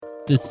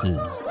This is the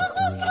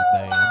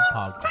 3-Band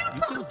Podcast.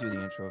 You can do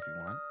the intro if you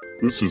want.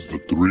 This is the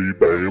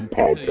 3-Band You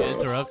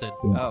Podcast. interrupted.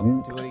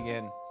 Oh, do it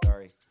again.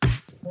 Sorry.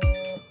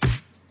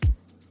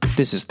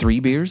 This is 3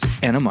 beers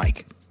and a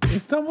mic.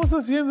 Estamos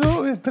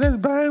haciendo el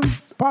 3-Band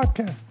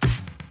Podcast.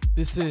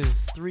 This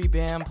is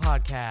 3-Band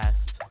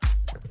Podcast.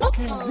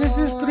 Okay, this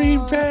is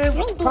 3-Band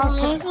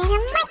Podcast.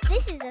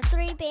 This is a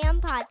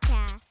 3-Band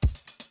Podcast.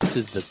 This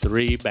is the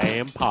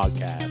 3-Band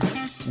Podcast.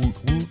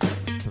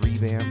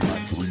 3-band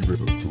podcast.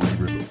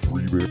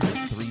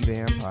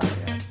 3-band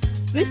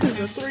podcast. This is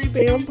a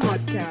 3-Band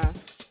Podcast.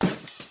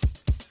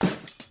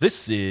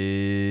 This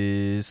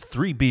is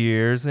 3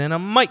 beers and a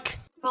mic.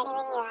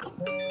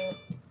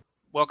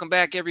 Welcome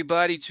back,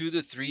 everybody, to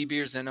the 3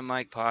 Beers and a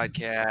Mic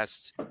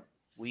podcast.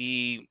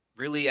 We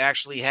really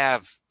actually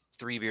have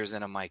 3 beers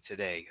and a mic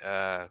today.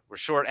 We're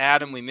short,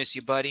 Adam. We miss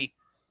you, buddy.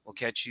 We'll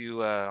catch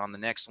you on the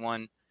next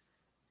one.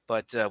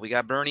 But we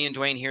got Bernie and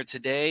Dwayne here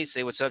today.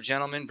 Say what's up,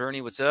 gentlemen.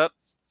 Bernie, what's up?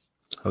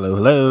 Hello,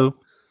 hello.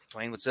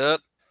 Dwayne, what's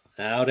up?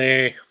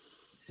 Howdy.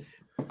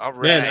 All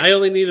right. Man, I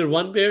only needed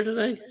one beer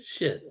today?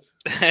 Shit.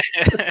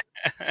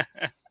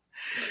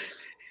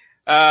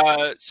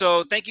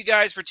 So thank you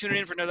guys for tuning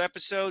in for another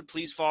episode.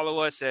 Please follow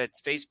us at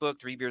Facebook,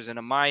 3 Beers and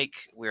a Mic.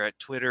 We're at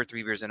Twitter,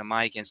 3 Beers and a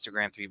Mic.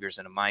 Instagram, 3 Beers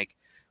and a Mic.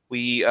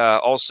 We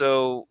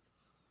also,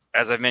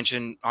 as I've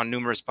mentioned on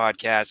numerous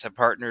podcasts, have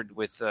partnered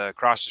with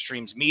Across the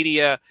Streams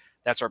Media.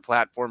 That's our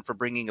platform for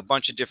bringing a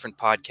bunch of different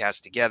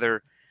podcasts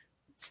together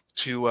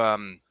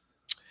to,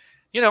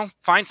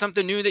 find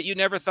something new that you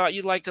never thought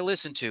you'd like to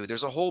listen to.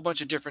 There's a whole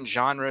bunch of different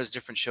genres,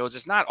 different shows.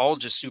 It's not all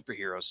just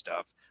superhero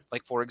stuff.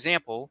 Like, for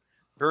example,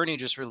 Bernie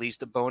just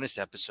released a bonus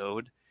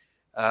episode,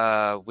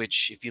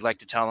 which, if you'd like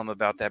to tell them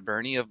about that,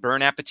 Bernie, of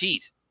Burn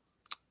Appetit.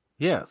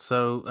 Yeah,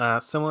 so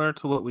similar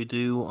to what we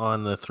do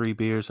on the 3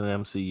 Beers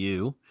and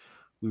MCU,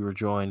 we were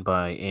joined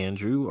by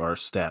Andrew, our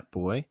stat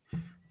boy,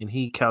 and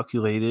he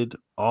calculated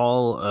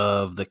all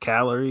of the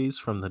calories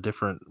from the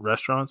different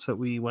restaurants that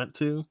we went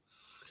to.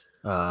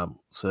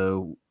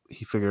 So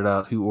he figured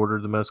out who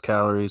ordered the most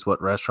calories,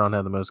 what restaurant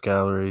had the most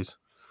calories,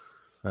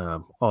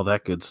 all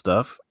that good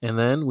stuff. And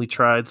then we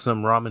tried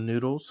some ramen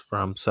noodles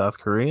from South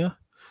Korea.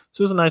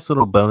 So it was a nice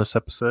little bonus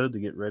episode to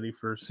get ready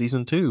for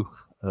season 2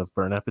 of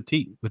Burn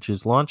Appetit, which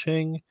is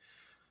launching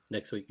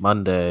Next week.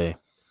 Monday.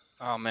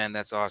 Oh, man,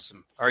 that's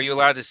awesome. Are you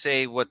allowed to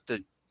say what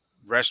the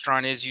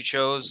restaurant is you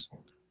chose?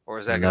 Or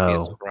is that going to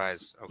be a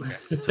surprise? Okay.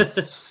 It's a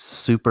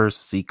super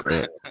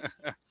secret.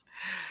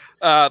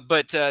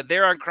 But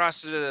there on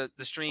across the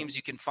streams,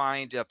 you can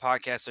find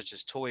podcasts such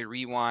as Toy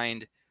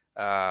Rewind.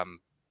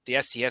 The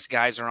STS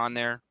guys are on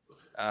there.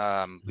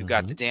 We've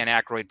got the Dan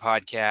Aykroyd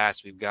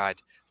podcast. We've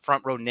got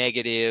Front Row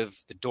Negative,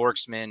 the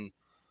Dorksman,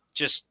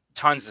 just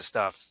tons of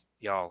stuff,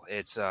 y'all.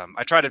 It's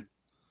I try to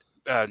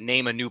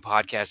name a new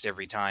podcast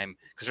every time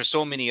because there's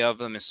so many of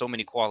them and so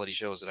many quality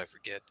shows that I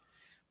forget.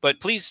 But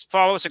please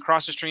follow us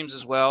across the streams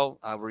as well,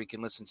 where you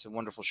can listen to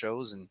wonderful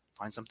shows and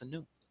find something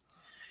new.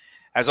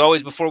 As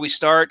always, before we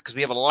start, because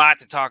we have a lot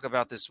to talk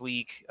about this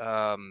week,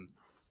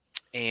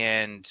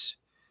 and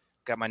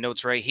got my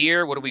notes right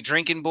here. What are we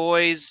drinking,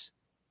 boys?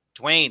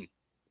 Dwayne.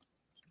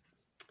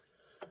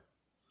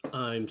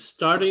 I'm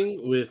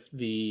starting with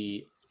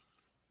the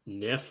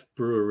Neff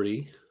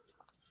Brewery.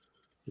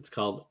 It's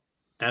called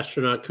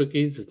Astronaut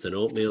Cookies. It's an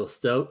oatmeal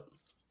stout.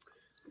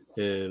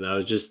 And I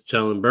was just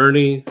telling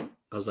Bernie,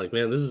 I was like,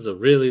 man, this is a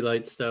really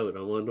light stout.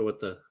 I wonder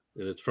what and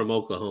it's from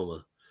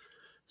Oklahoma.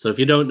 So if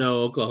you don't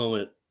know,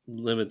 Oklahoma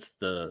limits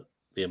the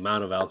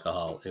amount of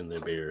alcohol in their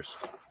beers.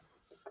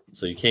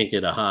 So you can't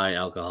get a high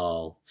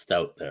alcohol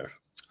stout there.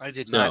 I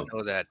did not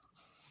know that.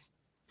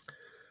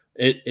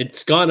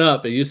 It's gone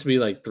up. It used to be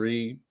like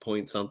 3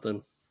 point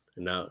something,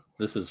 and now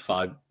this is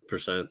 5%.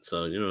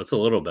 So it's a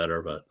little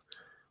better, but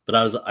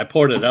I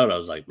poured it out. I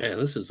was like, man,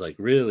 this is like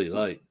really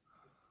light.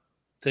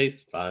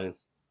 Tastes fine.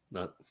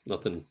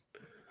 Nothing.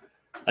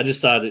 I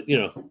just thought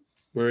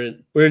we're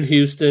in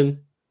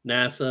Houston,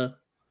 NASA,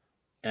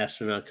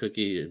 astronaut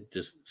cookie. It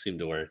just seemed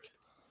to work.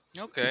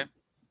 Okay,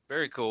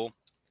 very cool.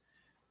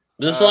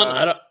 This one,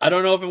 I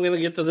don't know if I'm gonna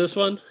get to this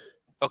one.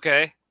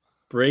 Okay.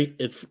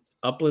 It's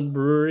Upland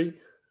Brewery.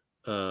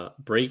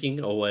 Breaking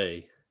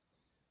Away.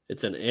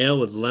 It's an ale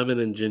with lemon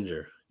and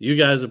ginger. You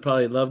guys would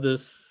probably love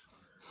this.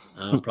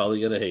 I'm probably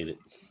gonna hate it.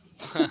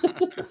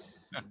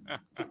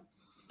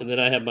 And then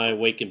I have my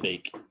Wake and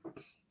Bake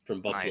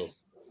from Buffalo.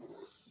 Nice.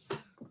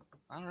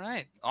 All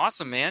right,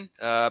 awesome, man.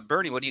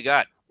 Bernie, what do you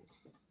got?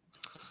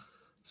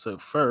 So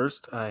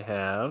first, I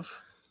have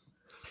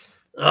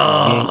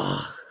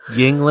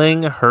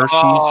Yingling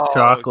Hershey's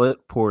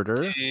Chocolate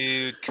Porter.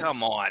 Dude,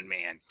 come on,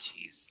 man.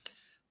 Jeez.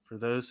 For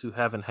those who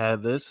haven't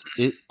had this,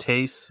 it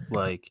tastes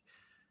like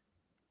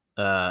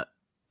the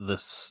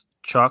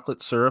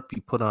chocolate syrup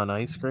you put on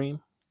ice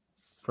cream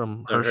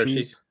from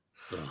Hershey's.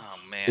 Oh,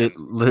 man. It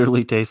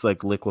literally tastes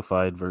like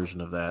liquefied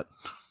version of that.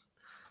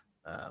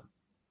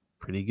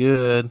 Pretty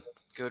good.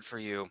 Good for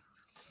you.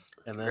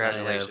 And then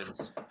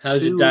Congratulations.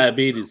 How's your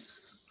diabetes?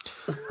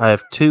 I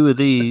have 2 of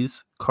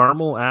these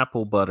caramel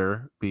apple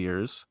butter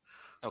beers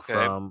Okay.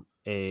 from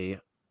a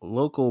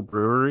local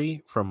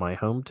brewery from my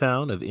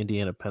hometown of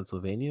Indiana,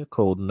 Pennsylvania,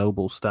 called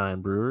Noble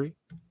Stein Brewery,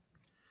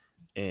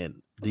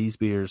 and these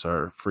beers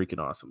are freaking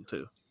awesome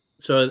too.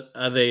 So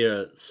are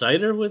they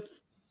cider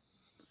with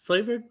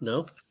flavored?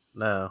 No.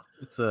 No,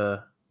 it's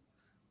a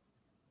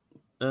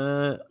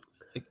I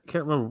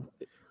can't remember.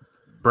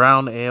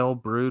 Brown ale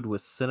brewed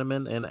with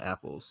cinnamon and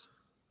apples.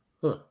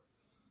 Huh.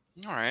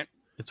 All right.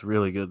 It's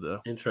really good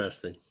though.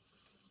 Interesting.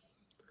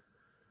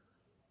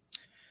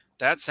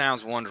 That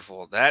sounds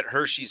wonderful. That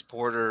Hershey's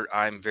Porter,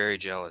 I'm very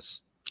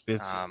jealous.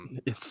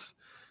 It's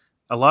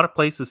a lot of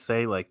places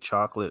say like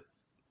chocolate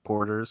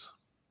porters.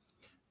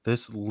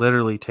 This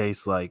literally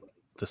tastes like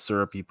the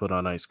syrup you put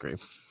on ice cream.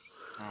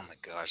 Oh my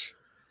gosh.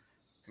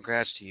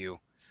 Congrats to you.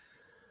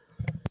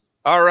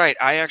 All right.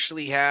 I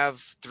actually have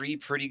 3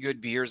 pretty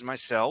good beers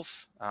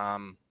myself.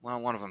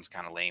 Well, one of them's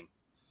kind of lame.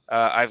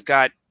 I've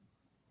got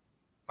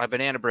my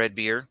banana bread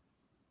beer,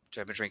 which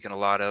I've been drinking a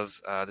lot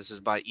of. This is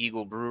by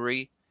Eagle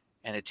Brewery,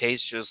 and it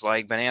tastes just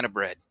like banana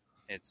bread.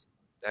 It's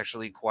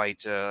actually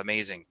quite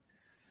amazing.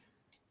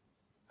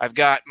 I've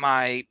got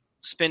my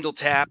Spindle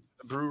Tap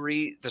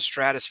Brewery, the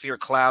Stratosphere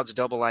Clouds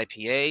Double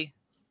IPA.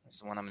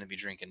 That's the one I'm going to be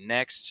drinking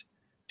next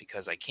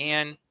because I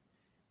can.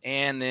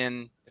 And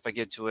then, if I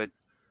get to it,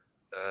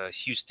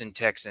 Houston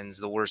Texans,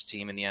 the worst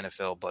team in the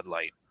NFL, Bud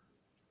Light.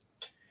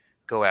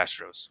 Go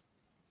Astros.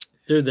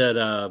 Dude,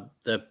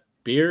 that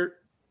beer,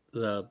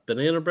 the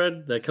banana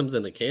bread, that comes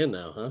in a can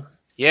now, huh?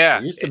 Yeah.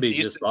 It used to be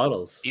just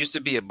bottles. It used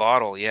to be a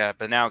bottle, yeah,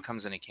 but now it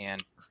comes in a can.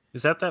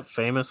 Is that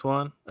famous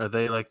one? Are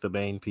they like the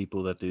main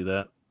people that do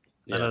that?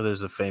 Yeah. I know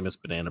there's a famous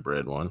banana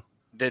bread one.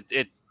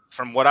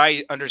 From what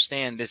I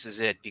understand, this is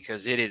it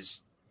because it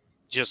is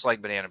just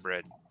like banana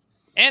bread,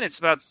 and it's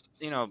about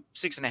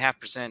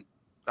 6.5%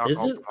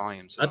 alcohol per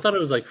volume. So. I thought it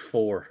was like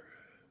 4.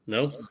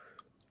 No,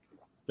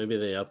 maybe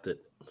they upped it.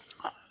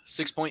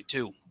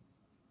 6.2.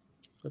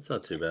 That's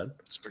not too bad.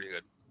 That's pretty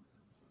good.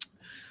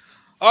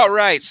 All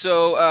right,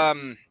 so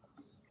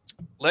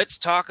let's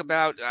talk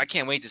about. I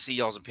can't wait to see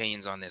y'all's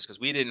opinions on this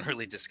because we didn't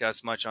really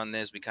discuss much on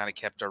this. We kind of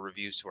kept our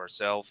reviews to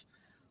ourselves.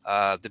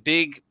 The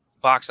big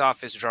box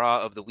office draw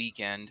of the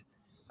weekend,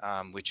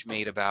 which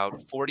made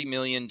about 40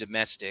 million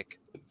domestic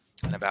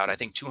and about, I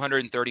think,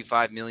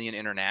 235 million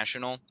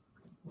international,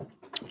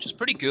 which is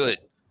pretty good,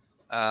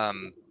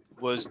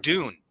 was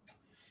Dune.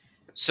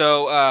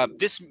 So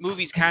this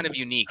movie's kind of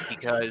unique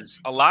because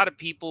a lot of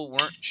people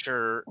weren't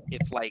sure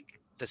if, like,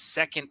 the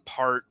second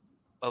part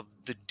of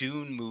the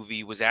Dune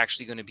movie was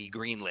actually going to be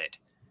greenlit.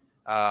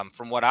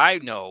 From what I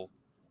know,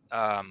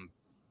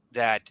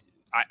 that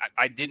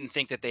I didn't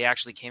think that they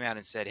actually came out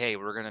and said, hey,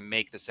 we're going to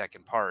make the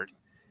second part,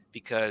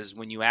 because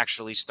when you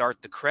actually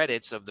start the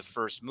credits of the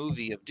first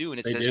movie of Dune,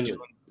 it says Dune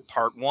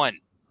Part 1.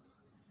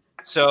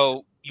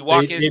 So you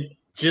walk in. It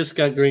just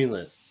got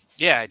greenlit.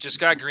 Yeah, it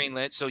just got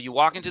greenlit. So you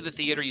walk into the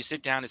theater, you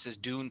sit down, it says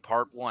Dune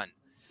Part 1.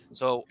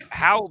 So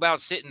how about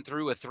sitting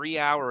through a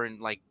 3-hour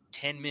and like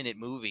 10-minute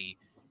movie,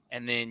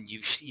 and then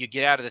you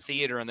get out of the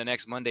theater on the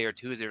next Monday or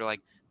Tuesday, you're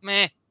like,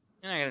 meh,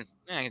 I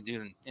don't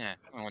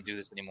want to do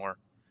this anymore.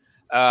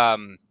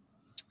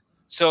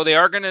 So they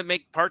are going to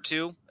make part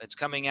 2. It's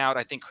coming out,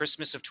 I think,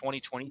 Christmas of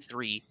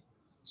 2023.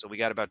 So we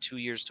got about 2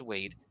 years to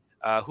wait.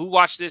 Who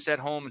watched this at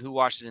home and who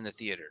watched it in the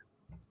theater?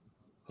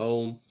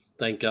 Home,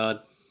 thank God.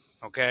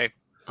 Okay,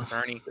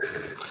 Bernie.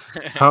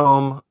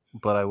 Home,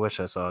 but I wish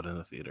I saw it in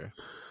the theater.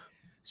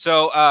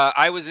 So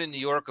I was in New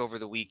York over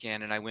the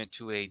weekend, and I went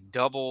to a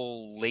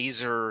double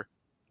laser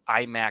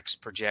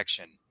IMAX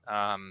projection.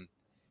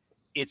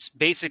 It's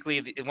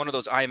basically one of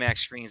those IMAX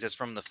screens that's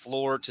from the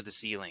floor to the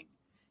ceiling.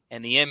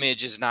 And the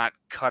image is not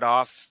cut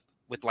off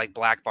with like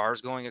black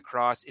bars going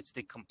across. It's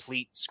the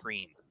complete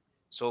screen.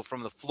 So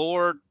from the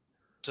floor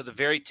to the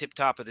very tip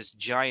top of this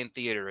giant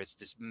theater, it's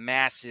this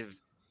massive,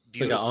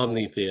 beautiful. Like an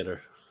Omni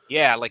theater.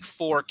 Yeah, like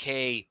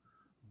 4K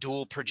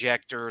dual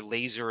projector,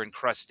 laser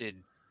encrusted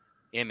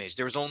image.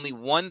 There was only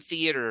one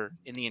theater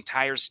in the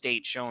entire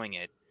state showing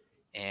it.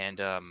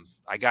 And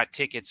I got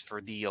tickets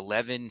for the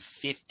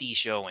 11:50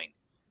 showing.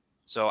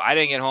 So I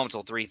didn't get home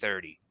until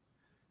 3:30.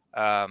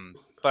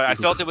 But I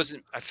felt it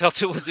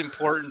was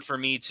important for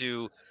me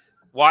to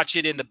watch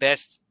it in the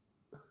best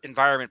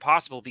environment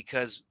possible,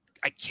 because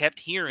I kept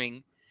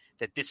hearing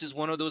that this is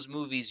one of those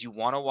movies you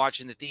want to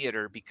watch in the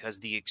theater because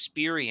the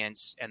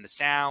experience and the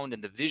sound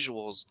and the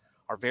visuals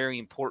are very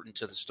important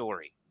to the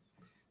story.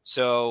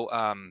 So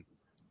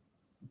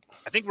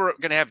I think we're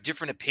going to have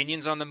different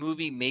opinions on the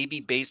movie, maybe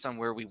based on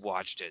where we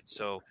watched it.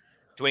 So,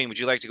 Dwayne, would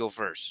you like to go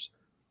first?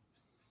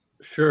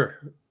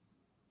 Sure.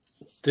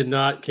 Did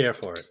not care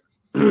for it.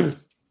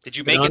 Did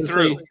you make it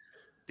through?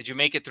 Did you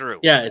make it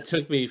through? Yeah, it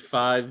took me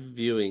 5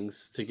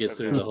 viewings to get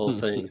through the whole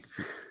thing.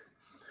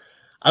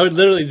 I would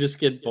literally just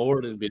get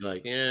bored and be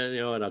like, yeah, you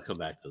know what, I'll come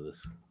back to this.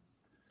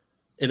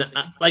 And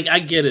I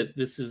get it.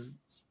 This is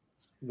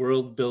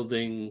world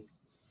building,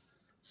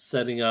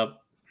 setting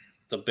up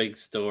the big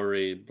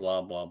story,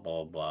 blah, blah,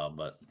 blah, blah.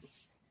 But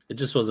it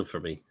just wasn't for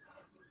me.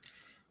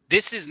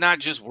 This is not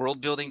just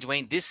world building,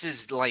 Dwayne. This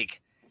is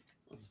like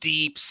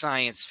deep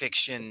science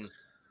fiction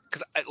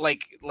because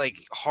like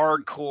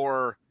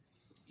hardcore,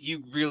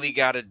 you really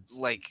got to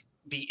like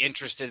be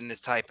interested in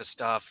this type of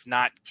stuff,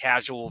 not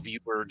casual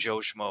viewer Joe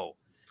Schmo.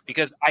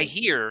 Because I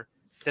hear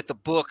that the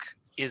book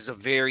is a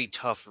very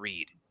tough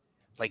read.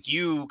 Like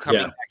you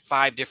coming back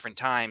 5 different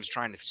times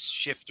trying to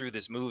shift through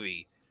this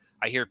movie,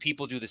 I hear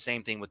people do the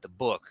same thing with the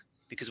book.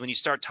 Because when you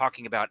start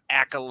talking about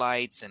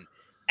acolytes and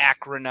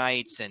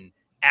acronites and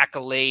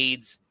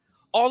accolades,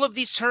 all of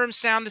these terms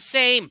sound the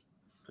same.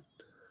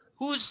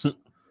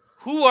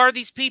 Who are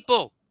these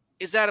people?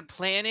 Is that a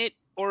planet,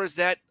 or is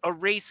that a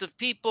race of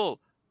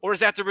people, or is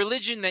that the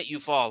religion that you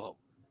follow?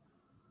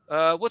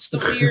 What's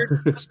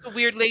the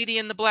weird lady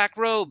in the black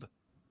robe?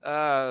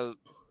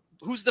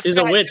 Who's the She's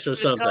fat a witch guy or in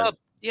the something. tub?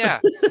 Yeah,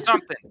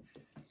 something.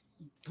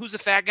 Who's the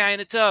fat guy in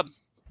the tub?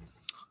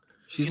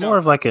 She's more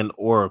of like an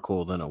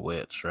oracle than a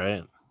witch,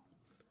 right?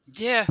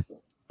 Yeah.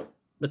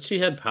 But she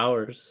had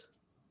powers.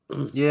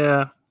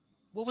 Yeah.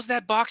 What was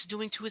that box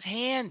doing to his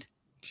hand?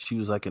 She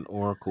was like an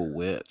oracle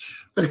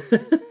witch.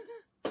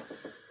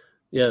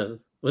 Yeah.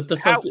 What the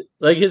fuck?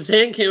 Like his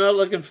hand came out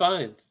looking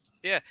fine.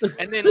 Yeah.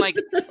 And then like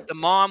the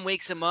mom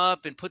wakes him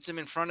up and puts him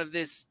in front of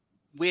this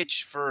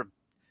witch for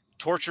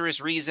torturous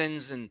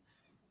reasons, and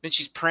then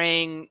she's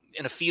praying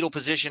in a fetal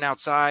position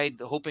outside,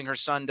 hoping her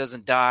son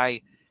doesn't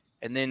die.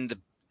 And then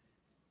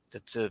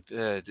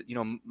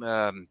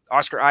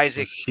Oscar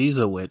Isaac. She's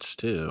a witch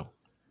too.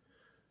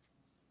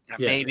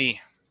 Maybe.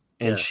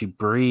 And she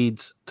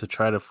breeds to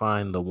try to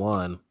find the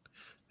one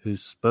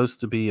who's supposed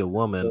to be a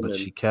woman, but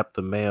she kept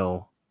the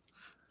male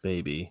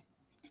baby.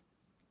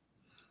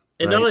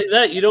 And not only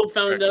that, you don't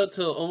find out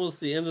till almost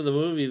the end of the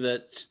movie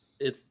that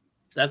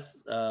that's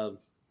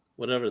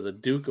whatever, the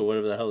Duke or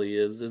whatever the hell he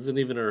is, isn't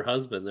even her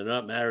husband. They're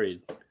not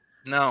married.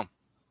 No.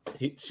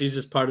 She's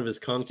just part of his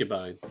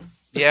concubine.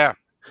 Yeah.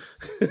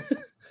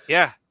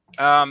 Yeah.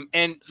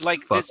 And like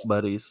fuck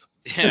buddies.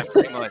 Yeah,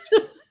 pretty much.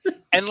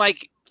 And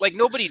like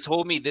nobody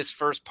told me this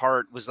first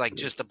part was like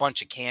just a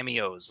bunch of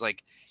cameos.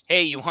 Like,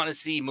 hey, you want to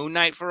see Moon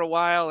Knight for a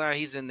while?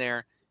 He's in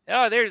there.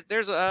 Oh, there's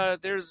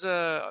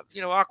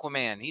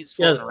Aquaman. He's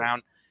floating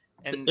around.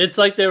 And it's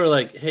like they were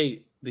like,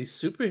 hey, these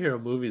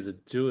superhero movies are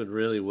doing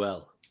really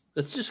well.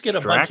 Let's just get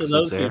a bunch of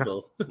those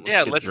people.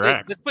 Yeah, let's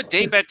put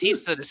Dave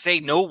Bautista to say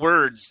no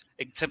words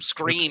except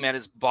scream at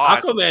his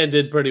boss. Aquaman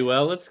did pretty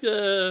well. Let's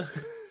go.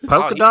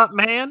 Polka Dot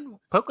Man.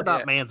 Polka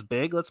Dot Man's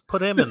big. Let's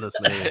put him in this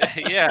movie.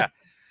 Yeah.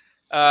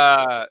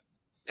 And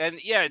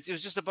yeah, it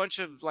was just a bunch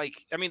of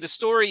like, I mean, the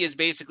story is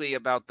basically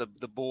about the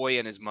boy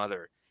and his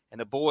mother, and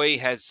the boy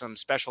has some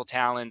special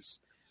talents,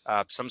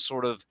 some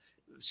sort of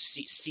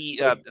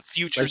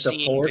future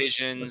seeing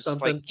visions.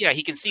 Like, yeah,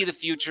 he can see the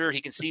future. He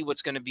can see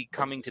what's going to be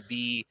coming to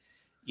be,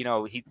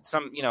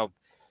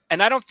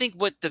 and I don't think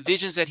what the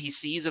visions that he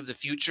sees of the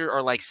future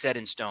are like set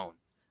in stone.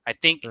 I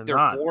think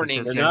they're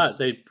warnings. They're not.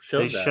 They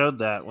showed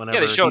that whenever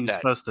he was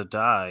supposed to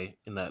die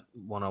in that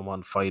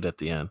one-on-one fight at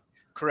the end.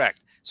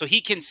 Correct. So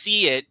he can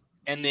see it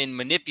and then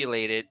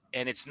manipulate it,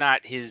 and it's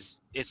not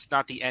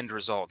the end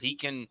result. He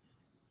can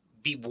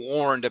be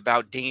warned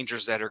about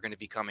dangers that are going to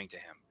be coming to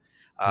him.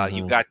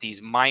 You've got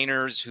these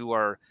miners who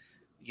are,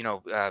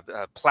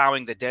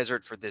 plowing the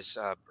desert for this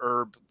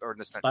herb, or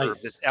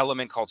this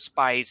element called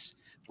spice,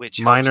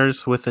 which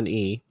miners with an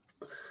E.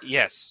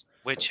 Yes,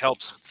 which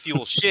helps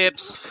fuel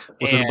ships.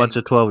 Wasn't a bunch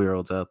of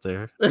 12-year-olds out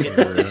there.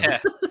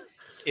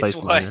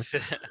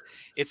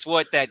 It's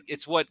what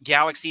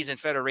galaxies and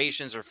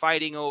federations are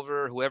fighting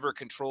over. Whoever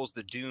controls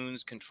the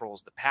dunes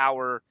controls the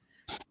power.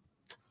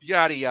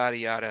 Yada yada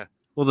yada.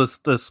 Well,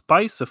 the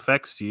spice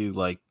affects you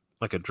like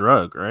a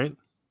drug, right?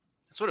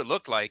 That's what it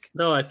looked like.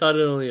 No, I thought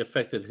it only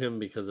affected him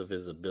because of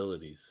his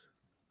abilities.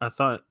 I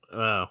thought,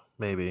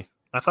 maybe.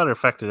 I thought it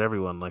affected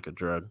everyone like a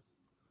drug.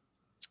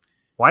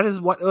 Why does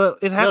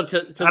it have? No,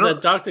 because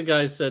that doctor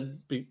guy said,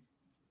 it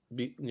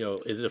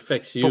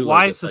affects you. But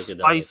why is the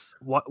spice?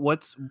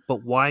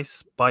 But why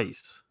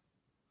spice?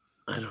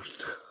 I don't know.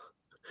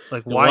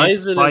 Like, why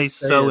is spice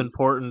so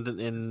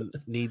important and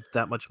needs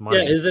that much money?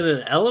 Yeah, is it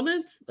an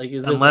element? Like,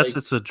 unless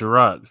it's a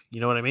drug, you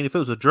know what I mean? If it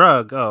was a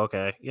drug, oh,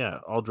 okay, yeah,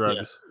 all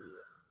drugs.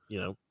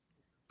 Yeah.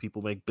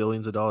 People make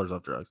billions of dollars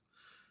off drugs.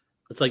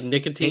 It's like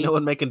nicotine. Ain't no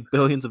one making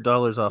billions of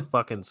dollars off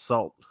fucking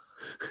salt.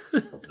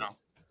 No.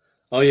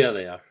 Oh yeah,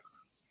 they are.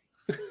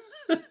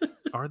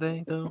 Are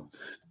they though?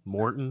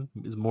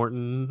 Is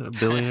Morton a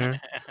billionaire?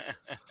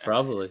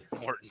 Probably.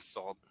 Morton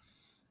Salt.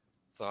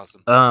 It's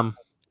awesome.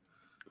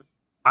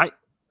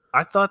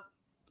 I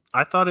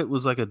thought it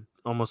was like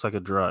almost like a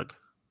drug.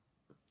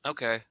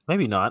 Okay.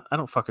 Maybe not. I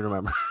don't fucking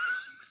remember.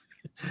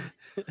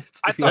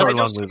 I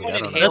thought someone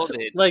inhaled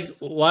it. Like,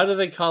 why do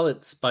they call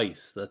it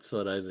spice? That's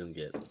what I didn't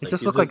get. It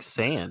just looked like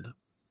sand.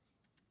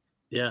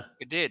 Yeah.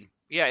 It did.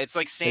 Yeah, it's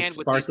like sand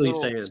with sparkly these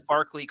little sand.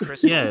 sparkly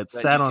crystals. Yeah, it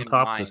sat on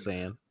top of the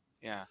sand.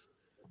 Yeah.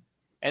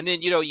 And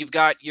then, you've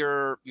got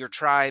your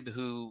tribe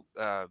who,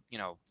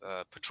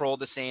 patrol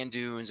the sand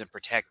dunes and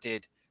protect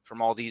it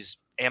from all these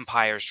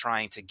empires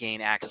trying to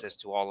gain access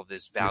to all of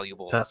this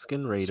valuable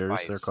Tusken Raiders,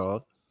 spice. They're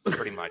called.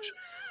 Pretty much.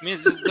 I mean,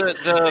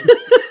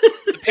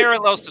 the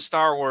parallels to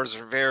Star Wars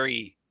are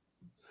very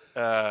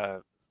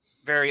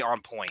very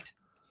on point.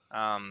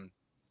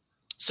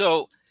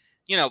 So,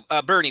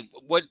 Bernie,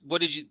 what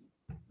did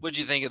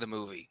you think of the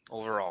movie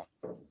overall?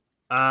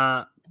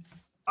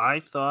 I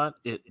thought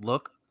it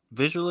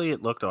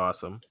looked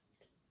awesome.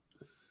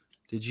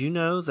 Did you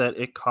know that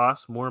it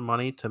cost more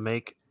money to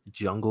make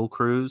Jungle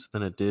Cruise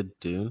than it did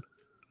Dune?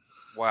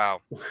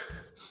 Wow.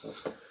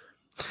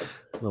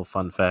 Little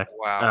fun fact.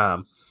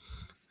 Wow.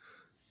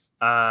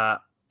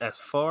 As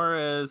far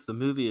as the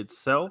movie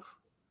itself,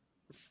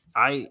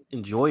 I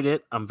enjoyed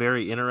it. I'm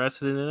very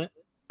interested in it.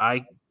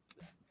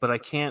 But I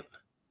can't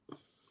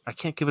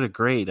give it a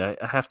grade. I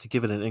have to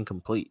give it an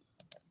incomplete.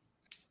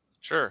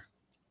 Sure.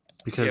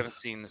 Because you haven't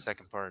seen the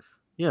second part.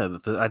 Yeah,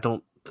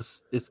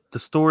 it's the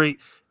story.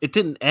 It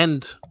didn't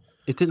end.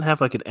 It didn't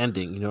have like an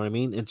ending. You know what I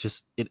mean?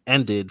 It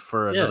ended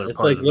for another. It's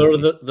part like of the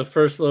movie. the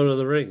first Lord of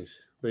the Rings,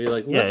 where you're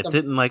like, what it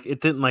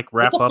didn't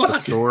wrap up the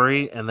fuck?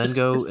 story and then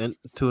go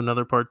into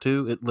another part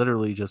 2. It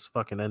literally just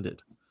fucking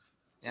ended.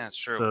 Yeah, it's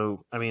true.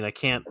 So I mean, I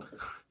don't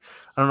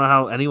know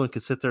how anyone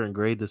could sit there and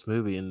grade this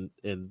movie and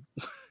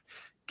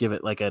give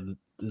it like a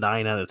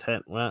 9 out of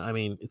 10. Well, I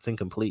mean, it's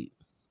incomplete.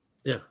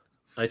 Yeah.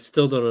 I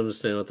still don't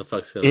understand what the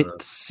fuck's going on.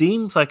 It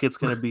seems like it's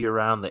going to be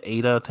around the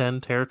 8 out of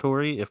 10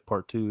 territory if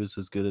part 2 is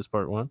as good as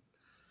part 1.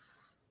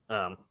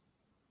 I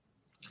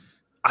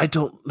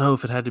don't know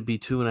if it had to be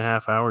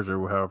 2.5 hours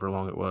or however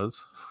long it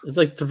was. It's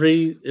like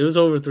 3. It was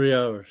over 3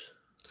 hours.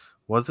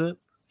 Was it?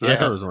 Yeah. I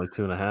thought it was only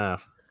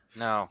 2.5.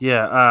 No.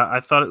 Yeah, I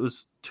thought it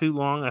was too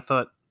long. I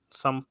thought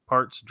some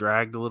parts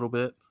dragged a little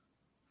bit.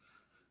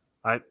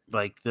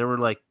 There were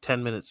like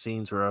 10-minute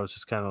scenes where I was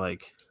just kind of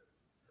like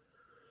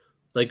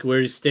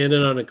where he's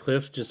standing on a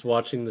cliff just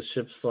watching the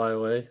ships fly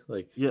away.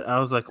 Like, yeah, I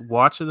was like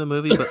watching the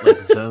movie but like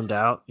zoned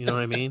out, you know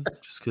what I mean?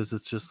 Just because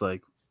it's just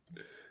like,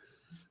 you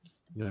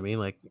know what I mean?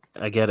 Like,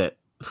 I get it.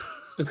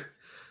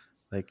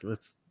 Like,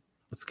 let's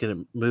get it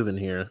moving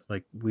here.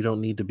 Like, we don't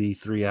need to be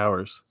 3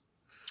 hours.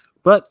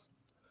 But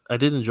I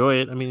did enjoy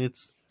it. I mean,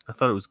 I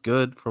thought it was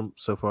good from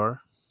so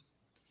far.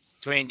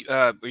 Dwayne,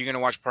 are you going to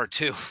watch part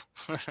 2?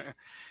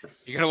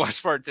 You're going to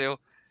watch part 2?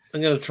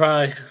 I'm going to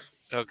try.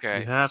 Okay.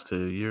 You have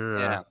to.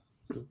 You're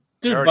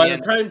Dude, by the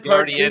time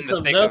part 2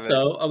 comes out,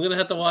 though, I'm going to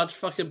have to watch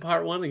fucking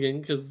part 1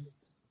 again because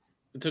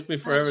it took me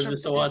forever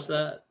just to watch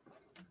that.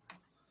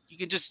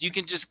 You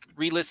can just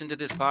re-listen to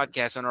this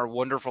podcast on our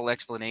wonderful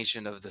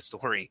explanation of the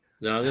story.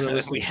 No, I'm going to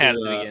listen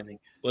to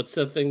what's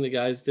that thing the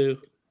guys do?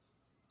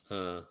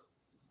 The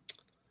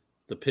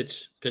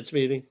pitch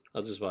meeting.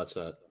 I'll just watch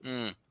that.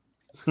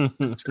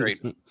 That's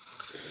great.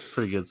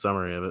 Pretty good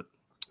summary of it.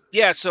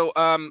 Yeah, so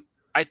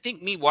I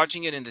think me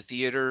watching it in the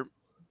theater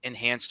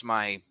enhanced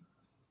my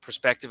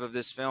perspective of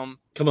this film.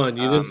 Come on,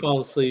 you didn't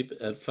fall asleep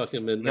at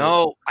fucking midnight?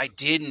 No, I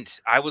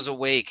didn't. I was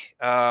awake.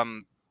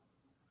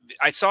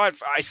 I saw it.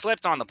 I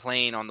slept on the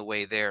plane on the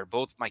way there.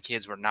 Both my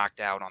kids were knocked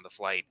out on the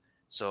flight,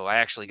 so I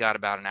actually got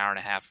about an hour and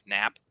a half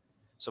nap.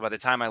 So by the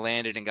time I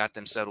landed and got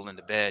them settled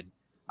into bed,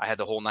 I had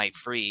the whole night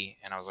free,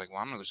 and I was like, well,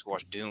 I'm going to just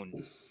watch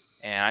Dune.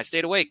 And I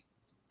stayed awake.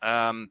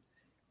 The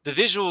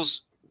visuals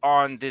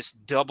on this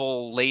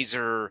double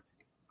laser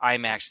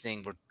IMAX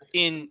thing were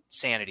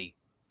insanity.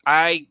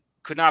 I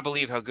could not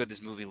believe how good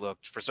this movie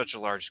looked for such a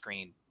large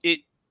screen.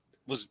 It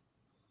was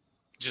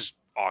just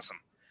awesome.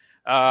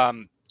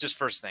 Just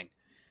first thing.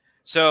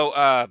 So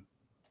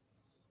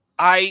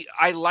I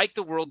like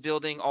the world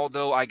building,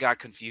 although I got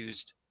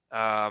confused.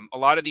 A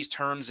lot of these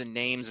terms and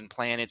names and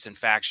planets and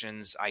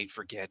factions, I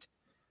forget.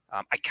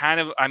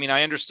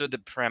 I understood the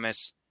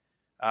premise.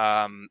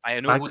 I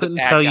couldn't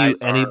tell you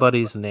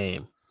anybody's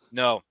name.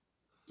 No.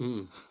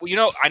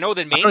 Well, I know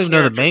the main. I don't even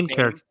know the main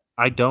character.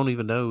 I don't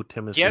even know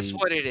Timothy. Guess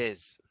what it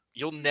is?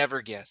 You'll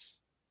never guess.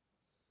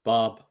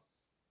 Bob.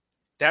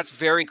 That's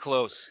very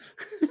close.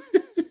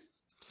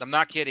 I'm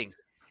not kidding.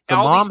 The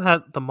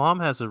mom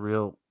has a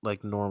real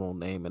normal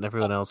name, and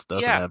everyone else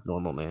doesn't have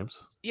normal names.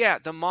 Yeah,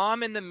 the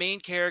mom and the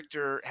main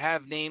character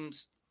have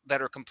names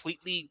that are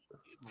completely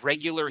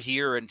regular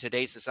here in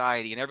today's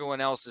society, and everyone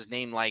else is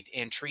named like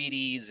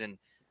Entreaties and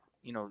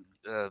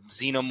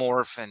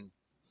Xenomorph and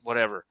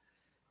whatever.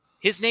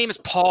 His name is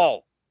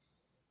Paul.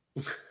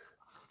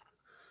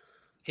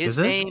 His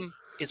name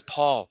is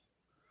Paul.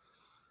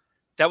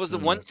 That was the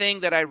one thing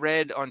that I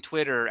read on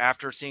Twitter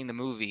after seeing the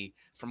movie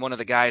from one of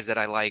the guys that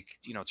I like,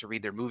 to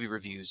read their movie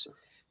reviews.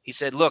 He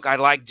said, look, I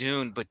like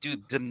Dune, but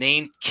dude, the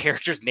main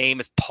character's name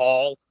is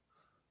Paul.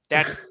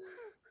 That's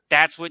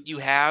what you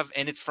have,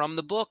 and it's from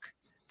the book.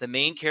 The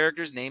main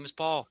character's name is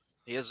Paul.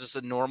 He has just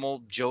a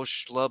normal Joe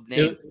Schlub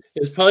name.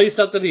 It's probably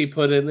something he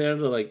put in there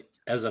to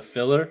as a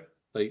filler,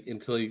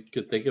 until he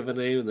could think of a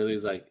name, and then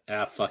he's like,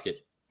 fuck it.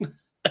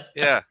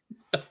 Yeah.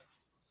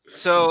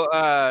 So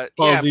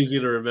Paul's easy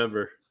to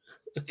remember.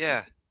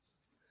 Yeah.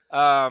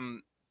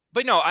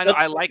 But no,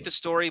 I like the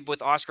story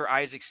with Oscar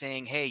Isaac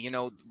saying, hey,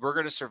 we're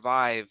going to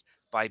survive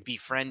by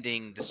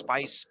befriending the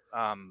spice,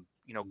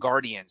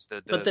 guardians.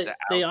 But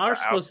they are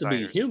supposed to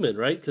be human,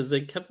 right? Because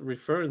they kept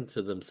referring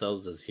to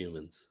themselves as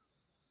humans.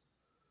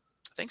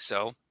 I think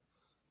so.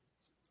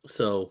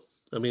 So,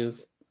 I mean,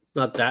 it's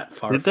not that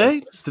far. Did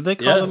they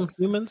call them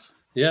humans?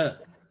 Yeah.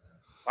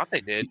 Thought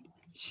they did.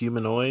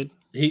 Humanoid.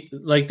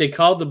 They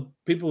called the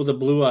people with the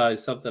blue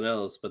eyes something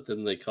else, but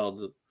then they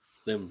called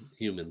them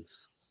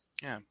humans.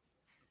 Yeah.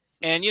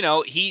 And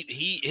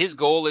his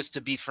goal is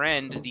to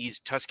befriend these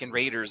Tusken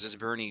Raiders, as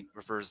Bernie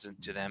refers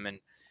to them, and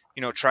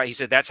he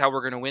said that's how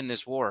we're going to win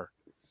this war.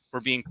 We're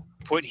being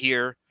put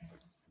here,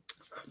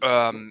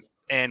 and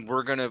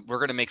we're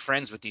gonna make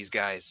friends with these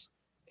guys.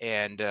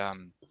 And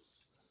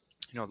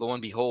lo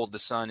and behold, the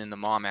son and the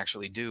mom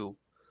actually do,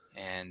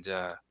 and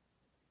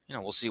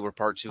we'll see where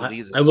part 2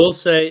 leads us. I will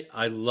say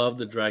I love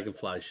the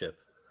Dragonfly ship.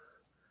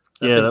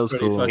 That was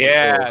cool.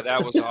 Yeah, cool.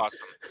 that was awesome.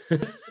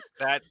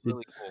 That's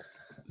really cool.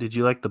 Did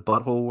you like the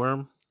butthole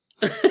worm?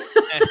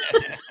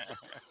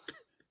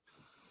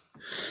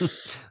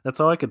 That's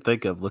all I could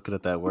think of looking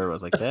at that worm. I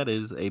was like, that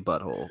is a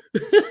butthole.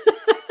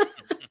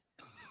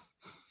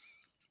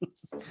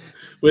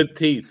 With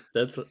teeth.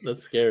 That's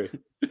scary.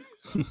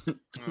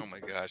 Oh my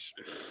gosh.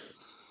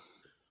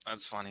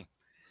 That's funny.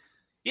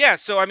 Yeah,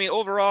 so I mean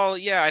overall,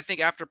 I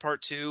think after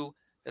part 2,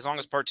 as long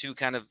as part 2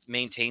 kind of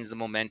maintains the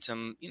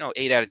momentum,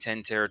 8 out of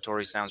 10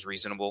 territory sounds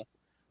reasonable.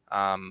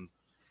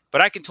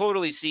 But I can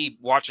totally see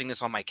watching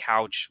this on my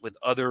couch with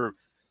other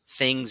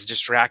things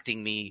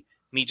distracting me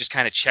just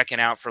kind of checking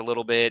out for a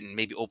little bit and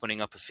maybe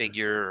opening up a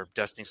figure or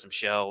dusting some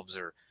shelves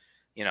or,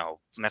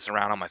 messing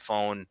around on my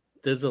phone.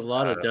 There's a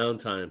lot of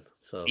downtime.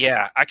 So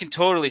yeah, I can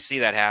totally see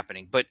that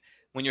happening. But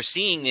when you're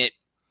seeing it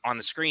on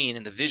the screen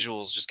and the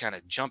visuals just kind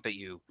of jump at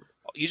you,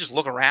 you just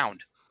look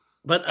around.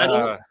 But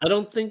I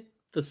don't think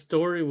the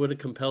story would have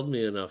compelled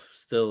me enough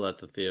still at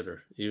the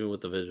theater, even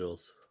with the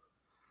visuals.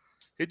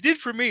 It did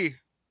for me.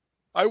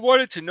 I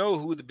wanted to know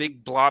who the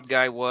big blob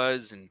guy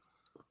was and,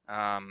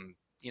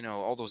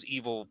 all those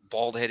evil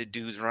bald-headed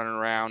dudes running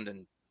around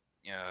and,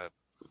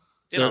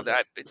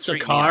 that.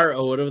 Sakaar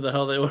or whatever the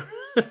hell they were.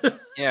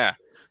 Yeah.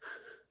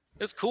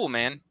 It's cool,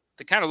 man.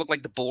 They kind of look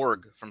like the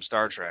Borg from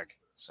Star Trek.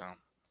 So,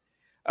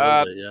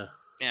 yeah.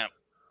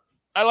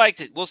 I liked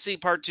it. We'll see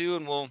part 2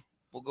 and we'll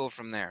go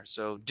from there.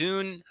 So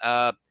Dune,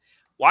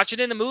 watch it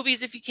in the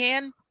movies if you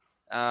can.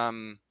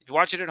 If you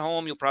watch it at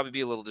home, you'll probably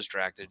be a little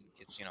distracted.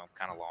 It's,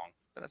 kind of long,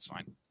 but that's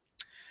fine.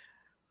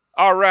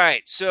 All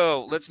right.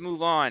 So let's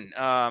move on.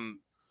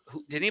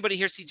 Did anybody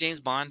here see James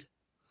Bond?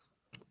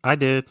 I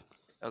did.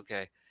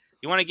 Okay.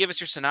 You want to give us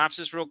your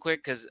synopsis real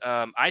quick? Because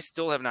I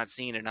still have not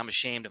seen it, and I'm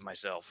ashamed of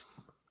myself.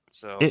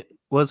 So it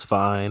was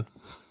fine.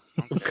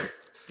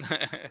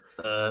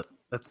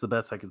 That's the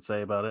best I could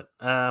say about it.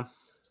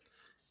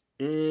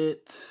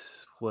 It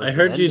was. I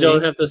heard you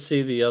don't have to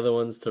see the other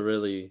ones to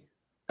really.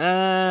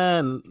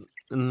 No.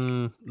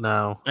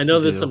 I know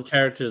there's some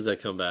characters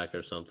that come back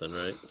or something,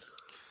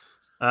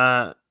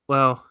 right?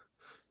 Well,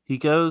 he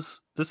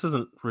goes. This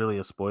isn't really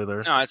a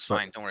spoiler. No, it's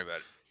fine. Don't worry about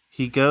it.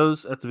 He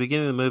goes at the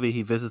beginning of the movie.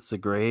 He visits the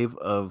grave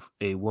of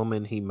a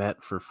woman he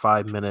met for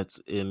 5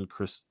 minutes in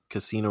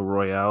Casino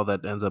Royale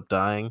that ends up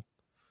dying.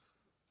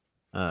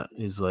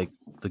 Is like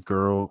the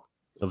girl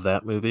of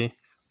that movie.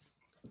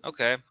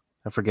 Okay.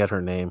 I forget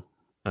her name.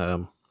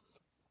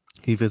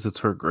 He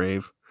visits her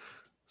grave.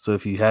 So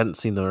if you hadn't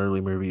seen the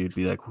early movie, you'd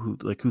be like, who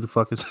the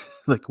fuck is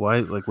like, why,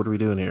 like, what are we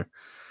doing here?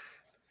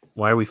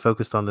 Why are we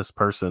focused on this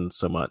person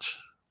so much?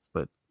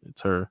 But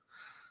it's her.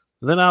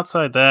 And then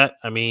outside that,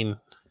 I mean,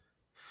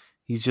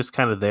 he's just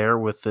kind of there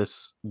with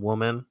this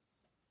woman.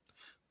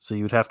 So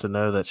you would have to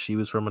know that she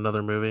was from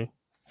another movie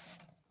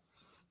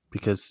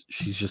because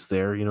she's just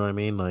there. You know what I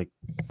mean? Like,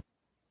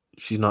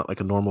 she's not like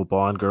a normal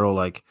Bond girl,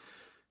 like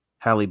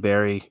Halle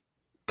Berry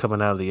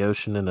coming out of the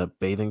ocean in a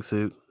bathing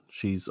suit.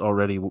 She's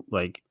already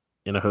like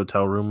in a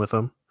hotel room with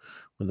him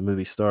when the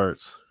movie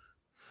starts.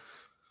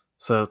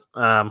 So,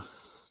 and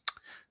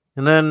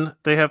then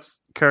they have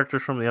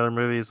characters from the other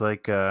movies,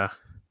 like the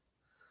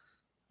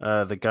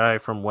guy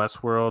from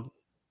Westworld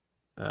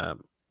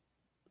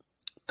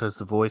does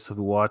the voice of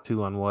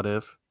Uatu on What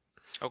If.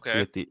 Okay.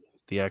 With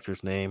the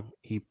actor's name.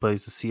 He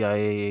plays the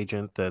CIA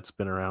agent that's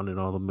been around in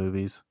all the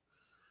movies.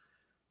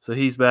 So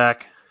he's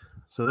back.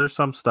 So there's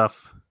some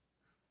stuff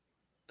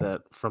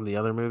that from the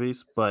other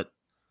movies, but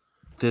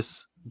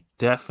this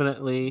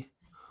definitely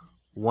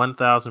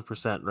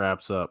 1000%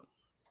 wraps up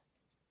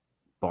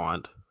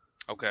Bond.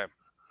 Okay.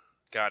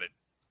 Got it.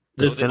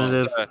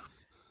 Definitive. So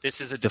this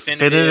is a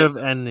definitive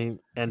ending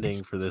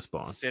for this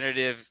Bond.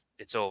 Definitive.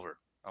 It's over.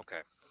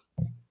 Okay.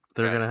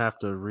 They're going to have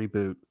to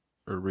reboot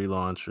or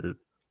relaunch or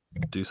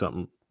do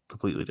something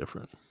completely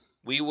different.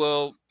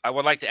 I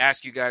would like to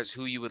ask you guys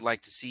who you would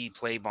like to see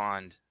play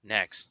Bond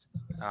next.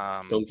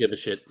 Don't give a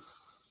shit.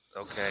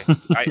 Okay.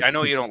 I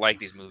know you don't like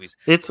these movies.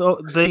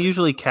 They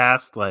usually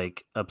cast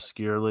like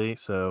obscurely,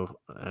 so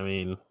I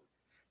mean,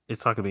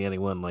 it's not gonna be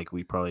anyone like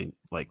we probably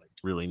like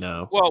really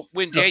know. Well,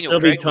 when Daniel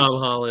It'll Craig be Tom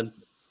Holland.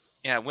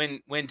 Yeah,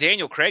 when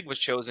Daniel Craig was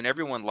chosen,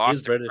 everyone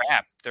lost their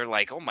crap. They're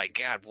like, "Oh my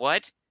god,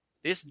 what?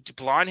 This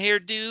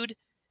blonde-haired dude?"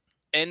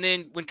 And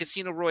then when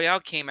Casino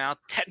Royale came out,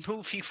 that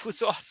movie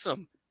was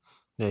awesome.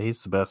 Yeah,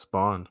 he's the best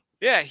Bond.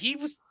 Yeah, he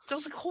was. I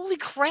was like, "Holy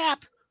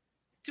crap,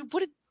 dude!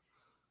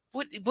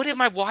 What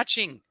am I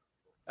watching?"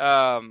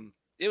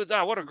 It was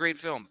what a great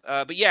film.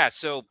 But yeah,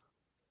 so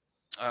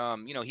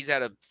He's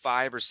had a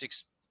 5 or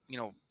 6,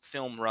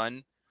 film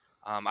run.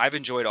 I've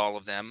enjoyed all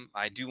of them.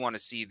 I do want to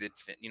see that,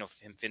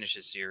 him finish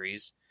his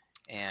series.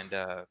 And,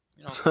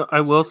 So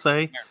I will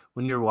say,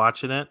 when you're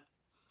watching it,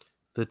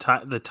 the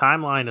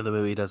timeline of the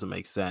movie doesn't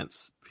make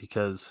sense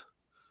because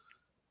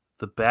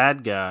the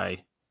bad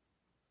guy,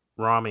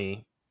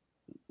 Ramy,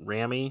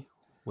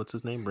 what's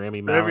his name?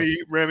 Ramy Malek.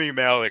 Remy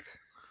Malik.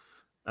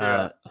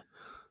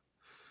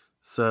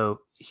 So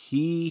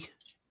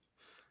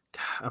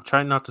I'm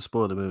trying not to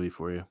spoil the movie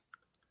for you.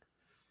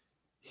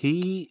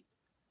 He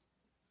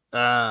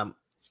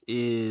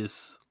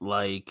is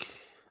like,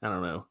 I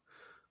don't know,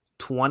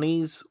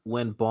 20s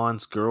when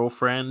Bond's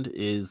girlfriend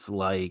is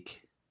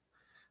like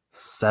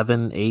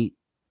 7, 8,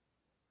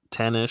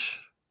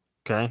 10-ish.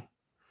 Okay.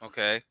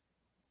 Okay.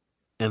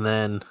 And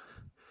then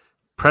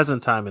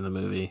present time in the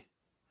movie,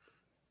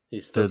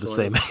 they're the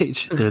same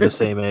age. They're the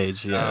same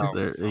age. Yeah.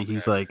 Okay.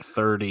 He's like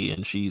 30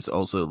 and she's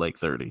also like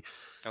 30.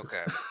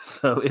 Okay.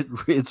 So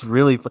it's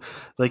really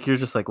like, you're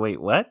just like, wait,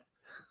 what?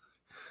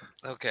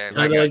 Okay.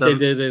 Kind of like they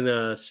did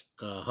in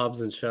Hobbs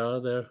and Shaw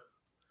there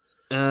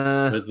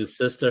with his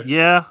sister.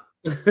 Yeah.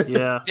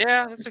 Yeah.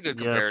 Yeah, that's a good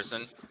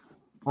comparison.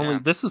 Only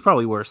this is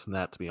probably worse than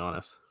that, to be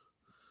honest.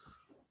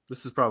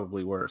 This is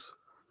probably worse.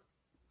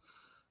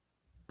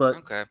 But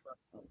okay.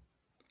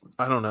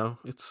 I don't know.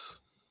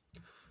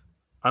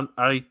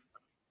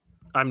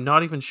 I'm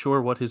not even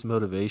sure what his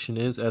motivation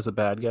is as a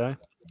bad guy,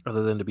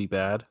 other than to be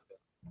bad.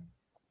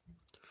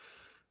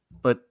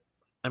 But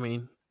I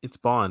mean, it's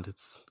Bond.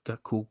 It's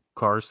got cool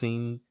car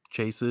scene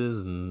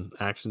chases and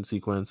action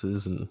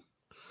sequences, and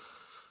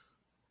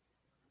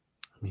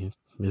I mean,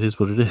 it is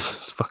what it is.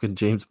 It's fucking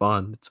James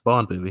Bond. It's a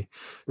Bond movie.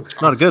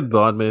 Not a good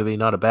Bond movie,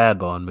 not a bad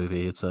Bond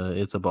movie. It's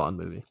a Bond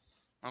movie.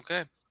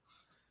 Okay.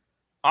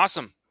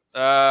 Awesome.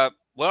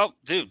 Well,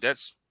 dude,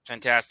 that's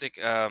fantastic.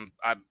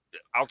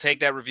 I'll take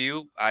that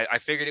review. I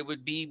figured it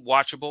would be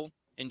watchable,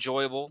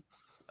 enjoyable,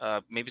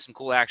 maybe some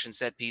cool action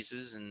set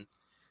pieces, and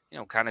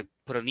kind of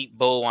put a neat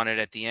bow on it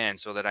at the end,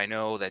 so that I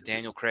know that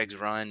Daniel Craig's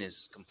run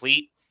is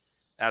complete.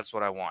 That's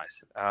what I want.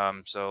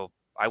 So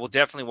I will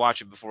definitely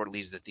watch it before it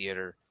leaves the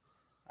theater.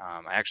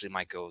 I actually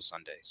might go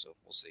Sunday, so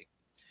we'll see.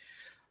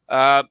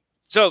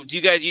 So do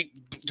you guys?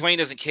 Dwayne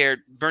doesn't care.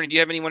 Bernie, do you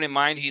have anyone in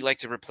mind who you'd like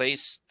to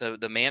replace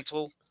the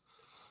mantle?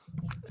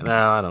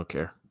 No, I don't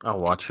care. I'll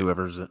watch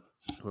whoever's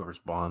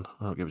Bond.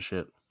 I don't give a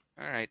shit.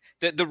 All right.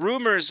 The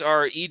rumors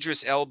are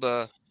Idris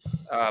Elba,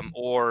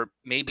 or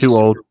maybe too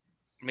old.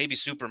 Maybe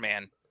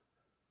Superman,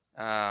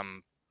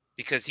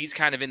 because he's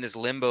kind of in this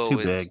limbo. Too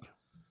big.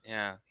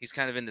 Yeah, he's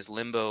kind of in this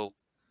limbo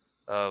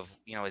of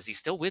is he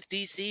still with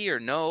DC or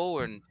no?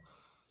 And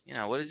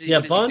what is he? Yeah,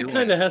 what is Bond he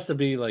kind of has to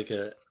be like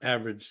an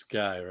average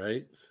guy,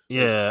 right?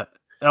 Yeah,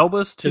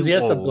 Elba's too old. Because he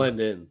has to blend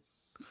in.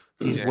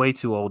 He's way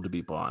too old to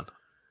be Bond.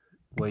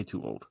 Way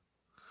too old.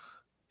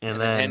 And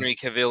then Henry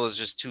Cavill is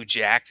just too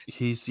jacked.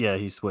 He's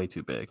way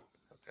too big.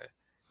 Okay,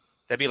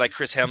 that'd be like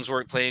Chris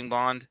Hemsworth playing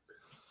Bond.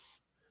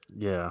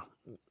 Yeah.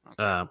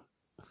 Okay.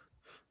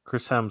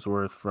 Chris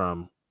Hemsworth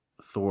from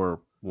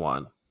Thor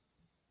 1.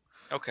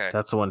 Okay.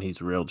 That's the one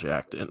he's real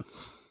jacked in.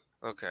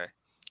 Okay.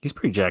 He's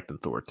pretty jacked in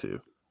Thor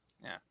 2.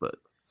 Yeah. But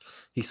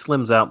he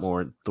slims out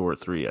more in Thor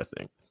 3, I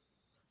think.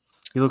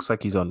 He looks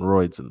like he's on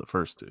roids in the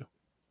first 2.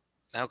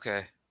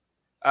 Okay.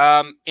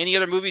 Any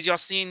other movies y'all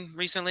seen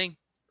recently?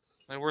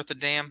 Are worth a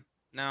damn?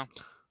 No.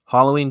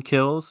 Halloween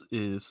Kills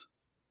is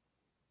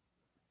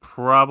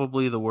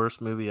probably the worst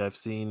movie I've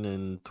seen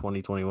in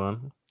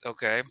 2021.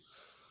 Okay.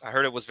 I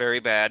heard it was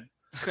very bad.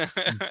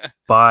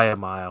 By a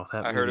mile.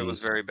 I heard it was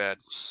very bad.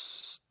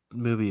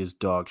 Movie is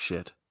dog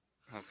shit.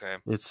 Okay.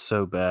 It's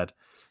so bad.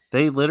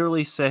 They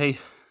literally say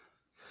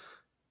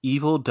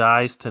evil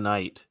dies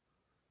tonight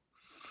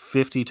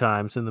 50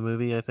 times in the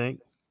movie, I think.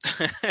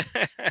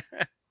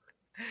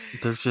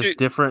 There's just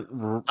different.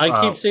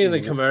 I keep seeing the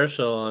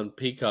commercial on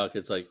Peacock.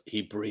 It's like,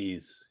 he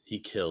breathes, he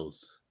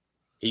kills.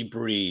 He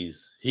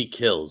breathes, he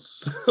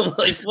kills. I'm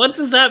like, what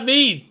does that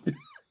mean?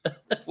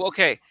 Well,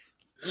 okay.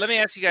 Let me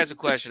ask you guys a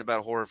question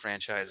about horror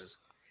franchises.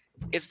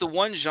 It's the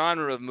one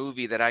genre of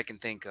movie that I can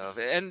think of,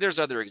 and there's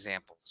other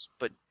examples,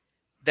 but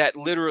that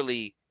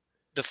literally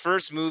the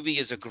first movie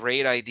is a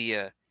great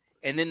idea,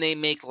 and then they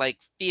make like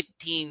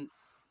 15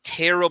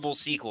 terrible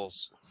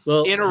sequels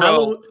in a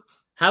row.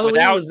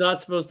 Halloween was not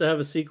supposed to have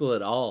a sequel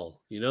at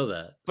all. You know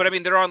that. But I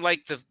mean, they're on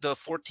like the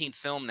 14th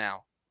film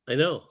now. I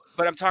know.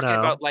 But I'm talking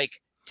about like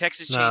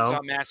Texas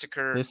Chainsaw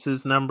Massacre. This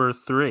is number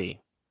 3.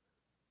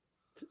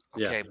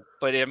 Okay, yeah.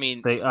 But I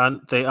mean, they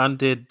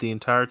undid the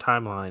entire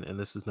timeline, and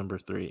this is number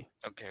 3.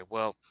 Okay,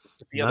 well,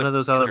 none of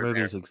those other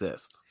movies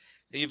exist.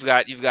 You've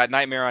got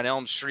Nightmare on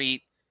Elm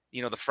Street,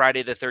 the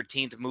Friday the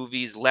 13th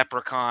movies,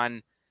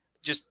 Leprechaun.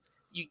 Just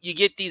you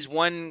get these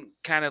one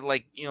kind of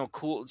like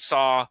cool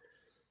Saw,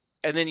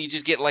 and then you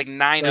just get like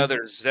 9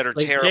 others that are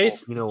terrible.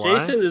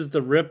 Jason is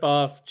the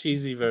rip-off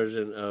cheesy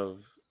version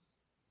of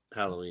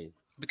Halloween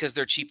because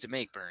they're cheap to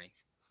make, Bernie.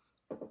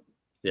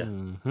 Yeah.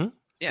 Mm-hmm.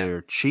 Yeah.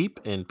 They're cheap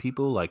and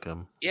people like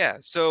them. Yeah.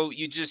 So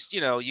you just,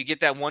 you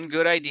get that one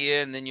good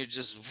idea and then you're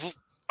just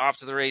off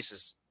to the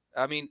races.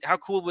 I mean, how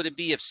cool would it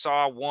be if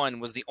Saw 1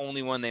 was the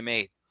only one they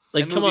made?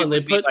 Like, That come movie on, they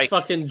would be, put like,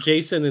 fucking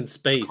Jason in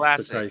space, for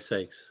classic. Christ's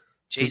sakes.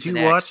 Jason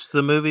Did you watch X.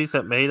 the movies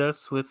that made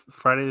us with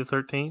Friday the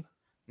 13th?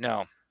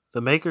 No.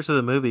 The makers of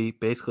the movie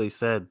basically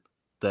said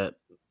that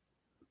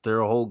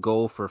their whole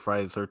goal for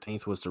Friday the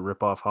 13th was to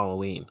rip off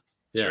Halloween.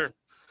 Yeah. Sure.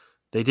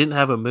 They didn't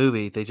have a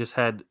movie. They just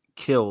had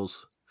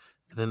kills.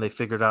 And then they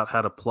figured out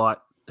how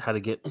to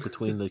get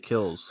between the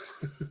kills.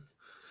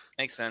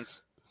 Makes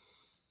sense.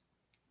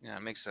 Yeah,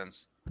 it makes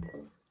sense.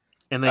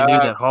 And they knew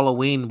that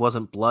Halloween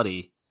wasn't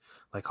bloody.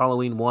 Like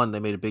Halloween 1, they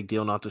made a big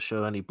deal not to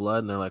show any blood.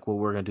 And they're like, well,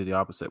 we're going to do the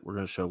opposite. We're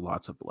going to show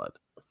lots of blood.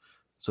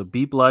 So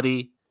be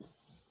bloody,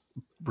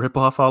 rip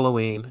off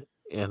Halloween,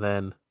 and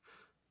then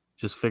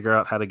just figure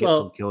out how to get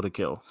from kill to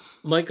kill.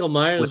 Michael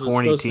Myers with was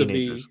horny supposed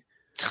teenagers.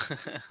 to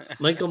be.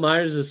 Michael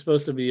Myers is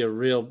supposed to be a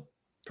real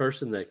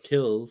person that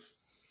kills,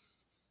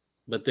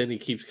 but then he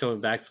keeps coming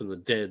back from the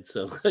dead.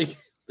 So like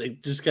they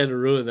just kind of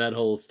ruined that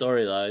whole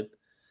storyline.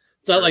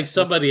 It's not like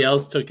somebody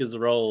else took his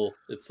role.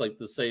 It's like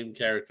the same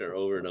character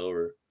over and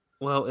over.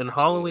 Well, in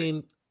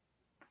Halloween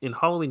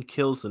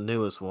Kills, the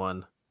newest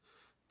one,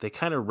 they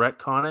kind of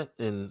retcon it,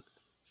 and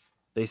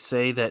they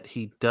say that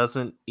he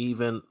doesn't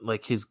even,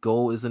 like, his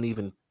goal isn't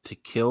even to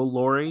kill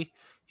Laurie.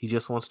 He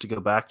just wants to go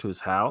back to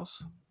his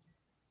house.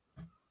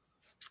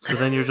 So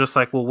then you're just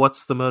like, well,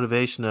 what's the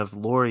motivation of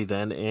Laurie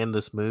then and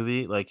this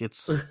movie? Like,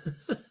 it's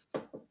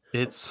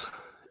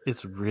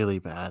really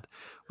bad.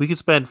 We could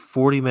spend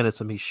 40 minutes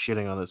of me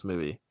shitting on this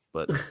movie,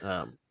 but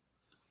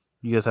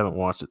you guys haven't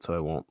watched it, so I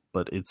won't.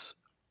 But it's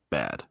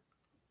bad.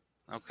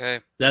 Okay.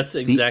 That's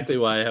exactly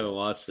why I haven't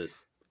watched it.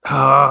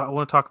 I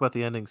want to talk about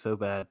the ending so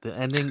bad. The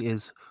ending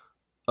is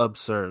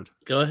absurd.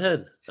 Go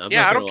ahead.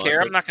 I don't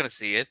care. I'm not going to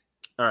see it.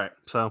 All right.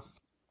 So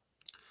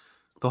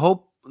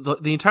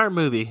the entire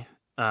movie,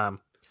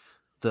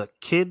 the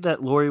kid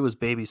that Laurie was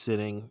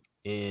babysitting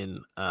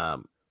in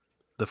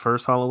the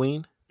first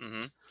Halloween,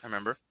 I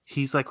remember.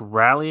 He's like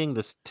rallying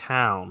this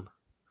town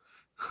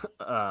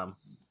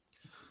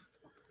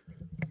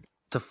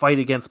to fight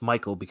against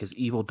Michael because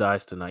evil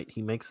dies tonight.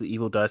 He makes the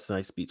evil dies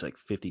tonight speech like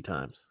 50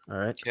 times. All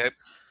right. Okay.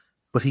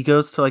 But he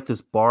goes to like this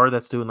bar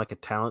that's doing like a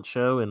talent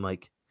show, and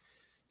like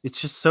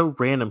it's just so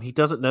random. He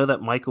doesn't know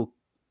that Michael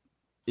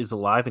is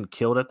alive and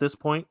killed at this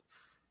point.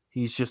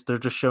 They're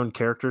just showing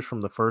characters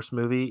from the first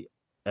movie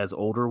as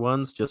older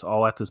ones, just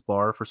all at this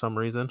bar for some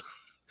reason.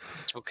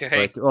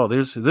 Okay. Like, oh,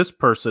 there's this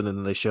person,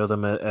 and they show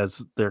them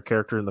as their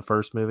character in the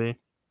first movie.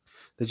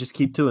 They just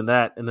keep doing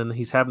that, and then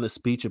he's having a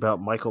speech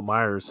about Michael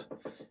Myers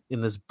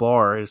in this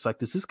bar. It's like,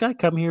 does this guy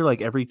come here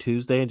like every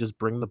Tuesday and just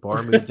bring the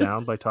bar mood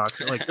down by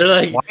talking? Like,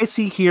 why is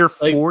he here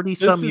 40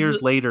 some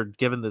years later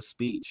giving this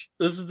speech?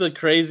 This is the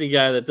crazy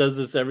guy that does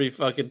this every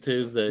fucking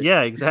Tuesday.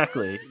 Yeah,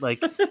 exactly.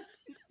 Like,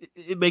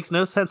 it makes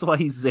no sense why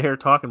he's there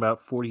talking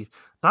about 40.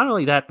 Not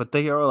only that, but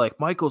they are like,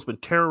 Michael's been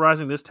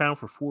terrorizing this town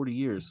for 40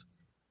 years.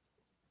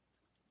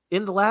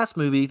 In the last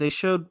movie, they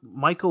showed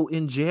Michael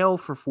in jail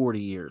for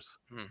 40 years.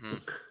 Mm-hmm.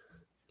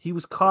 He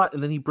was caught,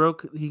 and then he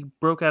broke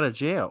out of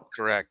jail.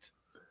 Correct.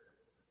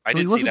 So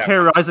he wasn't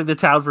terrorizing the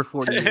town for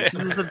 40 years. He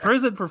was in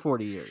prison for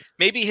 40 years.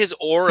 Maybe his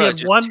aura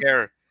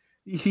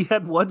He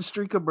had one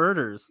streak of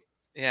murders.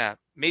 Yeah,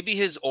 maybe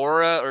his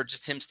aura, or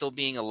just him still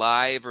being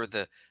alive, or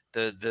the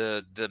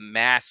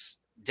mass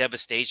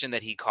devastation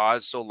that he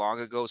caused so long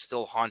ago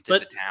still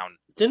haunted the town.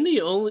 Didn't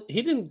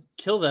he didn't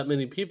kill that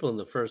many people in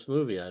the first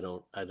movie? I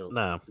don't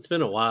know. It's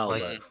been a while.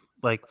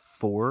 Like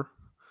 4.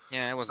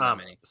 Yeah, it wasn't that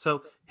many.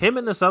 So him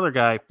and this other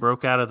guy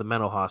broke out of the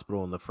mental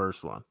hospital in the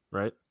first one,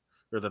 right?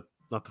 Or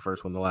not the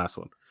first one, the last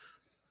one.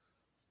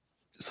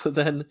 So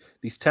then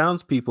these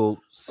townspeople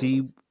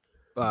see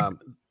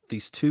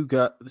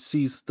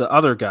sees the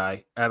other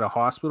guy at a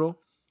hospital,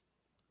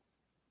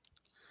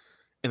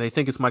 and they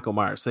think it's Michael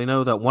Myers. They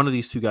know that one of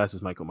these two guys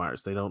is Michael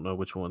Myers. They don't know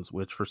which one's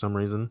which for some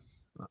reason.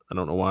 I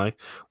don't know why.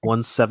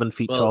 One's 7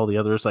 feet tall, the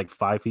other is like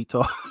 5 feet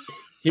tall.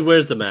 He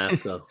wears the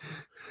mask though.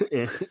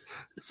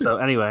 So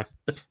anyway,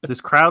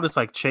 this crowd is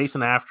like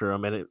chasing after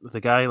him, and the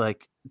guy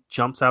like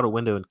jumps out a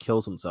window and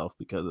kills himself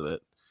because of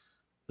it.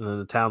 And then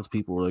the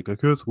townspeople were like, "I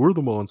guess we're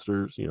the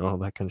monsters," all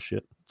that kind of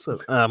shit. So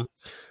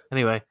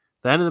anyway,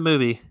 the end of the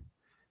movie,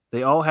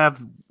 they all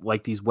have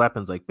like these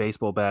weapons, like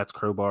baseball bats,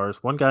 crowbars.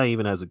 One guy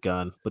even has a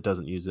gun but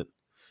doesn't use it.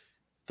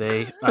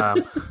 They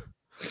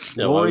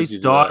Laurie's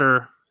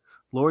daughter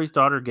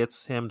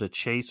gets him to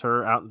chase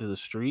her out into the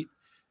street,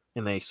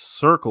 and they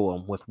circle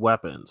him with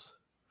weapons.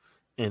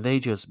 And they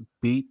just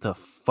beat the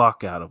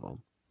fuck out of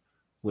him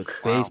with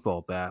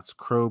baseball bats,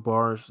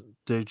 crowbars.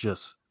 They're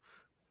just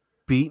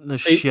beating the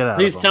shit out of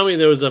him. Please tell me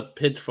there was a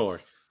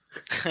pitchfork.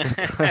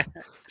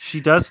 She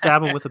does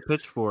stab him with a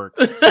pitchfork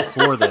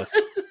for this.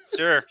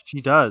 Sure.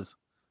 She does.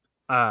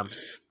 I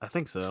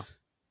think so.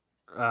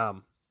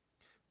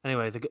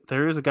 Anyway,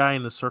 there is a guy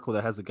in the circle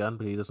that has a gun,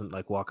 but he doesn't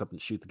like walk up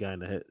and shoot the guy in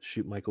the head,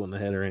 shoot Michael in the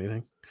head or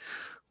anything.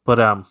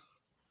 But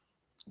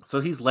so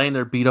he's laying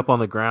there beat up on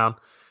the ground.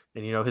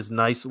 And his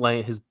knife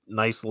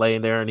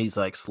laying there, and he's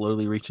like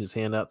slowly reaching his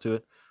hand out to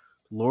it.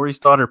 Lori's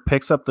daughter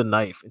picks up the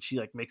knife and she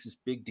like makes this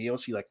big deal.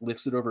 She like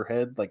lifts it over her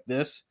head like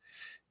this,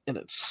 and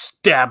it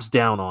stabs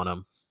down on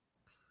him.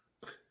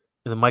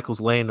 And then Michael's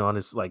laying on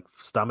his like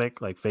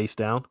stomach, like face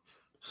down,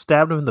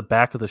 stabbed him in the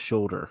back of the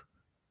shoulder.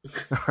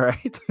 All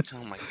right.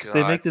 Oh my god.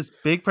 They make this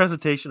big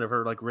presentation of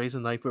her like raising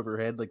a knife over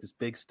her head, like this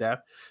big stab,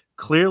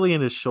 clearly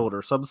in his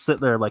shoulder. So I'm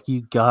sitting there like,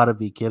 you gotta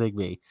be kidding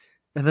me.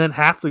 And then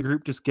half the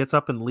group just gets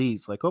up and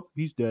leaves, like, oh,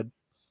 he's dead.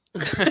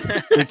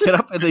 They get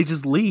up and they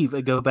just leave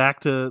and go back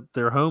to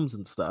their homes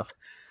and stuff.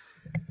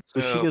 So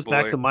she goes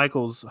back to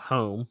Michael's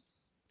home,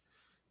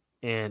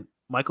 and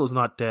Michael's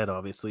not dead,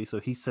 obviously. So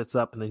he sits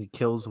up and then he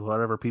kills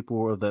whatever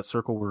people of that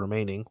circle were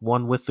remaining.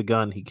 One with the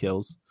gun he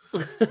kills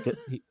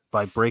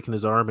by breaking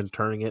his arm and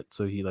turning it,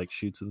 so he like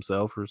shoots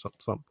himself or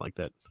something like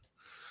that.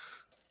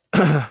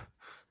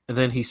 And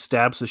then he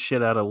stabs the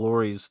shit out of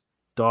Lori's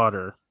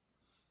daughter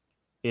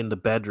in the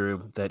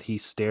bedroom that he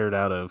stared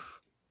out of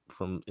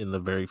from in the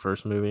very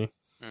first movie.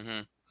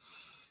 Mm-hmm.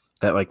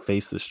 That like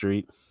faced the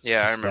street.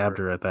 Yeah, he I stabbed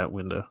remember. her at that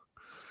window,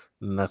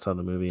 and that's how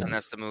the movie And ended.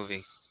 that's the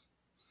movie.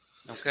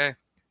 Okay.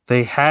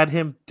 They had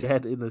him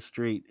dead in the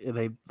street, and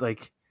they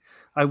like.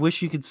 I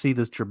wish you could see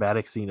this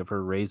dramatic scene of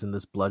her raising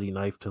this bloody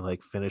knife to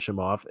like finish him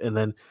off, and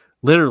then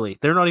literally,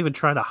 they're not even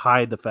trying to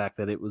hide the fact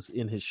that it was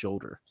in his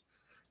shoulder.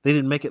 They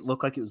didn't make it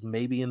look like it was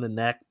maybe in the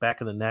neck, back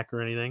of the neck,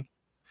 or anything.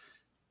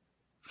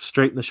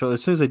 Straight in the shoulder.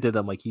 As soon as they did that,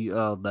 I'm like,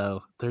 oh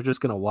no, they're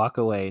just gonna walk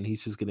away, and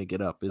he's just gonna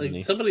get up, isn't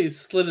he? Somebody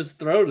slit his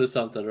throat or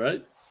something,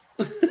 right?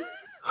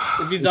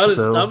 If he's on his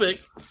stomach.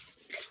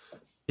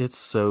 It's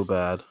so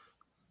bad.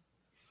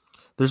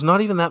 There's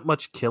not even that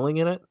much killing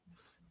in it.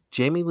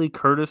 Jamie Lee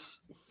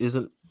Curtis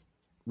isn't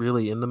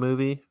really in the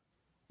movie,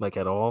 like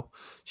at all.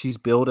 She's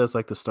billed as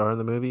like the star in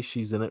the movie.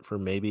 She's in it for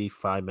maybe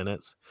 5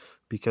 minutes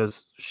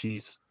because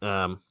she's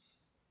in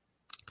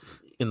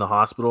the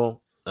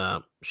hospital.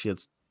 She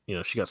had,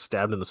 she got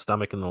stabbed in the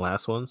stomach in the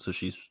last one, so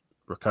she's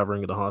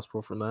recovering in the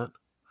hospital from that.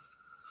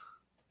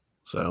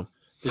 So,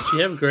 did she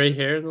have gray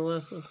hair in the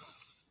last one?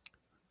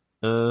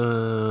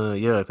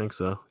 Yeah, I think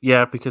so.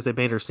 Yeah, because they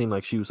made her seem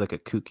like she was like a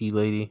kooky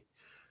lady.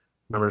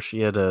 Remember,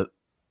 she had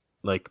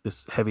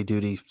this heavy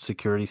duty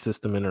security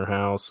system in her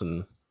house,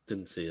 and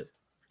didn't see it.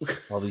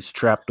 All these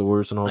trap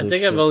doors and all. I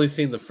think I've only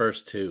seen the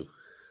first two.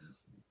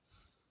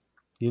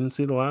 You didn't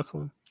see the last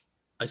one?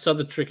 I saw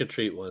the Trick or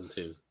Treat one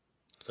too,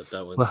 but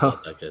that one's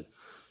not that good.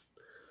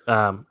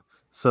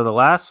 So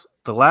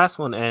the last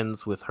one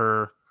ends with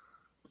her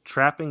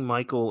trapping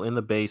Michael in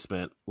the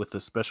basement with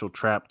a special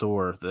trap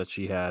door that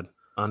she had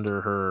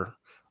under her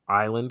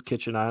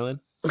kitchen island.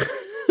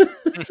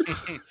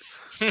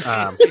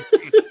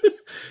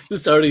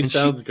 This already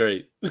sounds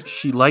great.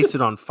 She lights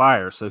it on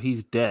fire, so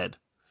he's dead.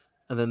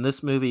 And then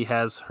this movie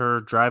has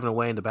her driving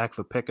away in the back of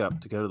a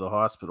pickup to go to the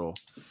hospital,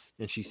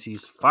 and she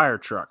sees fire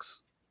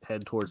trucks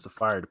head towards the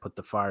fire to put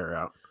the fire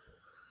out.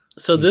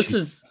 So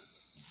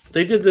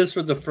they did this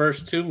with the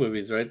first two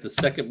movies, right? The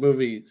second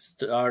movie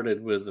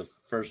started with the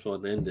first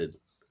one ended.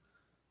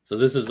 So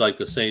this is like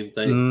the same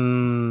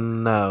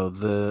thing.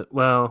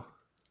 No,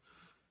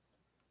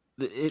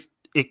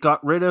 it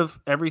got rid of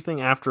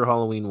everything after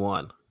Halloween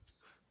 1.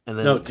 And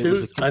then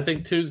I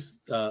think 2's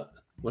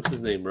what's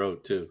his name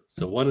wrote 2.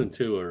 So 1 and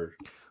 2 are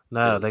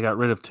they got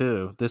rid of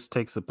 2. This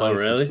takes the place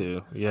of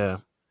 2. Yeah.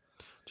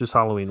 Just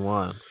Halloween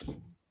 1.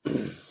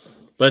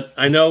 But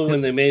I know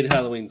when they made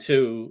Halloween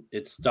 2,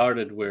 it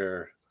started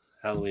where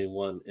Halloween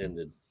 1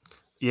 ended.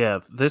 Yeah,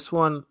 this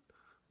one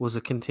was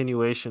a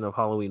continuation of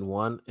Halloween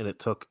 1, and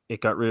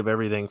it got rid of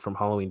everything from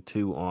Halloween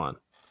 2 on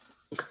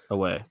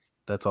away.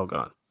 That's all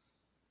gone.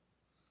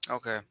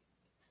 Okay.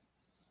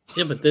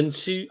 Yeah, but then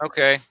she...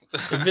 Okay.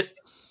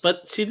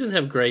 But she didn't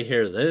have gray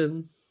hair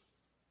then.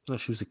 No,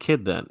 she was a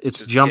kid then.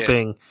 It's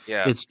jumping.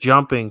 Yeah. It's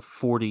jumping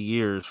 40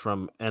 years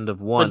from end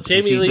of 1.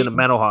 She's in a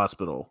mental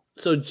hospital.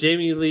 So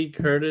Jamie Lee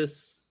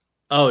Curtis...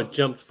 Oh, it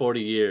jumped 40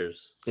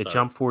 years. It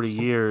jumped 40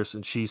 years,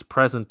 and she's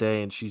present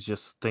day, and she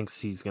just thinks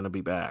he's going to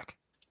be back.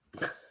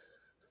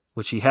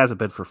 Which he hasn't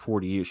been for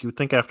 40 years. You would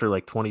think after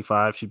like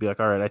 25, she'd be like,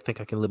 all right, I think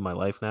I can live my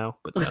life now.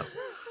 But no.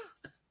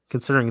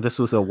 Considering this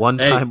was a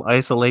one-time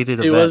isolated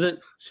event.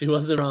 She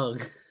wasn't wrong.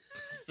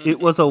 It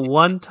was a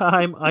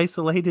one-time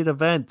isolated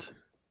event.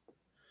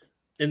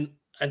 And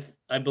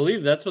I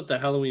believe that's what the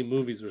Halloween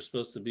movies were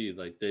supposed to be.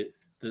 Like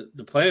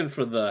the plan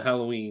for the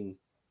Halloween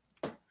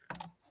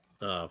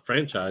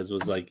franchise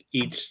was like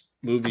each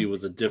movie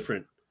was a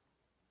different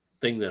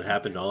thing that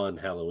happened on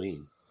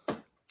Halloween. It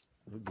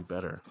would be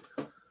better.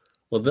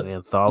 Well, an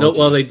anthology.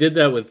 No, they did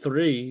that with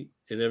 3,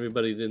 and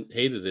everybody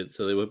hated it,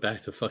 so they went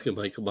back to fucking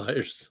Michael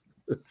Myers.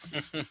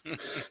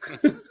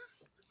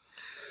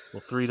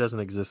 Well, 3 doesn't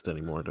exist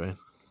anymore, Dwayne.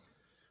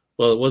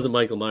 Well, it wasn't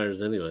Michael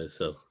Myers anyway,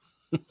 so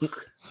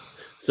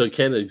so it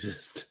can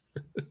exist.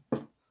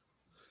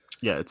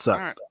 Yeah, it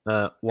sucks.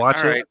 Right. Watch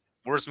All it. right.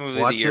 Worst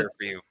movie of the year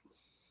for you.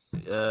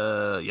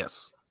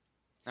 Yes.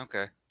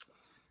 Okay.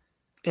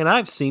 And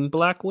I've seen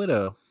Black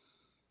Widow.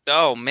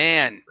 Oh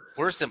man,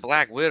 worse than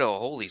Black Widow.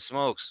 Holy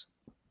smokes!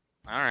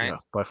 All right. Yeah,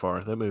 by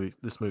far.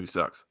 This movie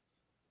sucks.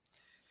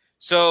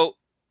 So,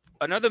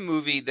 another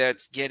movie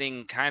that's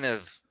getting kind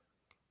of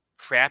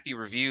crappy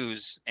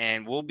reviews,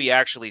 and we'll be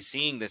actually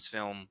seeing this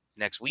film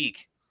next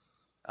week,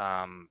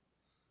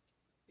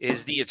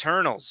 is The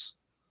Eternals.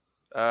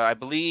 I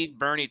believe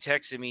Bernie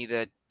texted me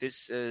that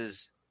this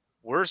is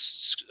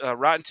worse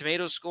Rotten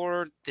Tomatoes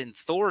score than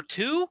Thor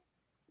 2.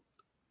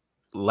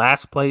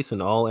 Last place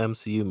in all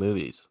MCU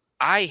movies.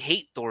 I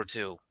hate Thor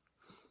 2.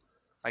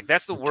 Like,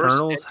 that's the worst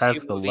Eternals MCU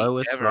has the movie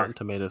lowest ever. Rotten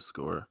Tomatoes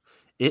score.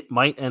 It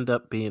might end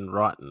up being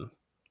rotten.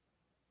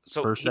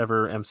 So First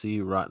ever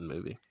MCU rotten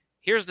movie.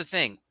 Here's the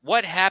thing.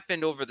 What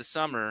happened over the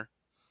summer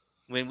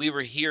when we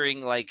were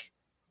hearing, like,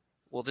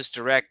 well, this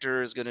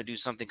director is going to do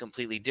something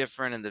completely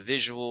different, and the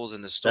visuals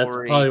and the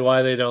story. That's probably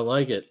why they don't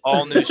like it.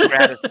 All new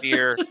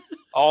stratosphere,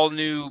 all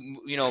new,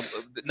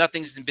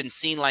 nothing's been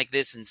seen like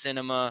this in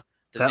cinema.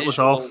 That was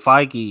all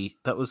Feige.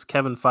 That was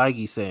Kevin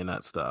Feige saying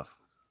that stuff.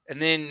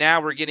 And then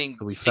now we're getting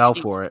we fell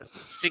for it.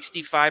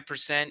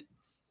 65%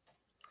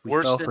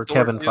 worse fell than for Thor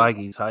Kevin 2.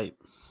 Feige's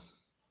hype.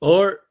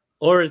 Or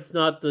it's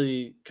not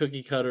the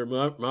cookie cutter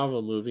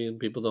Marvel movie and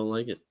people don't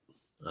like it.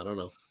 I don't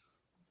know.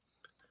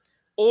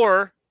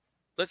 Or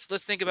let's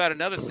think about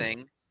another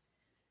thing,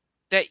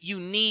 that you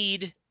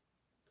need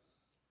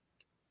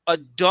a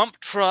dump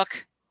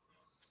truck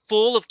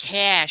full of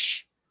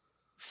cash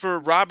for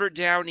Robert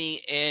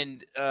Downey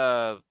and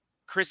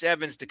Chris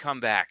Evans to come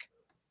back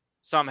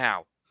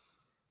somehow.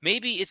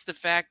 Maybe it's the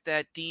fact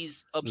that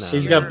these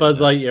obscure... He's got Buzz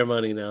Lightyear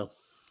money now.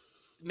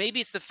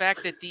 Maybe it's the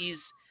fact that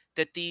these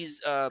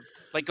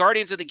like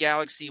Guardians of the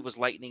Galaxy was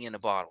lightning in a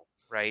bottle,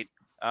 right?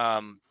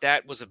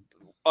 That was an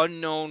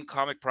unknown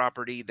comic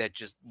property that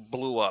just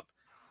blew up.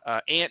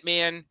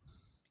 Ant-Man,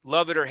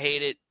 love it or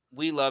hate it.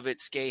 We love it.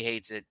 Skay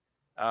hates it.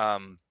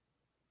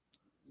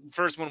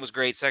 First one was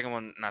great. Second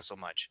one, not so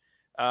much.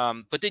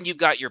 But then you've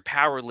got your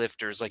power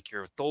lifters like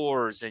your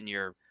Thors and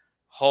your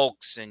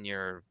Hulks and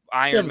your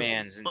Iron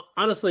Mans. And...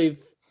 Honestly,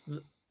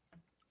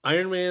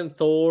 Iron Man,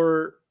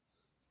 Thor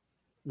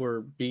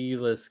were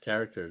B-list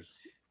characters.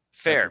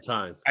 Fair. At the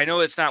time. I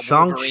know it's not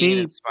Wolverine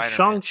and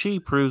Spider-Man. Shang-Chi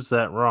proves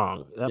that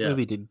wrong. That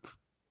movie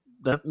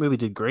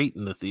did great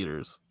in the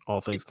theaters,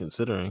 all things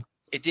considering.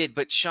 It did,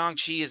 but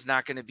Shang-Chi is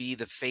not going to be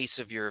the face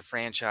of your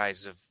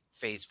franchise of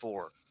Phase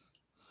 4,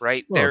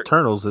 right? Well,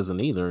 Eternals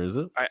isn't either, is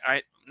it?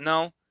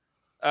 No.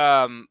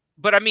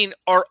 But I mean,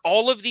 are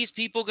all of these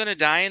people going to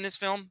die in this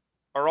film?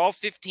 Are all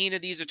 15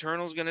 of these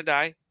Eternals going to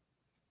die?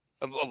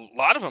 A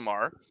lot of them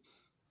are.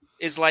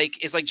 Is like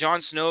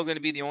Jon Snow going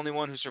to be the only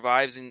one who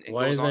survives and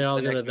goes on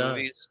to the next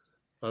movies?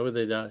 Why would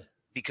they die?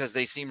 Because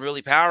they seem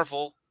really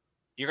powerful.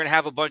 You're going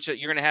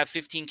to have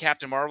 15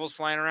 Captain Marvels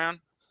flying around?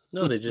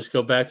 No, they just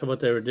go back to what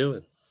they were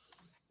doing.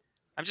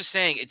 I'm just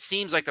saying, it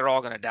seems like they're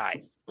all going to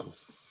die.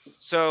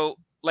 So,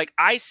 like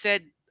I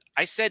said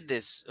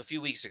this a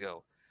few weeks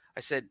ago. I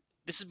said,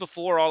 this is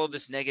before all of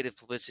this negative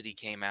publicity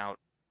came out.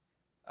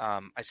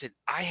 I said,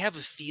 I have a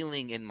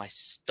feeling in my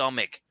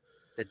stomach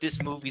that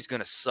this movie's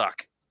going to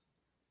suck.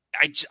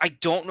 I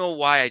don't know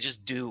why, I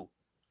just do.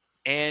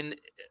 And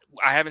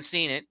I haven't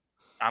seen it.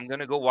 I'm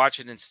going to go watch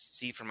it and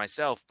see for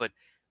myself. But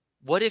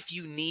what if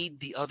you need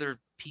the other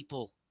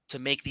people to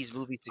make these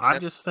movies successful? I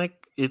just think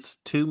it's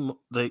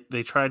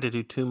they tried to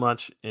do too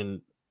much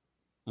in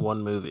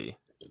one movie.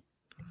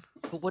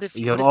 But what if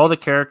you have all the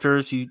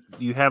characters,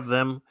 you have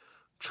them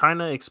trying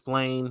to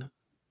explain.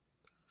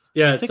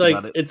 Yeah,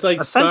 it's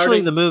like essentially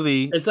the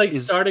movie. It's like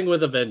starting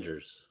with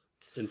Avengers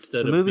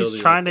instead of the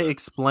movie's trying to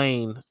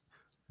explain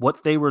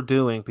what they were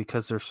doing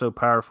because they're so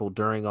powerful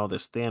during all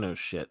this Thanos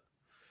shit.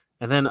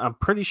 And then I'm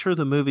pretty sure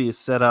the movie is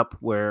set up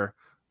where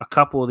a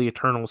couple of the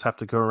Eternals have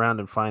to go around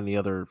and find the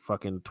other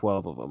fucking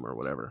 12 of them or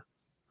whatever.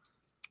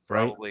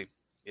 Right? Probably.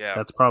 Yeah.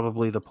 That's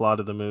probably the plot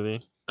of the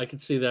movie. I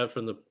could see that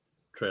from the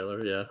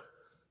trailer, yeah.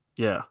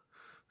 Yeah.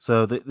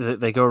 So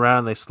they go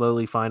around, they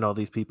slowly find all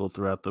these people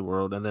throughout the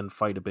world and then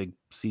fight a big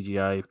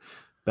CGI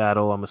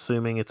battle. I'm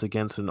assuming it's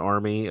against an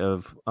army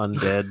of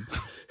undead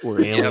or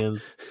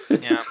aliens.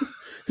 Yeah.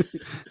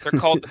 They're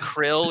called the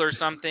Krill or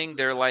something.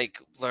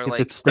 If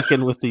it's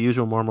sticking with the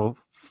usual normal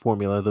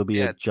formula, there'll be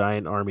a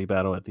giant army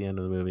battle at the end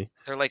of the movie.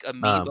 They're like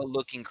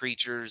amoeba-looking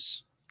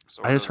creatures.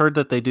 I just heard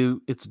that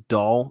it's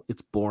dull,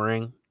 it's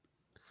boring.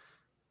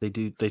 They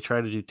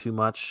try to do too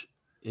much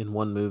in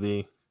one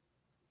movie.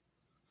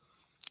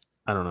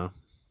 I don't know.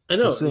 I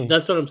know.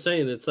 That's what I'm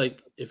saying. It's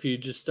like if you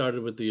just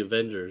started with the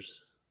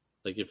Avengers,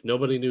 like if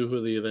nobody knew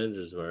who the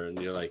Avengers were, and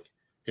you're like,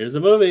 here's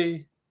a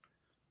movie.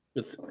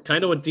 It's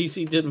kind of what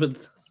DC did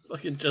with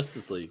fucking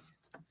Justice League.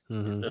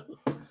 Mm-hmm. You know?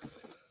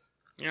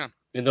 Yeah.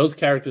 And those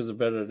characters are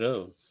better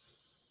known.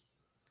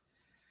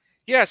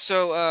 Yeah,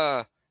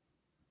 so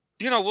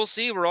we'll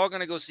see. We're all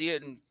gonna go see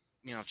it and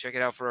check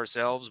it out for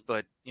ourselves.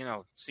 But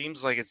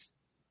seems like it's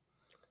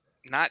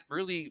not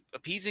really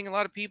appeasing a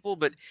lot of people.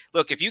 But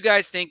look, if you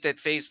guys think that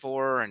Phase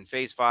 4 and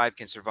Phase 5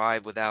 can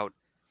survive without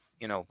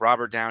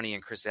Robert Downey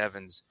and Chris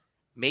Evans,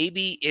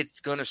 maybe it's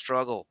gonna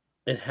struggle.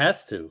 It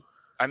has to.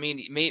 I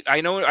mean,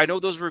 I know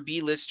those were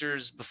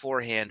B-listers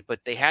beforehand,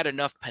 but they had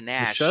enough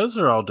panache. The shows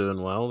are all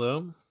doing well,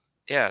 though.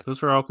 Yeah.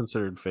 Those are all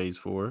considered Phase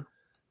 4.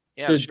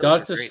 Yeah, the Dude, shows are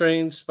Doctor great.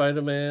 Strange,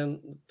 Spider-Man,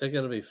 they're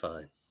gonna be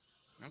fine.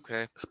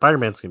 Okay.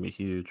 Spider-Man's gonna be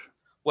huge.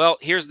 Well,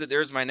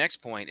 there's my next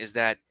point is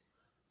that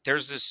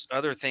there's this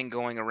other thing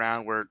going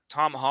around where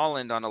Tom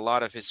Holland, on a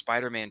lot of his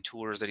Spider-Man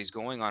tours that he's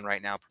going on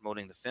right now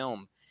promoting the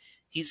film,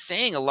 he's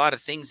saying a lot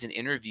of things in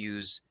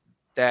interviews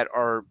that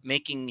are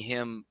making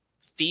him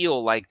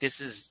feel like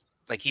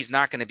he's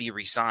not going to be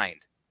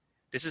re-signed.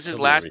 This is his He'll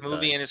be last re-signed.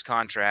 movie in his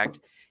contract.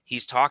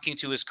 He's talking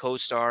to his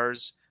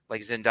co-stars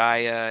like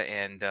Zendaya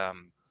and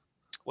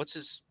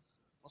what's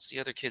the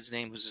other kid's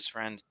name? Who's his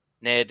friend?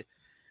 Ned.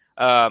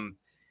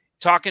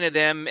 Talking to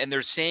them, and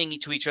they're saying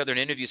to each other in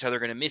interviews how they're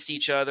going to miss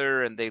each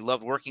other and they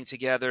love working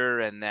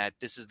together and that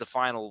this is the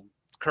final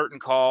curtain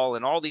call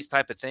and all these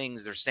type of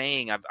things they're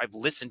saying. I've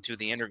listened to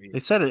the interview. They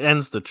said it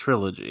ends the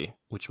trilogy,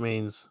 which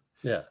means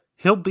Yeah.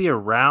 he'll be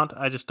around.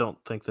 I just don't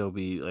think there'll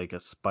be like a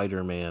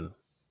Spider-Man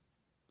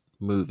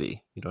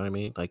movie. You know what I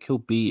mean? Like he'll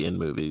be in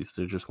movies.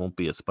 There just won't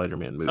be a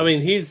Spider-Man movie. I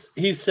mean, he's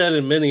said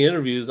in many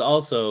interviews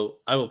also,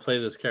 I will play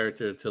this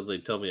character until they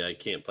tell me I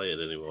can't play it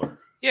anymore.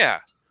 Yeah.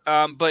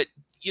 But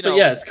you know, But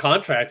yeah, his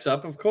contract's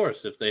up, of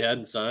course, if they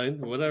hadn't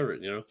signed, whatever,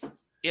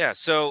 Yeah,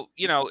 so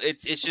it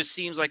just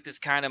seems like this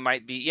kind of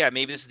might be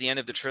maybe this is the end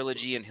of the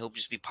trilogy and he'll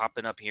just be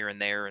popping up here and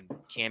there and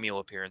cameo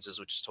appearances,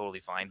 which is totally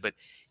fine. But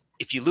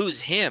if you lose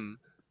him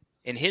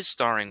in his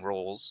starring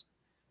roles,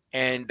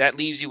 and that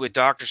leaves you with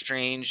Doctor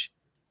Strange,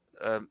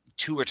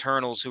 two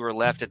Eternals who are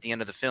left at the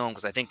end of the film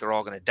because I think they're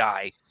all going to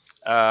die,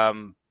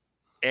 and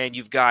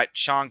you've got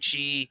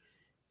Shang-Chi,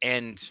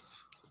 and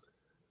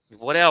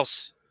what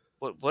else?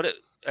 What?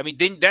 I mean,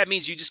 then that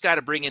means you just got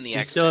to bring in the You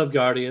X-Men. still have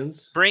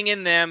Guardians. Bring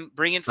in them.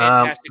 Bring in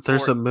Fantastic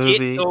there's Four. a movie.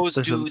 Get those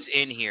dudes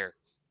in here.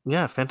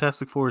 Yeah,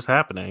 Fantastic Four is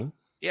happening.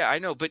 Yeah, I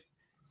know, but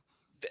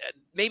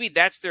maybe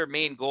that's their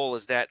main goal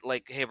is that,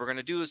 like, hey, we're going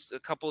to do a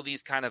couple of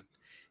these kind of,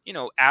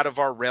 out of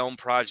our realm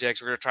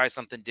projects. We're going to try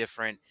something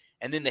different.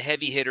 And then the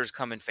heavy hitters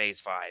come in phase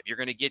 5. You're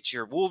going to get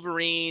your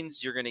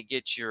Wolverines. You're going to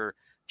get your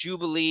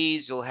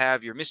Jubilees. You'll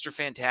have your Mr.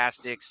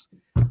 Fantastics.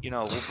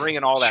 We'll bring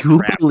in all that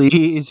crap.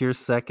 Jubilee is your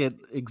second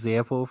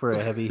example for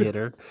a heavy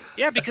hitter.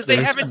 Yeah, because they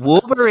There's haven't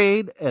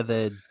Wolverine and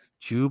then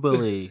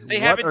Jubilee. They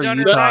what haven't are done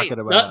you it talking right.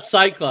 about? Not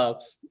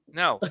Cyclops.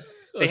 No, Or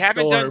they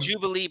haven't done Storm.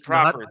 Jubilee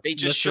proper. Not They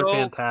just Mr. show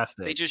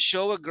Fantastic. They just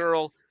show a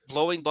girl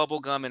blowing bubble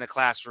gum in a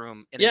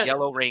classroom in a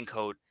yellow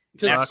raincoat.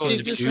 Because That's supposed she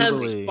to be just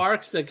Jubilee. has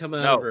sparks that come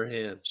out No. of her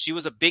hand. She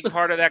was a big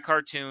part of that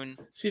cartoon.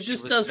 She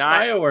just was does not-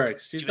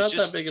 fireworks. She's She not was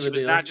just that big of she a was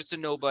deal. not just a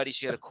nobody.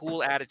 She had a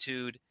cool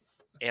attitude,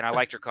 and I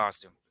liked her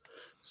costume.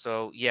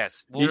 So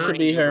yes, You should Wolverine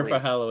be here Jubilee. for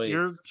Halloween.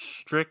 You're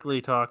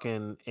strictly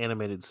talking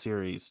animated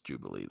series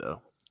Jubilee,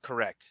 though.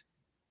 Correct.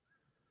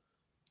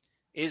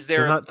 Is They're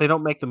there? not. They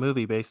don't make the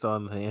movie based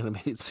on the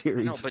animated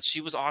series. No, but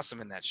she was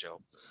awesome in that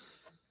show.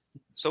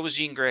 So was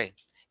Jean Grey.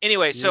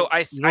 Anyway, so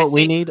I You know what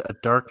we think, need? A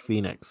Dark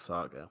Phoenix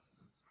saga.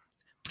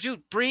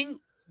 dude,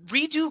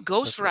 redo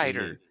Ghost That's what we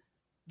Rider. need.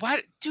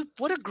 What, dude?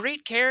 What a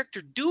great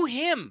character. Do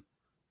him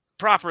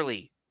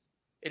properly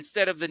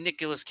instead of the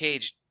Nicolas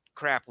Cage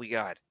crap we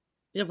got.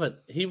 Yeah,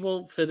 but he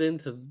won't fit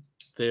into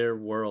their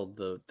world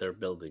that they're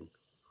building.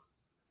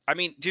 I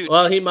mean, dude,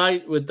 Well, he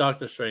might with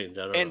Doctor Strange.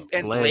 I don't know.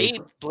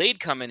 and Blade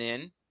coming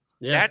in.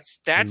 Yeah.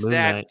 That's Moon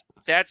that. Knight.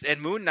 That's and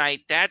Moon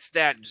Knight. That's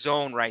that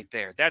zone right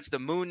there. That's the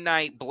Moon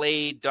Knight,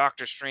 Blade,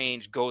 Doctor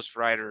Strange, Ghost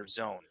Rider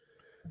zone.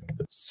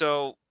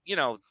 So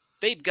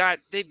they've got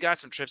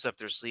some trips up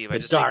their sleeve. I The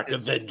just Dark think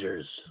this,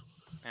 Avengers.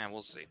 yeah,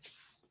 we'll see.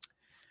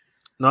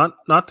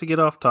 Not to get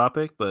off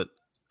topic, but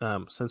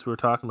since we were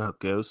talking about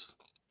ghosts,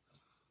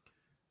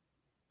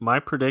 my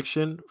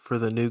prediction for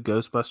the new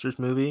Ghostbusters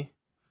movie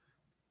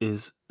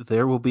is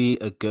there will be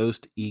a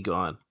ghost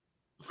Egon.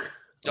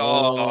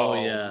 Oh,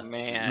 yeah.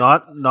 man.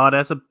 Not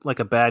as a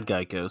bad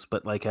guy ghost,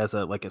 but like as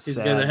a He's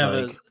sad, gonna have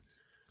like,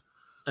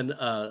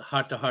 a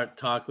heart-to-heart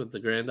talk with the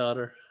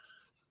granddaughter.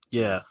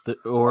 yeah,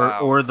 Wow.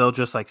 or they'll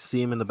just like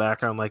see him in the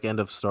background, like end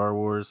of Star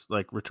Wars,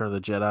 like Return of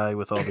the Jedi,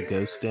 with all the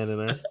ghosts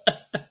standing there.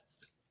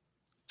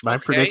 My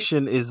Okay.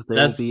 prediction is there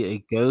That's- will be a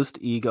ghost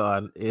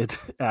Egon in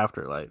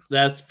Afterlife,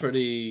 That's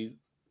pretty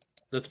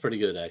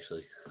good,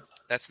 actually.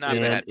 That's not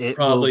and bad. it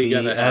Probably will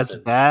be gonna as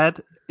happen.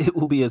 bad. It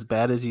will be as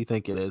bad as you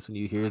think it is when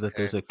you hear that Okay.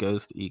 there's a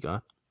ghost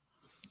Egon.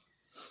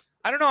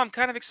 I don't know. I'm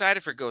kind of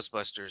excited for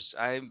Ghostbusters.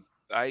 I'm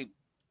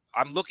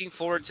looking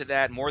forward to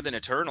that more than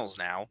Eternals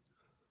now.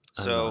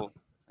 I'm So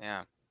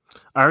yeah,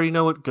 I already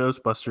know what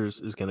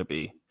Ghostbusters is going to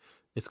be.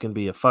 It's going to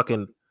be a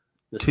fucking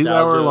Nostalgia.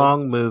 2-hour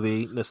long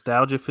movie,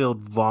 nostalgia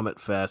filled vomit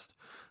fest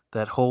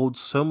that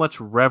holds so much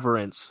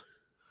reverence.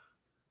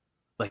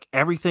 Like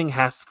everything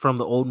from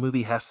the old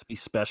movie has to be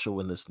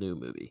special in this new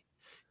movie.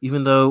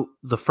 Even though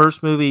the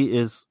first movie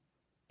is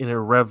an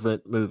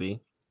irreverent movie.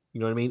 You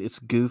know what I mean? It's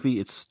goofy,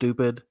 it's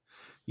stupid.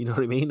 You know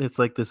what I mean? It's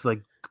like this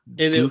like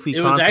And goofy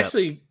it was concept.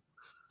 actually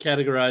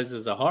categorized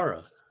as a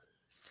horror.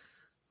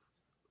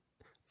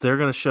 They're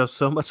going to show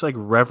so much like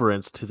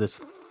reverence to this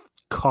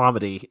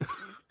comedy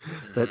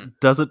that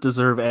doesn't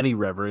deserve any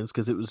reverence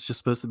because it was just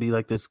supposed to be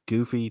like this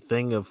goofy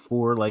thing of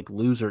 4 like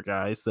loser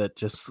guys that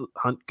just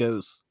hunt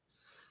ghosts.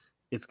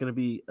 It's going to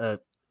be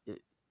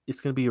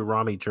it's gonna be a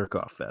Ramy jerk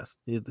off fest.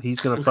 He's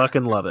gonna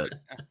fucking love it.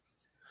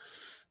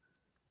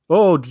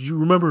 Oh, did you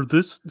remember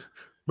this?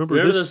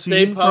 Remember the this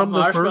Stay scene Puft from the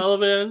Marshmallow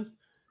first? Man?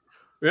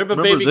 Remember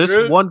Remember Baby this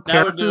Groot? one That would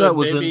character do that it,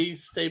 was in? Baby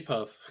Stay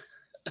Puft.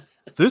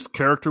 This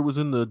character was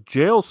in the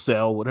jail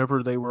cell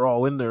whenever they were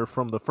all in there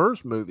from the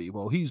first movie.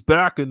 Well, he's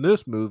back in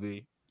this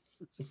movie.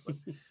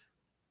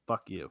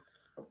 Fuck you.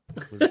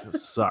 It's gonna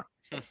suck.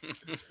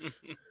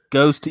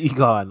 Ghost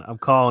Egon. I'm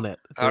calling it.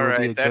 There All will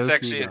be right, that's Ghost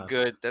actually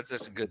Egon. that's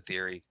just a good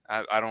theory.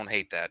 I don't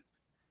hate that.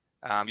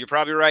 You're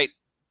probably right,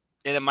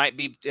 and it might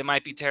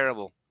be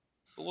terrible,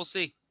 but we'll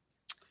see.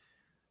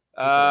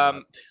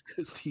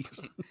 Ghost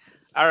Egon.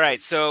 All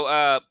right,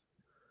 so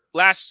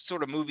last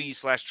sort of movie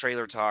 /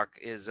 trailer talk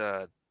is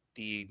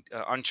the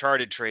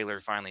Uncharted trailer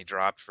finally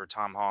dropped for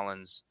Tom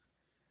Holland's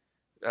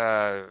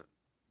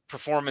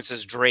performance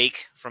as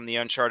Drake from the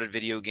Uncharted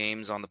video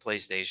games on the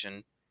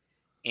PlayStation,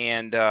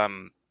 and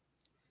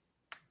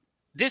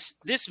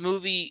this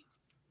movie,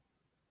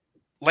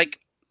 like,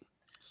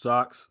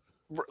 sucks.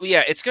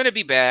 Yeah, it's going to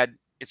be bad.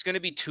 It's going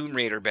to be Tomb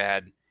Raider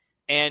bad,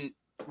 and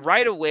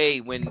right away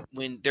when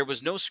there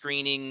was no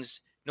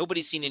screenings,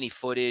 nobody's seen any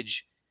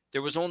footage.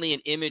 There was only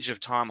an image of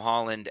Tom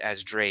Holland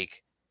as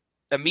Drake.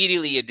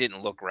 Immediately, it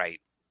didn't look right.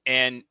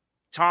 And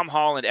Tom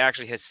Holland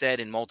actually has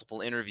said in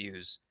multiple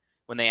interviews,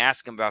 when they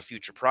ask him about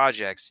future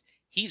projects,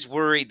 he's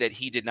worried that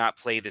he did not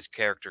play this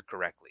character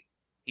correctly.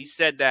 He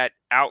said that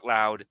out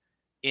loud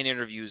in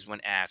interviews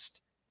when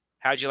asked,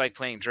 how'd you like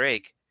playing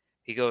Drake?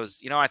 He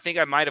goes, I think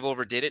I might have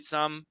overdid it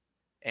some,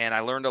 and I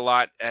learned a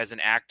lot as an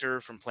actor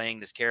from playing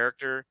this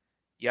character,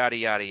 yada,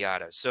 yada,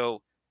 yada.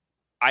 So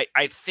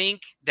I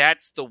think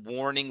that's the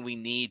warning we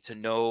need to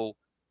know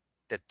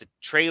that the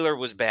trailer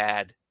was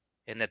bad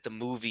and that the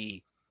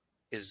movie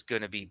is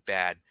going to be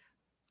bad.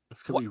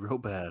 It's going to be real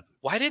bad.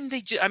 Why didn't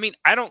they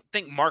I don't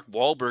think Mark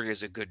Wahlberg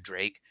is a good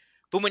Drake,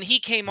 but when he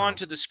came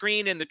onto the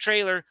screen in the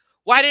trailer,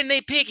 why didn't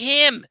they pick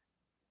him?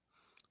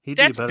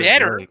 That's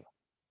better. Drake.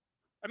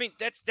 I mean,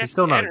 that's he's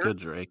still better. Not a good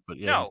Drake, but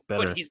yeah, no, he's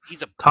better. But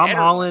he's a Tom better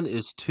Holland one.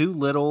 is too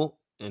little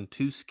and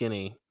too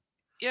skinny.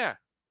 Yeah.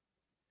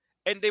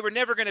 And they were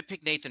never going to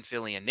pick Nathan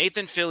Fillion.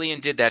 Nathan Fillion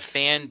did that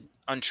fan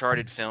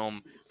Uncharted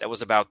film that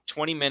was about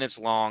 20 minutes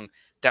long.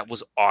 That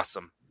was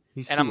awesome.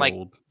 He's and too I'm like,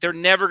 old. They're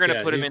never going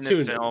to put him in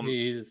this film.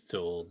 He's too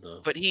old,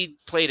 though. But he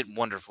played it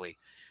wonderfully.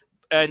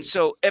 And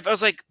so if I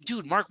was like,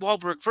 dude, Mark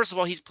Wahlberg, first of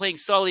all, he's playing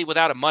Sully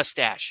without a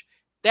mustache.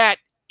 That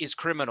is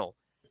criminal.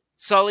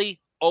 Sully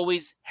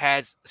always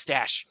has a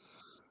stash.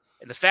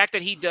 And the fact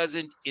that he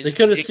doesn't is They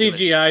could have ridiculous.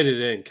 CGI'd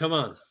it in. Come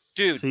on.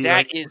 Dude, See,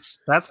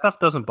 that stuff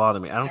doesn't bother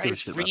me. I don't give a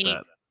shit about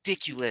that.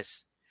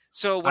 Ridiculous.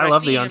 So when I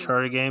love see the him,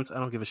 Uncharted games. I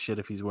don't give a shit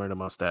if he's wearing a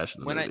mustache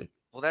in the movie.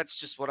 Well, that's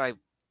just what I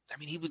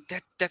mean, he was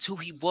that's who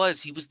he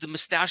was. He was the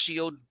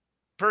mustachioed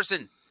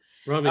person.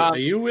 Ramy, are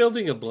you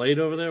wielding a blade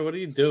over there? What are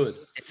you doing?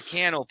 It's a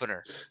can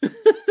opener.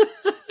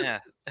 Yeah.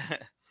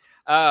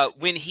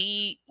 When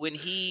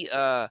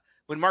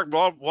Mark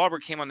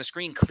Wahlberg came on the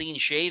screen clean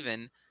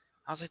shaven,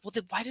 I was like, well,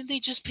 then why didn't they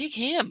just pick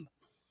him?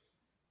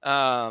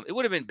 It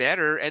would have been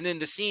better. And then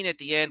the scene at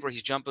the end where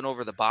he's jumping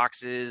over the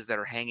boxes that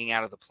are hanging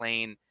out of the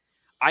plane.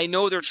 I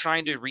know they're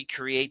trying to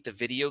recreate the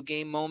video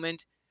game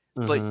moment,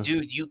 but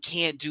dude, you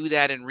can't do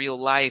that in real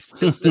life.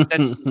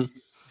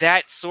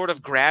 That sort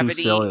of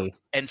gravity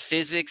and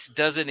physics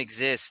doesn't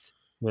exist.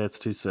 Yeah, it's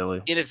too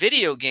silly. In a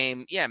video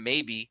game, yeah,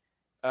 maybe,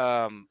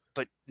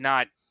 but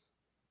not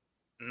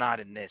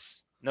in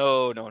this.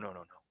 No.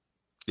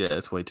 Yeah,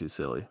 it's way too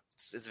silly.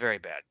 It's very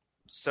bad.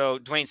 So,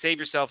 Dwayne, save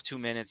yourself 2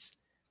 minutes.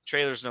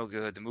 Trailer's no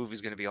good. The movie's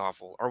going to be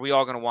awful. Are we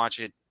all going to watch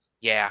it?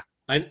 Yeah.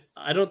 I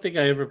don't think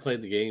I ever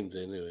played the games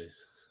anyways.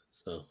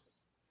 So,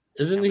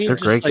 isn't he They're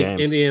just great like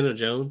games. Indiana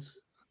Jones?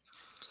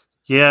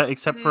 Yeah,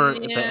 except for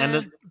at the end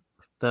of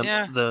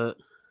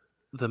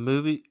the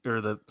movie or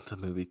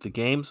the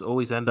games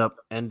always end up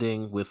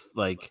ending with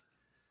like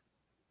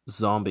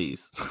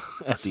zombies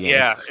at the end.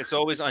 Yeah, it's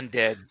always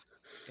undead.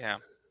 Yeah.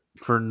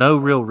 For no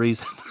real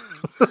reason.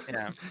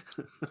 Yeah.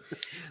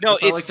 No,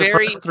 it's like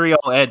very the first 3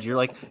 all edge. You're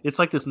like, it's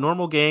like this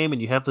normal game,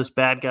 and you have this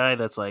bad guy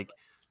that's like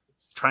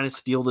trying to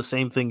steal the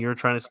same thing you're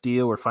trying to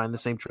steal or find the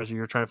same treasure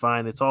you're trying to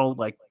find. It's all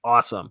like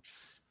awesome.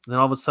 And then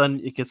all of a sudden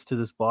it gets to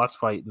this boss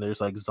fight and there's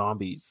like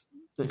zombies.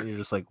 And you're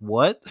just like,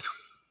 what?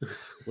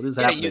 What is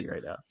happening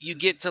right now? You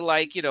get to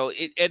like,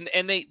 and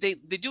they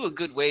do a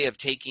good way of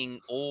taking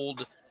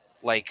old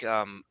like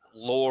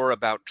lore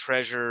about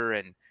treasure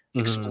and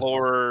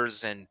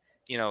explorers and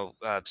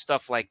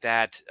stuff like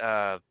that.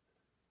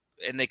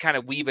 And they kind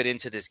of weave it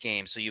into this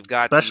game. So you've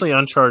got especially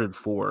Uncharted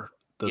 4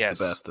 does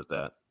the best at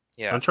that.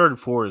 Yeah. Uncharted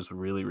 4 is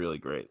really, really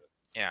great.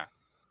 Yeah.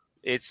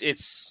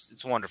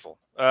 It's wonderful.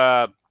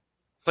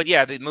 But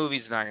yeah, the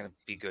movie's not going to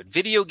be good.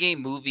 Video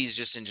game movies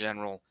just in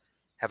general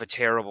have a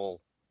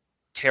terrible,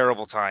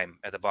 terrible time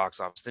at the box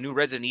office. The new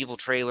Resident Evil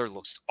trailer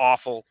looks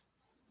awful.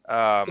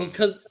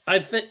 Because I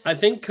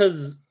think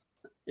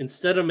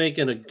instead of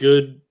making a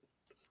good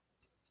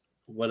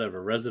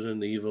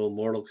Resident Evil,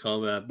 Mortal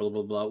Kombat, blah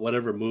blah blah,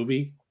 whatever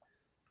movie,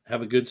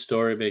 have a good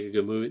story, make a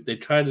good movie. They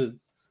try to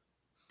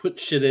put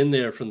shit in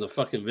there from the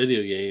fucking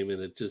video game,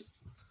 and it just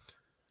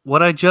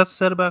What I just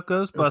said about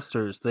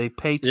Ghostbusters, they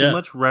pay too Yeah.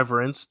 much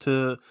reverence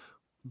to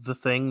the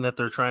thing that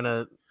they're trying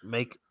to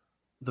make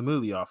the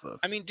movie off of.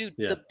 I mean, dude,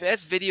 Yeah. the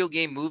best video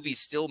game movie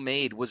still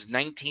made was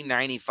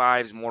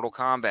 1995's Mortal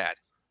Kombat,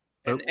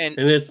 and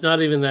it's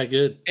not even that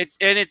good. It's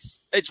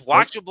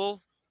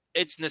watchable.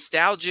 It's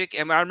nostalgic,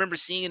 and I remember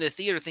seeing in the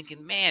theater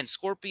thinking, "Man,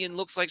 Scorpion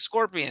looks like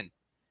Scorpion,"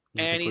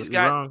 You're and he's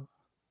completely got. wrong.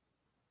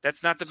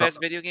 That's not the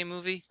best video game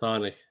movie.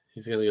 Sonic.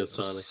 He's gonna go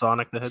Sonic.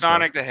 Sonic the Hedgehog.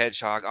 Sonic the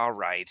Hedgehog. All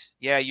right,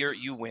 yeah,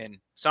 you win.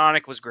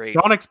 Sonic was great.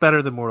 Sonic's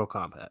better than Mortal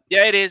Kombat.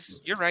 Yeah, it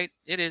is. You're right.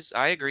 It is.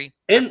 I agree.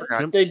 And I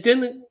forgot. they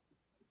didn't,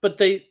 but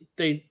they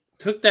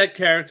took that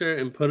character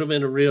and put him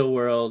in a real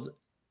world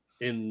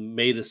and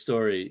made a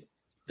story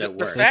that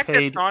The worked. fact that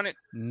paid Sonic.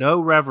 No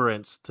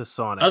reverence to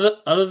Sonic.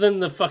 Other than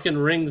the fucking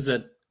rings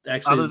that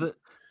actually,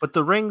 but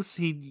the rings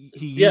he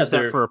Yeah, used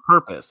that for a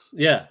purpose.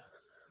 yeah,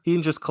 He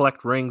didn't just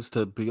collect rings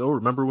to be. Oh,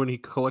 remember when he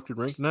collected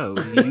rings? No,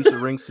 he used the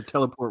rings to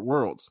teleport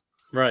worlds.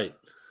 right.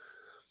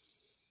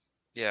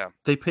 Yeah.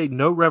 They paid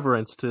no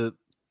reverence to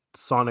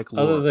Sonic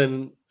lore. Other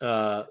than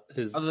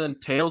his, Other than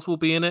Tails will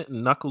be in it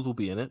and Knuckles will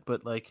be in it,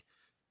 but like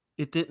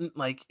it didn't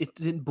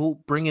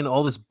bring in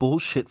all this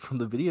bullshit from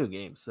the video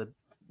games that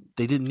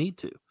they didn't need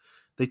to.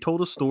 They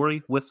told a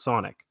story with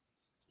Sonic.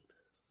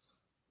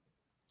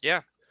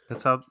 Yeah.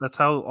 That's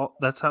how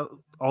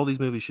all these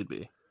movies should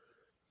be.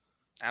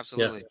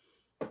 Absolutely.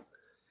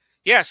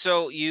 Yeah.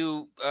 So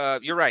you're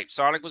right.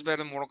 Sonic was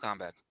better than Mortal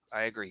Kombat.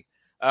 I agree.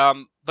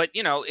 But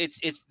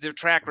it's their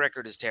track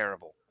record is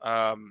terrible.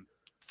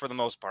 For the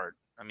most part.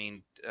 I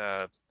mean,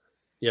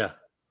 yeah.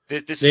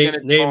 This is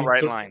going to fall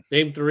right in line.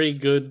 Name 3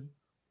 good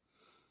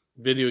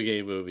video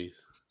game movies.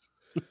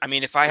 I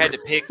mean, if I had to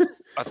pick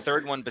a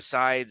third one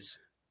besides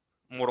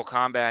Mortal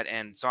Kombat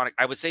and Sonic,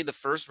 I would say the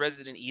first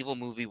Resident Evil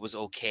movie was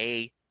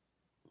okay.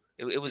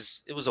 It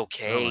was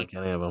okay. I don't like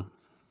any of them.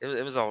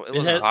 It was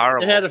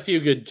horrible. It had a few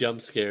good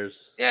jump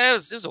scares. Yeah, it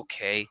was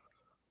okay.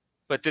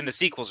 But then the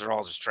sequels are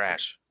all just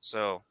trash.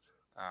 So,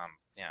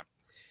 yeah.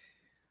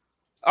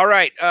 All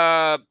right.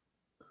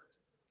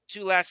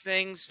 2 last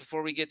things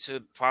before we get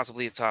to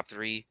possibly a top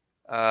 3.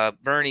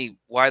 Bernie,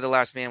 why The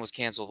Last Man was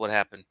canceled? What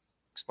happened?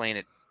 Explain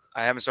it.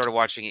 I haven't started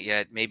watching it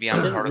yet. Maybe I'm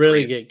It part didn't of the really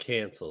reason. get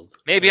canceled.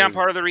 Maybe I'm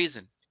part of the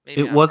reason.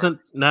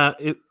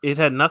 It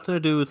had nothing to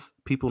do with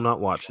people not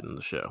watching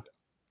the show.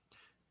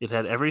 It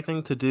had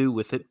everything to do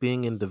with it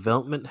being in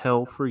development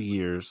hell for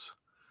years.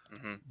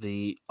 Mm-hmm.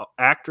 The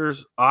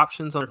actors'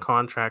 options on their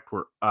contract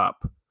were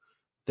up.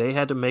 They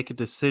had to make a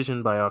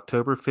decision by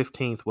October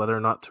 15th whether or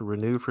not to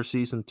renew for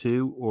season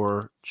 2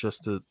 or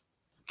just to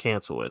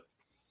cancel it.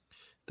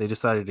 They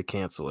decided to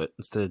cancel it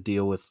instead of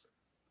deal with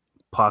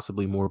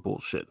possibly more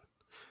bullshit.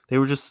 They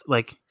were just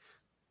like,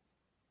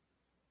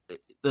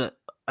 I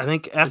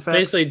think FX... It's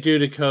basically due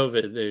to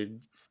COVID.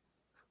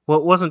 Well,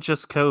 it wasn't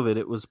just COVID.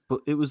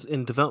 It was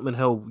in development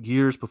hell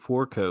years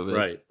before COVID.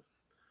 Right.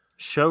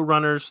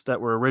 Showrunners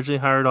that were originally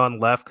hired on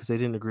left because they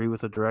didn't agree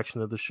with the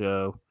direction of the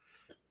show.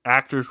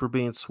 Actors were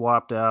being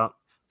swapped out.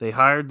 They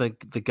hired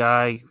the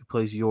guy who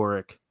plays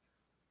Yorick,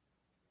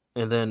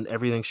 and then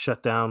everything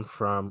shut down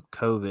from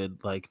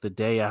COVID like the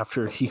day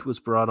after he was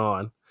brought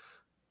on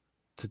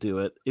to do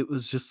it. It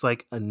was just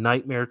like a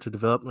nightmare to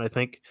develop, and I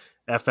think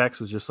FX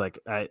was just like,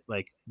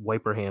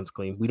 wipe our hands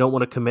clean. We don't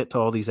want to commit to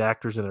all these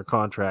actors and their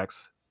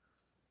contracts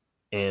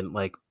and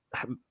like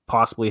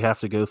possibly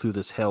have to go through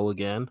this hell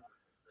again.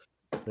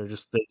 They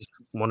just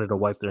wanted to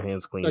wipe their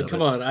hands clean. But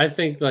come on, I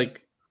think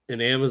like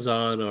an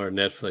Amazon or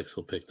Netflix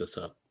will pick this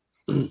up.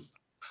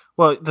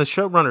 Well, the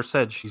showrunner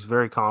said she's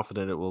very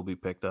confident it will be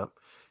picked up.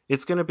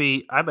 It's going to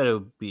be, I bet it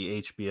will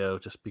be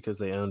HBO just because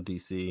they own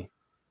DC.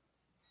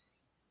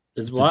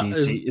 Is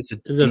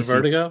it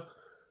Vertigo?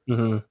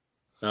 Mm-hmm.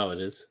 Oh, it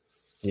is.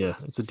 Yeah,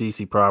 it's a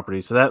DC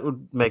property. So that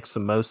would make the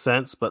most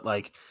sense. But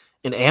like,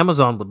 and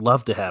Amazon would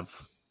love to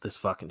have this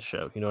fucking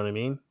show. You know what I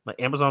mean?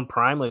 Like Amazon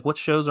Prime, like what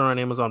shows are on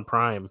Amazon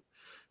Prime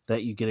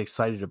that you get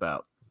excited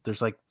about?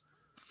 There's like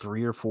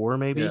 3 or 4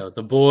 maybe. Yeah,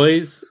 The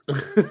Boys.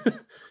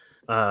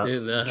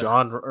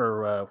 John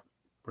or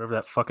whatever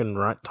that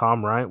fucking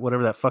Tom Ryan,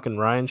 whatever that fucking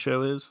Ryan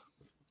show is.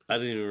 I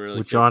didn't even really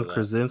with John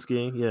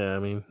Krasinski. Yeah, I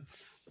mean,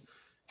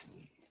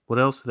 what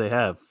else do they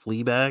have?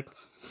 Fleabag.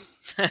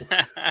 You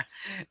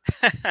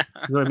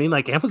know what I mean?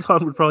 Like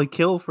Amazon would probably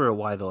kill for a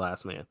Why the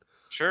Last Man.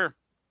 Sure.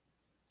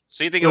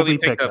 So you think it'll be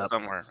picked up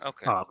somewhere?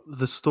 Okay.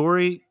 The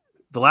story,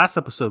 the last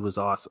episode was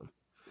awesome.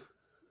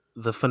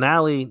 The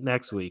finale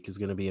next week is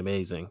going to be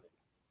amazing.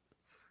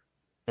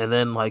 And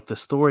then like the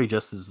story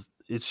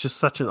it's just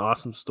such an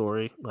awesome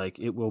story. Like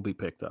it will be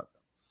picked up.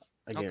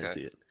 I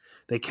guarantee it.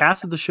 They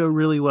casted the show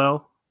really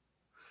well.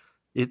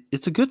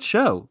 It's a good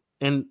show.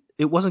 And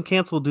it wasn't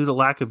canceled due to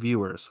lack of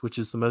viewers, which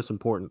is the most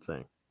important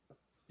thing.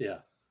 Yeah.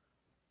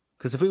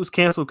 Because if it was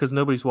canceled because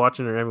nobody's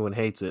watching or everyone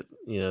hates it,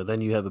 then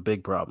you have a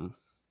big problem.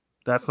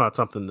 That's not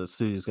something the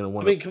studio's going to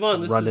want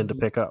to run in to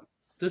pick up.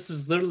 This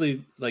is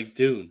literally like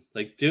Dune.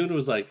 Like Dune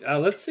was like,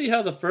 let's see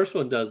how the first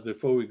one does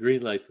before we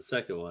greenlight the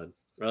second one,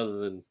 rather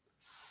than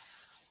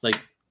like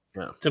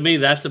To me,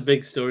 that's a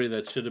big story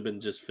that should have been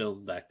just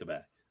filmed back to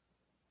back.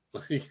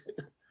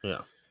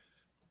 Yeah.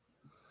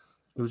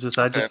 It was just,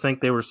 I Okay. just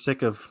think they were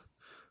sick of,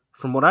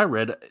 from what I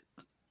read,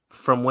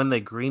 from when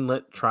they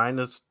greenlit trying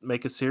to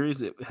make a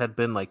series, it had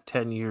been like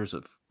 10 years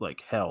of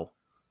like hell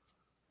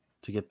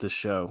to get this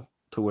show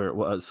to where it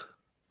was.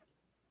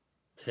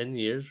 10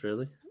 years,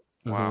 really?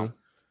 Wow. Mhm.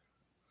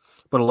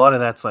 But a lot of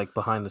that's like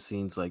behind the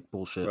scenes, like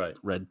bullshit, Right.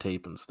 red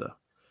tape and stuff.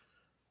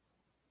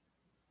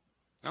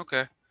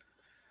 Okay.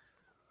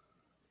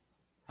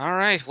 All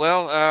right.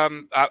 Well,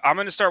 I'm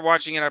going to start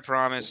watching it. I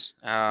promise.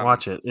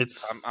 Watch it.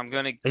 It's I'm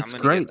gonna. it's I'm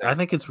gonna great. Get there. I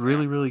think it's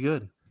really, really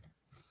good.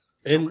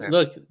 And Okay.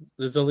 look,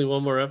 there's only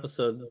one more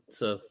episode,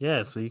 so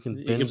Yeah, so you can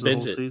You binge can the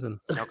whole binge it. season.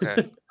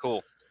 Okay.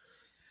 Cool.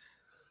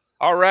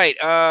 All right.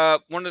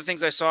 One of the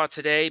things I saw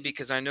today,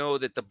 because I know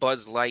that the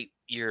Buzz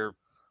Lightyear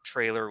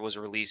trailer was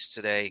released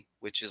today,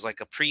 which is like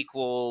a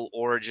prequel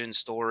origin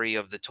story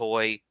of the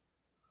toy,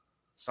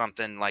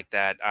 something like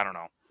that. I don't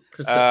know.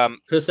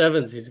 Chris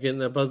Evans, he's getting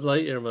that Buzz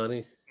Lightyear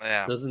money.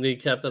 Yeah. Doesn't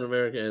need Captain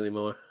America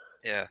anymore.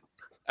 Yeah.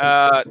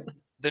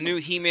 The new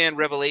He-Man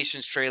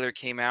Revelations trailer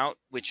came out,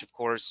 which of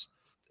course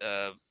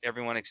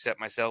everyone except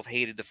myself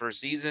hated the first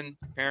season,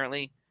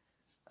 apparently,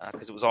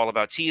 because it was all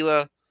about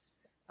Tila.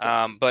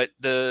 But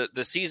the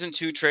season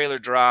 2 trailer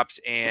dropped,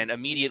 and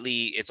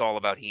immediately it's all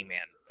about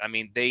He-Man. I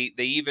mean, they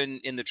even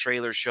in the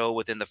trailer show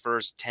within the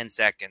first 10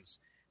 seconds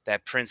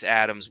that Prince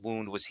Adam's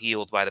wound was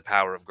healed by the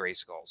power of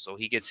Grayskull. So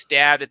he gets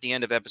stabbed at the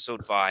end of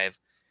episode 5,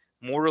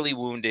 mortally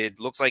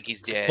wounded, looks like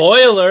he's dead.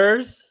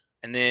 Spoilers!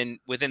 And then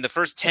within the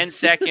first 10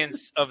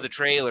 seconds of the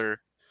trailer,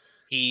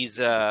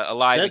 he's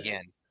alive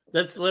again.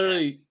 That's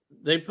literally,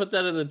 they put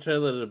that in the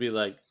trailer to be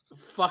like,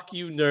 fuck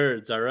you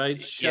nerds, all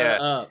right?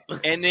 Shut up.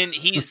 And then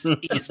he's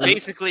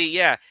basically,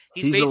 He's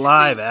basically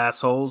alive,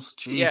 assholes.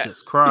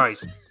 Jesus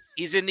Christ.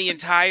 He's in the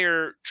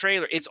entire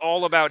trailer. It's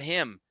all about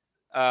him.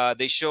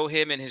 They show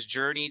him in his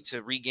journey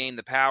to regain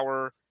the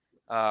power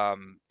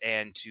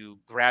and to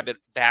grab it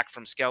back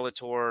from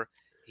Skeletor.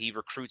 He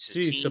recruits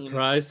his team.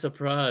 Surprise,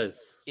 surprise.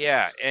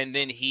 Yeah, and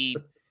then he,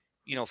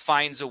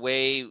 finds a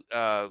way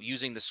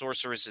using the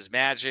sorceress's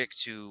magic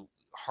to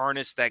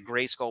harness that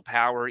Grayskull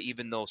power,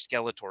 even though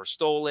Skeletor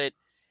stole it.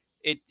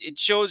 It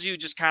shows you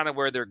just kind of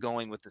where they're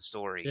going with the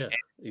story. Yeah,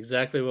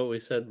 exactly what we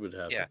said would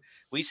happen. Yeah,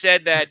 we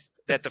said that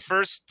the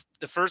first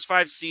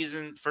 5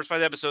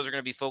 episodes are going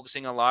to be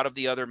focusing a lot of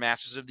the other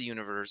Masters of the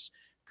Universe,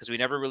 because we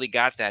never really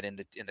got that in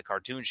the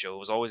cartoon show. It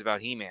was always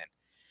about He-Man.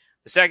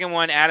 The second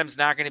one, Adam's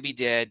not going to be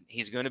dead.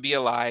 He's going to be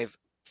alive.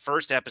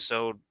 First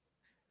episode.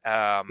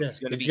 He's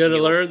going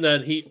to learn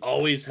that he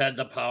always had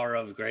the power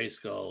of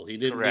Grayskull. He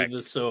didn't need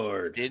the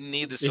sword. Didn't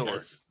need the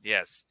sword.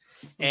 Yes.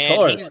 Of And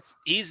course.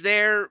 he's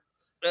there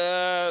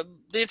the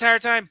entire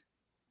time.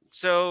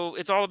 So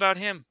it's all about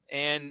him.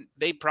 And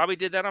they probably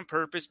did that on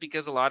purpose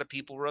because a lot of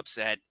people were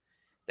upset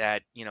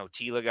that,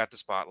 Tila got the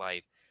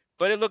spotlight.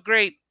 But it looked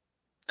great.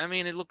 I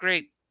mean, it looked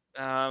great.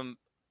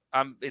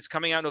 It's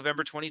coming out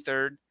November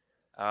 23rd,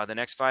 the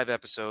next 5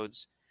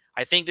 episodes.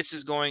 I think this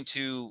is going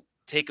to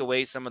take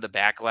away some of the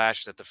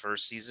backlash that the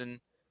first season,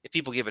 if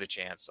people give it a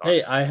chance.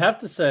 Obviously. Hey, I have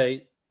to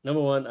say,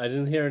 number one, I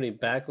didn't hear any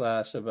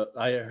backlash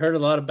I heard a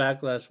lot of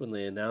backlash when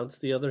they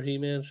announced the other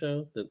He-Man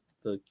show, the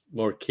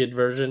more kid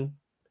version.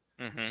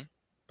 Mm-hmm.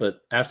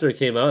 But after it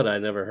came out, I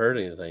never heard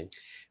anything.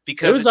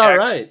 Because it was all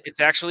right.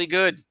 It's actually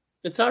good.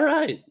 It's all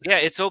right. Yeah,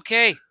 it's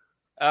okay.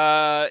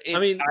 I've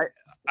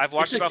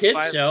watched about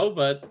 5 show,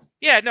 but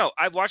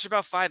I've watched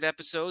about 5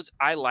 episodes.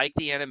 I like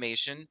the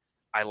animation.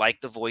 I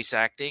like the voice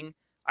acting.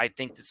 I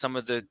think that some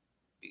of the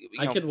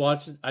I can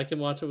watch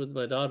it with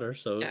my daughter,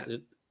 so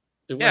it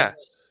works.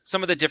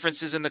 Some of the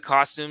differences in the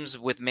costumes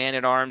with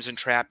Man-at-Arms and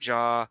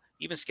Trapjaw,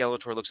 even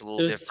Skeletor looks a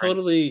little different.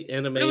 Totally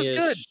anime-ish, it was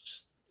good.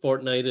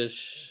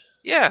 Fortnite-ish.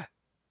 Yeah.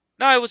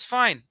 No, it was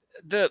fine.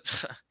 The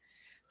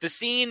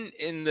scene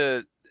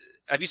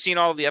have you seen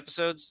all of the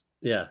episodes?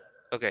 Yeah.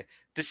 Okay.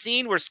 The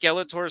scene where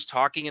Skeletor is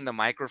talking in the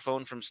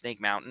microphone from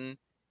Snake Mountain.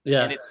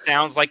 Yeah. And it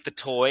sounds like the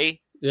toy.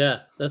 Yeah,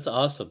 that's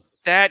awesome.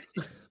 That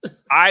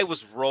I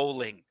was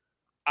rolling.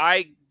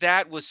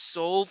 That was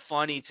so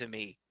funny to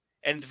me.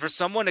 And for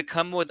someone to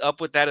come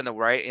up with that in the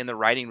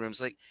writing room, it's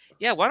like,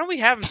 yeah, why don't we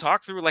have him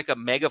talk through like a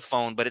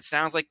megaphone, but it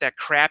sounds like that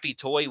crappy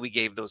toy we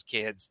gave those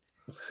kids.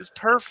 It's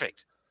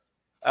perfect.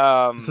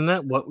 Isn't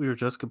that what we were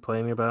just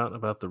complaining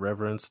about the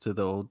reverence to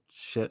the old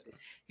shit?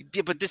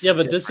 Yeah, but this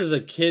is a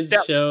kids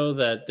show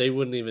that they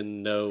wouldn't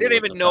even know. They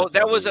didn't even know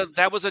that was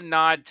a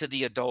nod to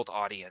the adult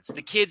audience.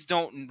 The kids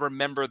don't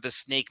remember the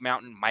Snake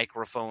Mountain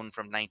microphone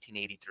from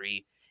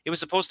 1983. It was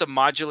supposed to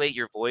modulate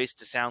your voice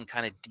to sound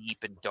kind of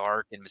deep and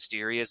dark and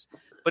mysterious,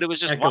 but it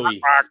was just bark,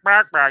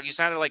 bark, bark. You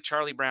sounded like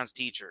Charlie Brown's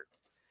teacher.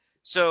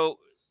 So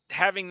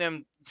having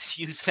them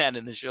use that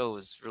in the show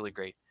was really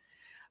great.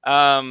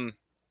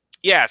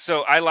 Yeah,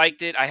 so I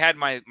liked it. I had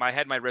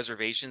my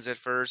reservations at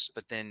first,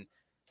 but then,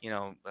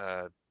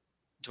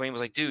 Dwayne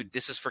was like, dude,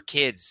 this is for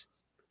kids.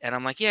 And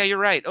I'm like, yeah, you're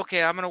right.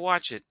 Okay, I'm going to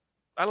watch it.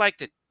 I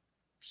liked it.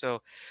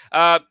 So,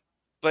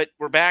 but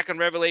we're back on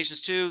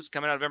Revelations 2. It's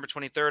coming out November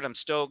 23rd. I'm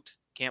stoked.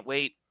 Can't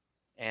wait.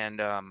 And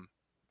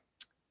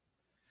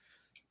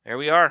there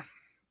we are.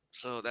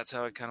 So that's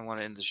how I kind of want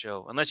to end the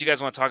show. Unless you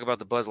guys want to talk about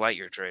the Buzz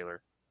Lightyear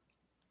trailer.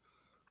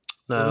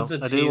 What No, was the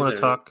I do want to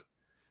teaser? talk.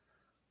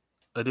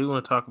 I do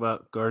want to talk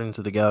about Guardians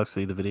of the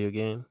Galaxy, the video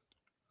game.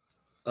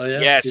 Oh yeah.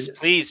 Yes,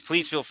 please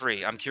feel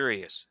free. I'm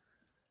curious.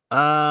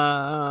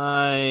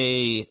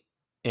 I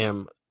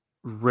am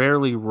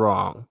rarely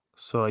wrong,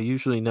 so I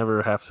usually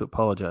never have to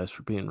apologize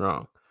for being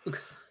wrong.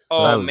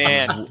 Oh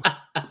man.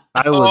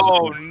 I was.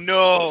 Oh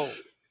no.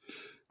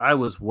 I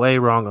was way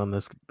wrong on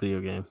this video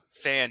game.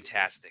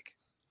 Fantastic.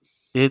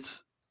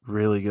 It's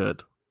really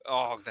good,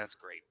 Oh, that's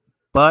great.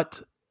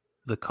 but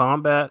the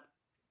combat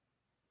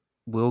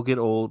will get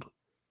old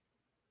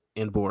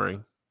and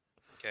boring.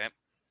 Okay.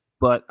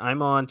 But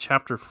I'm on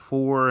chapter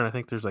 4, and I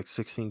think there's like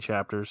 16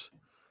 chapters.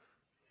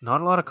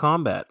 Not a lot of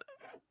combat,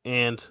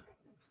 and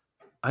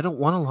I don't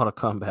want a lot of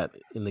combat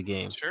in the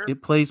game. Sure.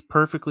 It plays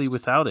perfectly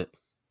without it.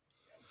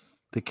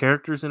 The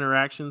characters'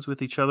 interactions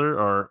with each other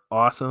are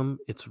awesome.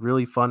 It's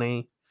really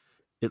funny.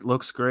 It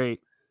looks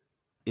great.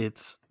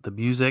 It's the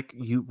music.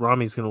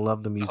 Ramy's gonna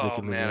love the music Oh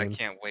in the man, game. I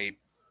can't wait.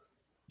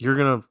 You're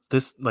gonna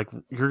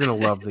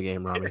love the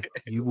game, Ramy.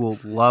 You will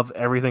love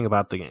everything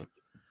about the game.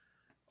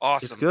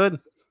 Awesome. It's good.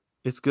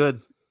 It's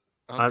good.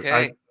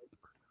 Okay.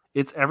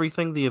 It's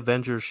everything the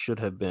Avengers should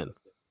have been.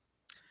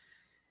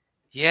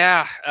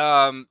 Yeah,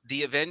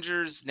 the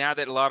Avengers, now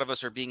that a lot of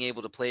us are being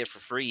able to play it for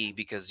free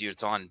because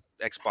it's on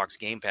Xbox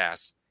Game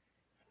Pass,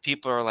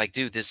 people are like,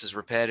 dude, this is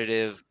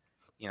repetitive.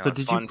 So it's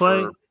did fun you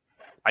play?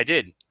 I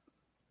did.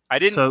 I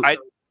didn't. So,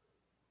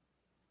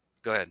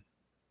 Go ahead.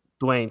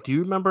 Dwayne, do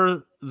you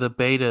remember the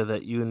beta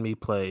that you and me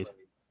played?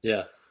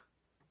 Yeah.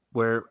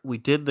 Where we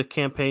did the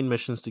campaign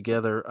missions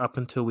together up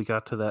until we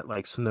got to that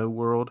like snow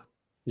world,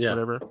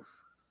 whatever.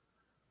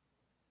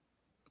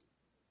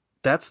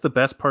 That's the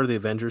best part of the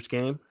Avengers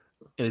game,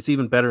 and it's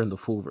even better in the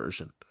full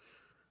version.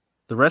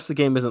 The rest of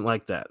the game isn't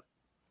like that,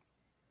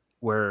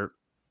 where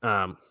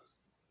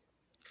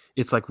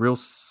it's like real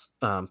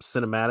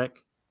cinematic,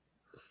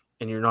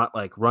 and you're not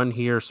like run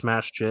here,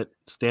 smash shit,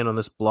 stand on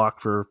this block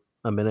for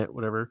a minute,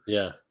 whatever.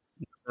 Yeah.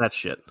 That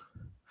shit.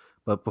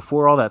 But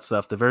before all that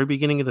stuff, the very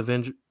beginning of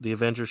the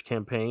Avengers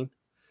campaign,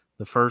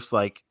 the first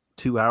like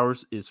 2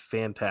 hours is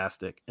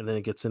fantastic, and then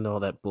it gets into all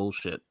that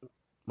bullshit,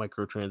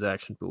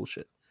 microtransaction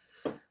bullshit.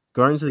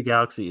 Guardians of the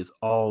Galaxy is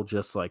all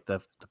just like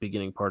the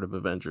beginning part of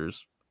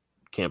Avengers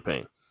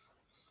campaign.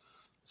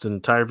 It's an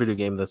entire video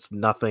game that's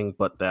nothing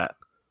but that.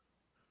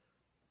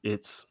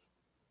 It's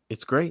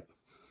great.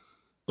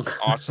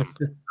 Awesome.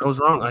 I was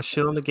wrong. I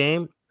shit on the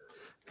game.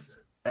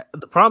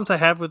 The problems I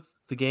have with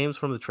the games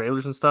from the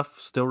trailers and stuff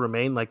still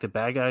remain. Like the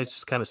bad guys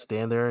just kind of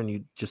stand there and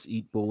you just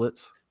eat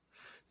bullets.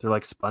 They're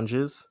like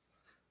sponges,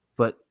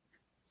 but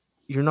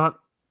you're not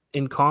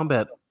in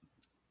combat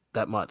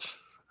that much.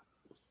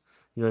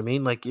 You know what I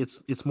mean? Like it's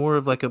more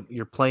of like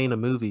you're playing a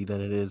movie than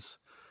it is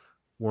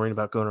worrying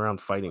about going around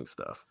fighting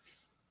stuff.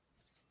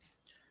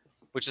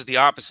 Which is the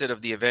opposite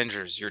of the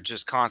Avengers. You're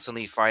just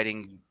constantly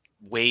fighting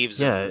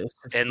waves of It's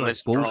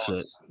endless like bullshit.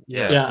 drones.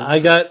 Yeah, I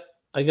got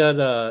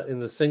in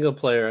the single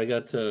player, I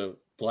got to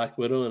Black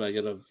Widow and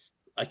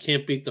I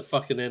can't beat the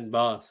fucking end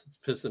boss. It's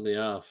pissing me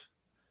off.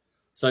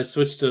 So I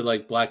switched to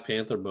like Black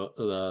Panther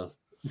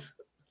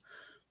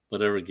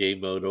whatever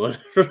game mode or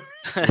whatever.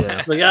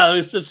 Yeah. Like, yeah,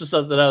 it's just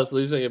something else. At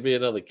least I can be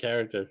another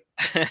character.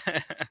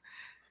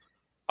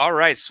 All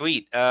right,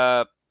 sweet.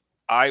 I'll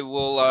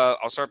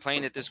start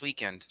playing it this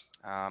weekend.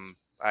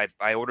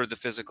 I ordered the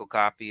physical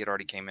copy. It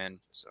already came in,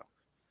 so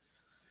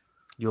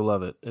You'll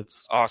love it.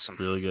 It's awesome.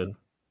 Really good.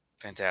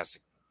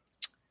 Fantastic.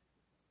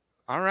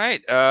 All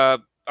right.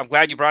 I'm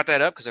glad you brought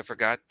that up because I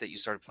forgot that you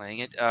started playing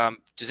it.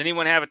 Does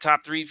anyone have a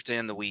top 3 to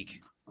end the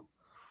week?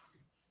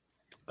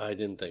 I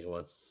didn't think of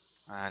one.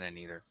 I didn't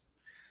either.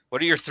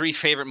 What are your 3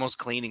 favorite most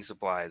cleaning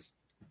supplies?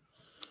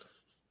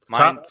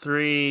 Mine, Top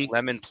 3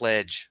 Lemon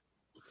Pledge.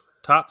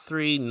 Top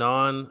 3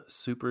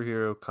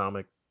 non-superhero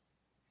comic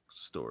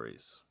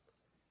stories.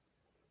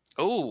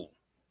 Oh.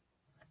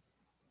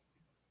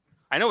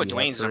 I know what You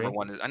have Dwayne's number 3?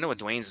 1 is. I know what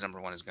Dwayne's number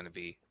 1 is going to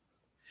be.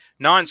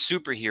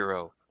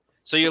 Non-superhero.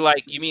 So you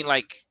mean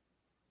like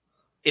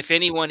if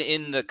anyone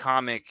in the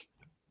comic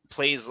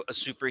plays a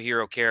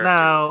superhero character?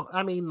 No,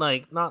 I mean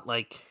like not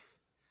like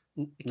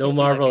No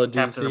Marvel like or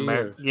Captain DC.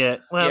 America. Yeah,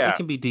 well, Yeah. it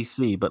can be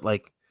DC, but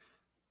like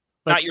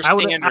Not your I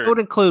standard. would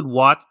include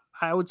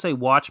I would say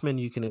Watchmen.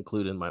 You can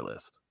include in my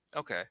list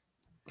Okay,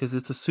 because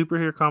it's a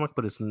superhero comic,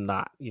 but it's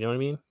not. You know what I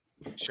mean?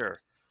 sure.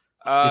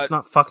 It's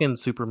not fucking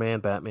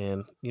Superman,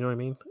 Batman. You know what I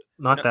mean?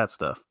 Not No. that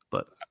stuff.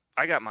 But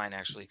I got mine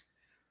actually.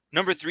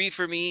 Number 3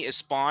 for me is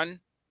Spawn.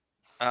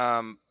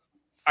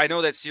 I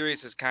know that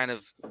series has kind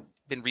of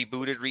been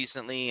rebooted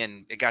recently,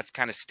 and it got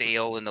kind of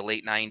stale in the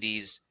late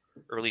 90s,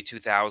 early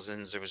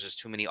 2000s. There was just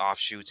too many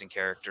offshoots and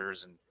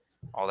characters and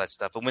all that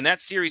stuff. But when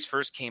that series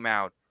first came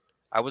out,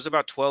 I was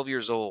about 12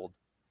 years old,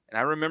 and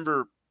I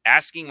remember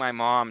asking my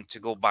mom to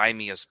go buy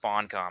me a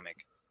Spawn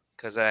comic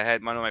because I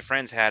had one of my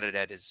friends had it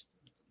at his,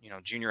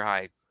 junior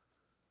high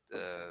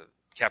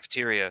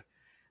cafeteria,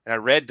 and I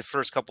read the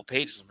first couple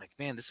pages. I'm like,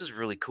 man, this is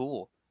really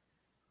cool.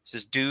 It's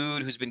this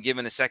dude who's been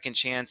given a second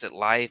chance at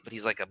life, but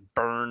he's like a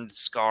burned,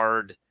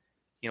 scarred,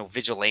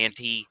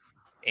 vigilante.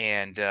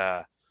 And,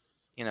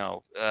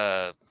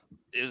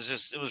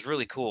 it was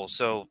really cool.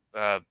 So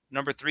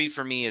number 3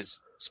 for me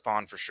is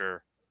Spawn for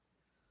sure.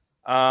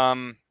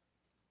 Number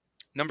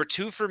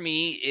 2 for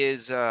me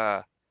is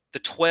The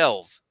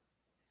 12.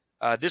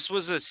 This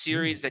was a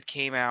series that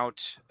came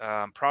out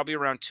probably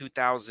around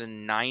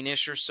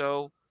 2009-ish or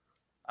so.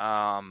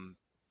 And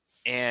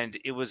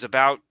it was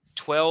about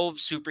 12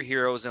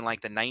 superheroes in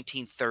like the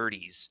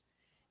 1930s,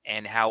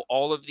 and how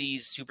all of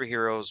these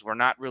superheroes were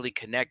not really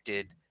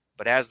connected,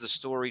 but as the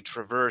story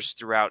traversed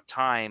throughout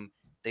time,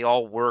 they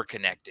all were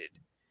connected,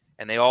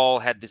 and they all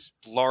had this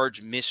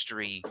large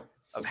mystery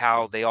of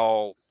how they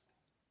all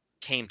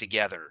came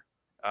together.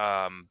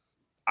 I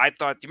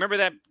thought, do you remember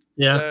that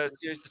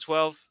series, The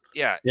 12?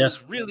 Yeah, it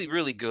was really,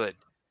 really good.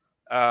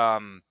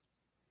 And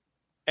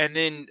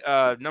then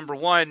number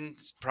 1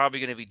 is probably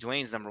going to be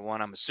Dwayne's number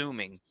 1, I'm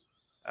assuming,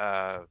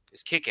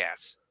 is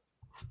Kick-Ass.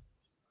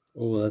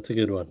 Oh, that's a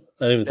good one.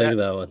 I didn't even think of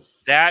that one.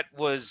 That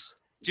was,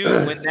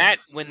 dude,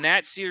 when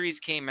that series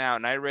came out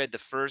and I read the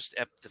first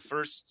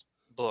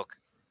book.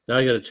 Now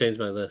I got to change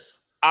my list.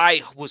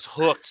 I was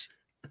hooked.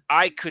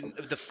 I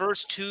couldn't. The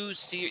first two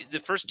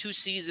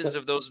seasons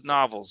of those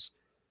novels.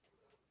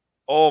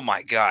 Oh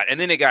my god! And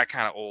then it got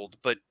kind of old,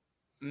 but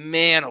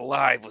man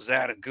alive, was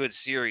that a good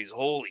series?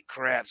 Holy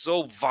crap!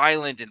 So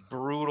violent and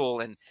brutal,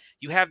 and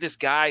you have this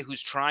guy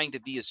who's trying to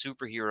be a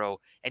superhero,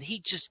 and he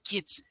just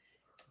gets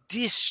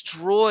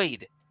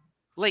destroyed.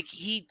 Like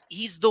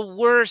he's the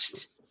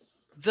worst,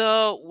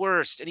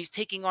 and he's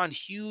taking on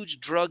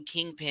huge drug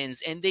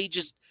kingpins, and they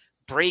just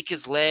break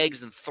his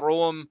legs and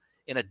throw him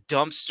in a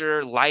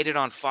dumpster, light it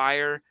on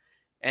fire,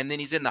 and then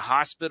he's in the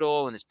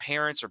hospital, and his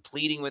parents are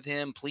pleading with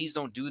him, please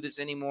don't do this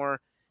anymore.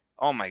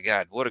 Oh my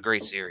god, what a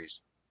great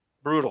series.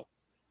 Brutal.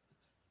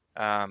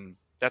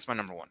 That's my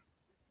number 1.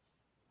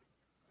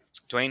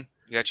 Dwayne,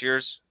 you got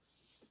yours?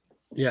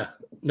 Yeah.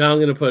 Now I'm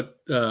gonna put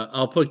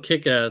I'll put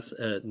Kick-Ass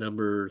at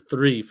number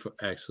 3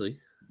 actually.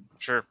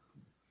 Sure.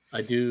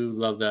 I do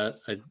love that.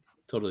 I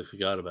totally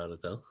forgot about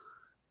it though.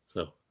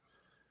 So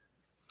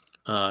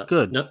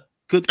good. No.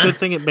 Good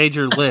thing it made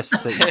your list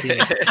that you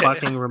didn't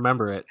fucking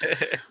remember it.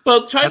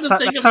 Well, that's how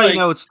you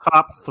know it's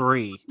top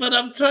 3. But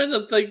I'm trying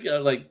to think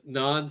of like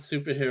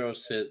non-superhero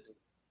shit.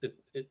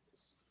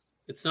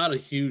 It's not a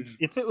huge.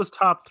 If it was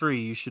top 3,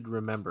 you should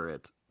remember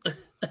it.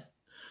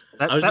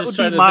 That would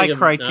be be my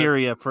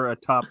criteria for a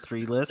top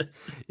 3 list,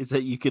 is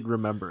that you could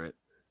remember it.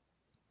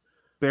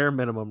 Bare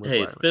minimum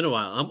requirement. Hey, it's been a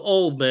while. I'm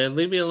old, man.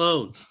 Leave me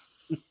alone.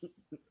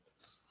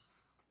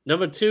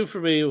 Number 2 for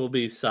me will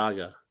be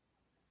Saga.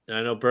 And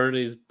I know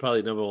Bernie's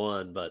probably number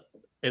 1,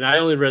 and I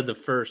only read the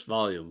first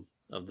volume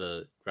of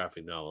the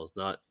graphic novels,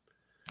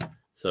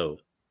 so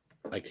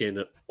I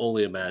can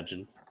only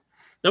imagine.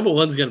 Number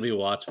 1's going to be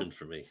Watchmen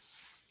for me.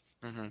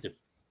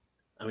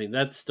 Mm-hmm.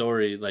 That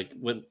story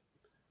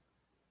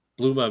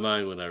blew my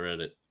mind when I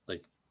read it.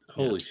 Like,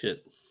 holy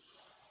shit.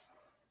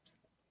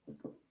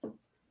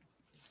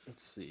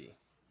 Let's see.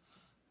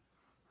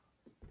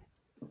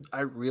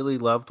 I really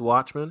loved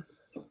Watchmen.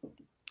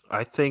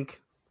 I think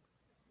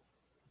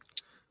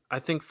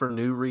for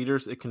new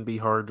readers, it can be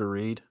hard to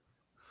read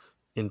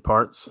in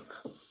parts,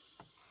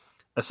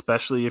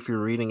 especially if you're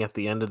reading at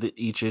the end of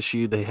each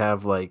issue. They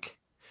have like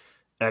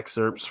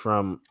excerpts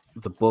from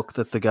the book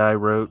that the guy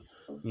wrote.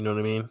 You know what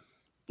I mean?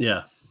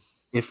 Yeah.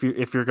 If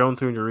you're going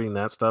through and you're reading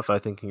that stuff, I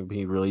think it can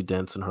be really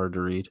dense and hard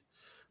to read.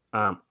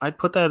 I'd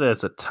put that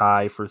as a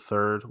tie for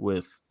 3rd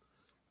with.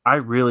 I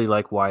really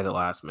like Why the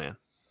Last Man.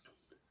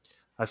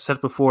 I've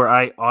said before,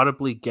 I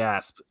audibly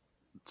gasped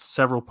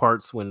several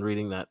parts when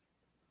reading that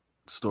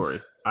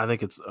story. I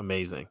think it's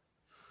amazing.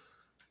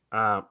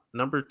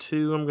 Number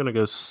 2, I'm gonna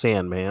go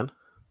Sandman.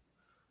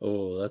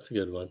 Oh, that's a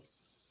good one.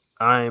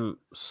 I'm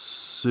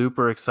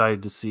super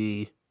excited to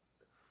see.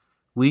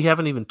 We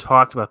haven't even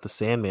talked about the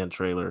Sandman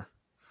trailer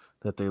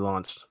that they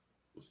launched.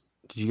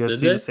 Did you guys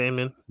see the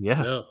Sandman?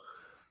 Yeah. No.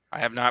 I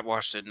have not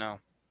watched it, no.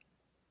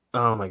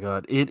 Oh my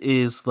god. It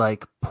is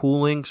like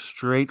pulling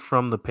straight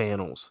from the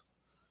panels.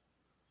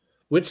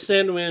 Which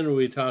Sandman are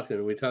we talking?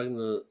 Are we talking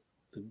the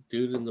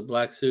dude in the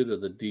black suit or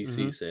the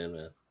DC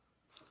Sandman?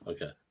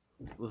 Okay.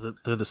 Well,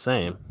 they're the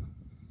same.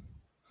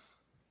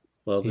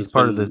 Well, he's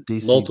part of the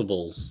DC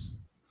multiples.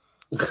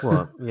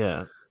 Well,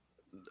 yeah.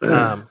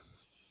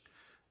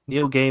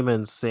 Neil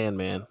Gaiman's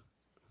Sandman.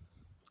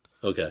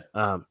 Okay.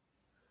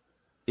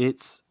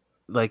 It's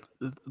like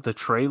the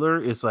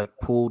trailer is like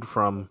pulled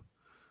from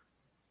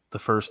the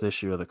first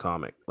issue of the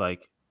comic.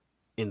 Like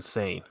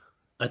insane.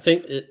 I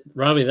think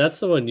Ramy, that's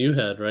the one you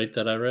had, right?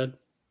 That I read.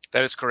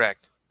 That is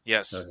correct.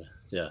 Yes. Okay.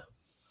 Yeah.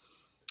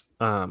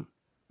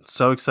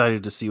 So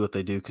excited to see what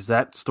they do, because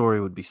that story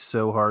would be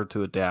so hard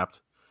to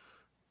adapt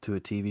to a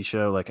TV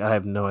show. Like, I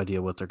have no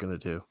idea what they're going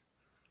to do,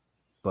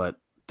 but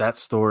that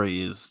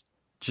story is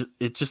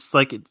it just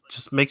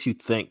makes you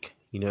think,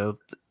 in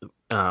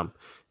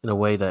a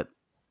way that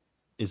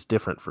is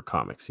different for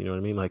comics. You know what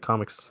I mean? Like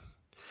comics,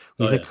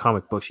 when you think of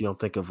comic books, you don't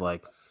think of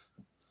like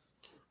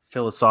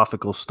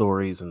philosophical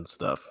stories and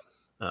stuff.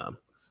 And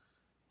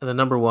the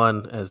number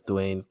one, as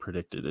Dwayne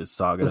predicted, is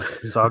Saga.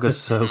 Saga's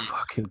so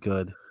fucking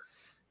good.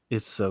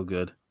 It's so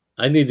good.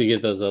 I need to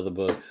get those other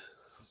books.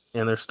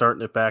 And they're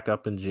starting it back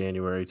up in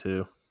January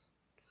too.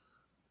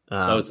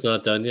 It's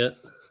not done yet?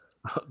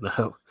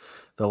 No.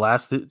 The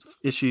last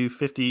issue,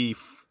 50,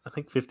 I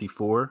think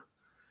 54,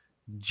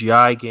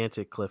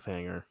 gigantic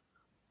cliffhanger.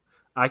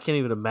 I can't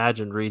even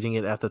imagine reading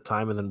it at the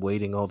time and then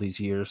waiting all these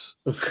years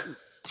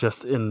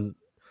just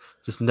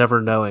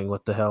never knowing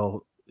what the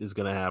hell is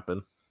going to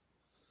happen.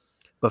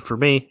 But for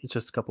me, it's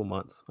just a couple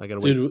months. I got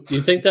to wait. Dude, do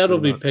you think that'll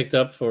be picked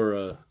up for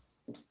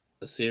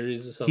a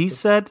series or something? He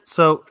said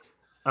so.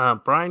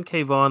 Brian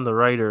K. Vaughan, the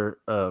writer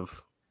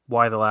of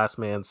Why the Last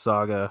Man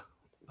Saga,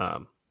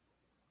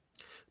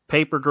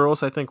 Paper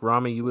Girls, I think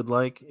Ramy you would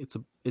like.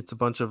 It's a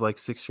bunch of like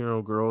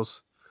 16-year-old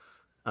girls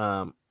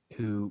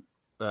who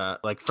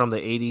like from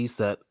the 80s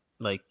that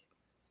like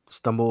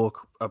stumble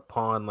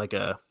upon like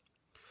a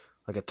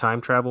time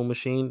travel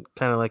machine,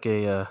 kind of like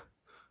a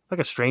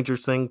Stranger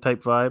Thing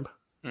type vibe.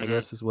 I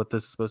guess is what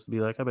this is supposed to be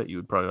like. I bet you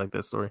would probably like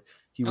that story.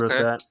 He wrote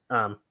that.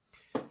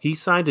 He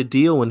signed a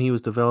deal when he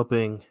was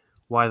developing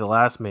Why the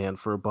Last Man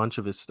for a bunch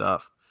of his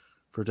stuff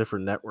for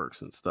different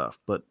networks and stuff,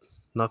 but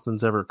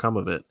nothing's ever come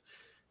of it.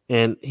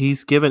 And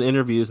he's given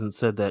interviews and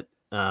said that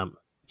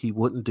he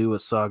wouldn't do a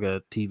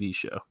Saga TV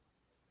show.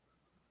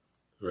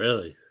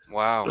 Really?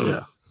 Wow.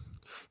 Yeah.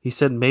 He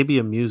said maybe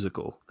a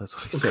musical. That's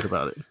what he said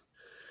about it.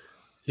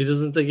 He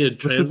doesn't think it'd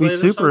translate. This would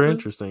be super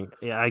interesting.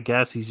 Yeah, I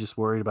guess he's just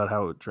worried about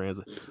how it would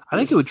translate. I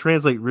think it would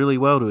translate really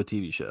well to a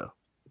TV show.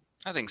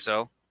 I think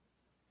so.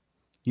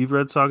 You've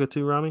read Saga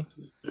 2, Ramy?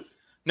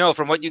 No,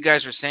 from what you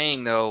guys are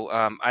saying, though,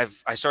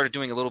 I started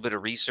doing a little bit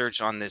of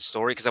research on this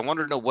story because I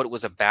wanted to know what it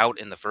was about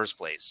in the first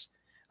place.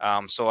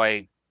 So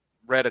I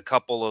read a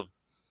couple of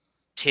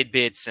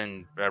tidbits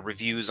and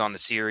reviews on the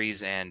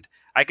series, and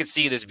I could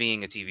see this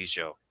being a TV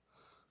show.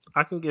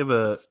 I can give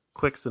a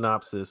quick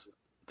synopsis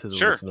to the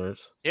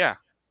listeners. Yeah.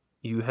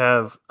 You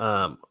have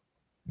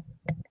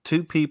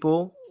two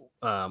people.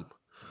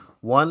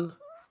 One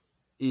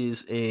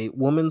is a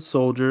woman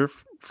soldier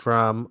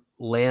from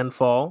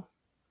Landfall,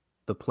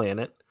 the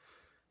planet.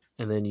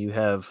 And then you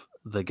have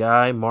the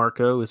guy,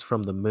 Marco, is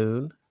from the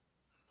moon.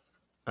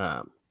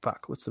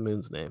 What's the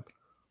moon's name?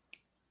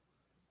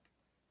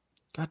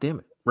 God damn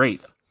it.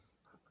 Wraith.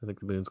 I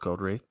think the moon's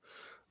called Wraith.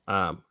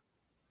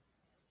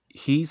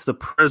 He's the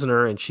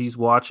prisoner and she's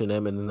watching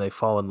him, and then they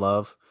fall in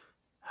love,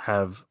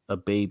 have a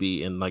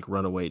baby, and like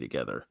run away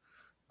together.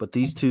 But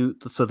these two,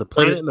 so the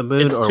planet and the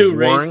moon are two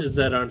warring. Races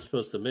that aren't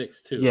supposed to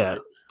mix too. Yeah,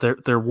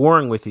 right? they're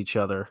warring with each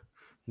other,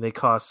 and they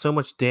cause so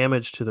much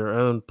damage to their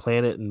own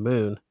planet and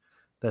moon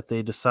that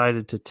they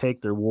decided to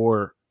take their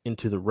war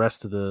into the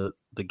rest of the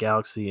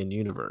galaxy and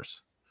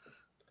universe.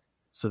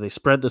 So they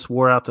spread this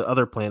war out to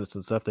other planets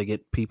and stuff. They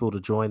get people to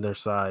join their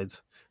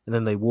sides, and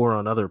then they war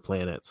on other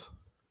planets.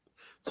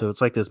 So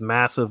it's like this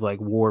massive like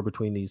war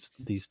between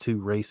these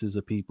two races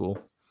of people,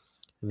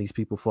 and these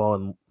people fall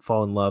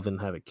in love and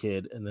have a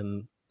kid, and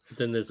then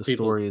there's the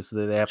story is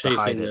that they have to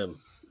hide them.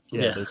 it.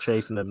 Yeah, they're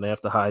chasing them. They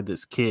have to hide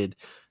this kid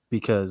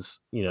because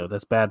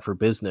that's bad for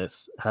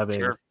business.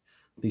 Having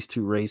these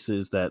two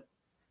races that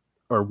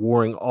are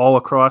warring all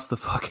across the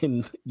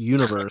fucking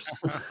universe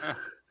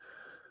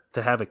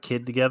to have a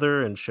kid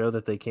together and show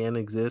that they can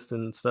exist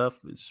and stuff.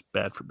 It's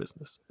bad for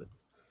business, but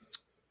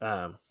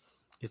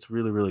it's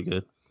really, really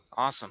good.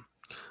 Awesome.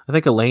 I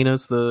think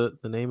Elena's the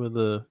name of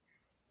the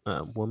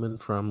woman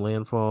from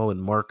Landfall,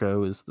 and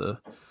Marco is the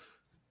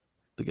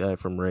guy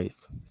from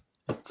Wraith.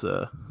 It's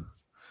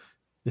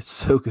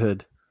so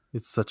good.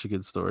 It's such a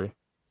good story.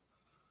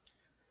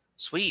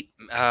 Sweet.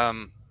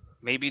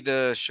 Maybe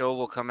the show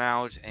will come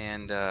out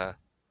and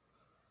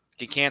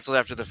get canceled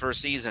after the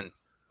first season.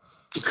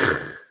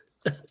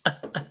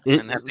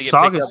 And have to get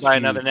picked up by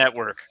another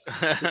network.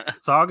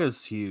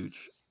 Saga's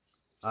huge.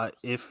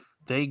 If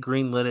they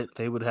greenlit it,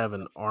 they would have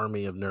an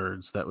army of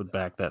nerds that would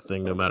back that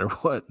thing no matter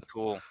what.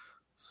 Cool.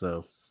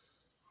 So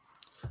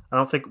I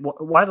don't think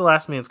Why the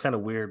Last Man is kind of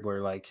weird,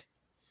 where like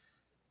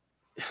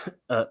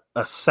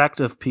a sect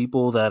of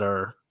people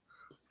that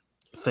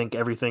think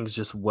everything's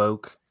just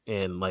woke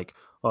and like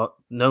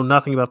know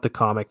nothing about the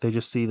comic. They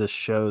just see this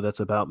show that's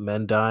about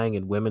men dying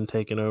and women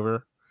taking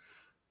over,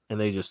 and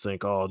they just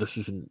think, oh, this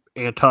is an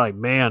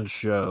anti-man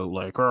show.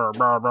 Like, blah,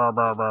 blah, blah,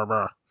 blah,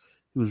 blah.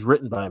 It was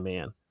written by a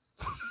man.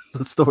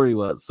 The story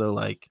was. So,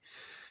 like,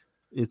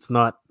 it's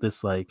not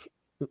this, like,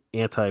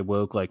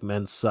 anti-woke, like,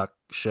 men suck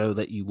show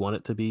that you want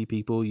it to be,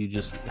 people. You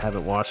just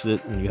haven't watched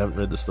it and you haven't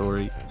read the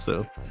story.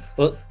 So,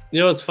 well,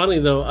 it's funny,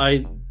 though.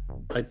 I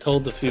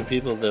told a few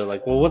people, they're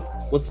like, well,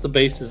 what's the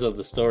basis of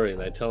the story?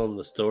 And I tell them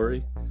the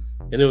story.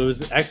 And it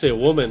was actually a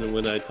woman, and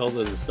when I told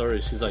her the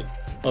story, she's like,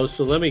 oh,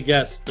 so let me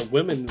guess, the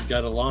women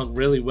got along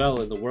really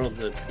well and the world's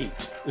at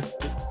peace.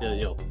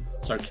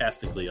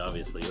 Sarcastically,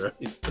 obviously, right?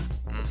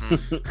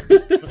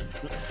 Mm-hmm.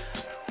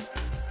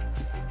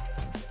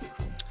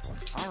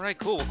 All right,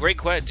 cool. Well, great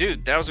question.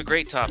 Dude, that was a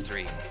great top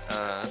three.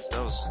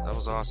 That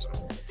was awesome.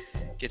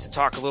 Get to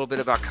talk a little bit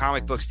about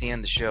comic books to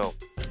end the show.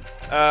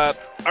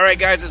 All right,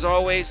 guys, as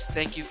always,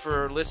 thank you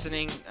for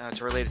listening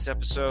to our latest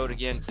episode.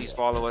 Again, please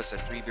follow us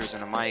at 3 Beers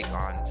and a Mic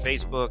on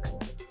Facebook,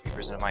 3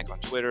 Beers and a Mic on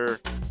Twitter,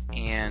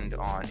 and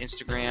on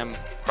Instagram.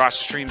 Across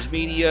the Streams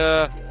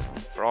Media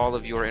for all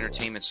of your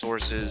entertainment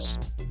sources.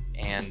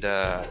 And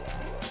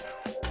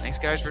thanks,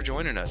 guys, for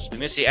joining us. We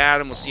miss you,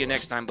 Adam. We'll see you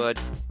next time, bud.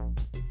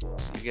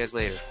 See you guys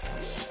later.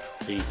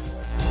 Peace.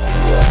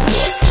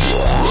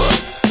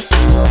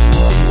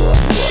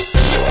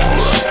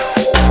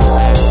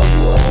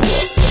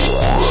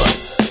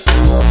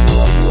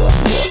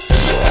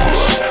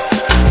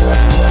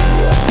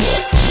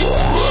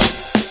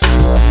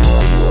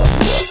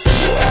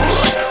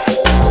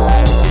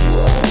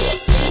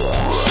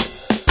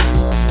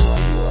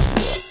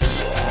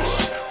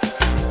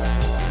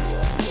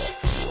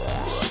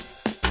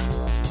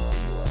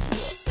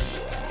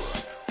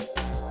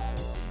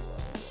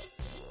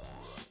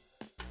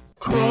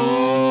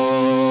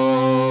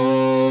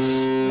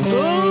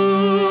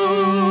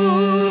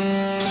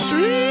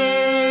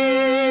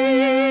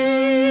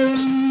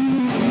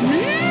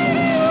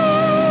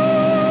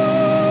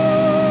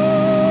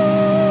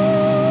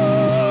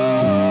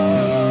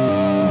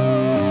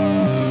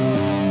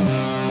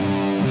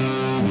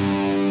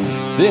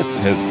 This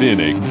has been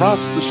a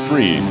Cross the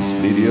Streams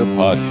Media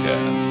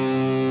Podcast.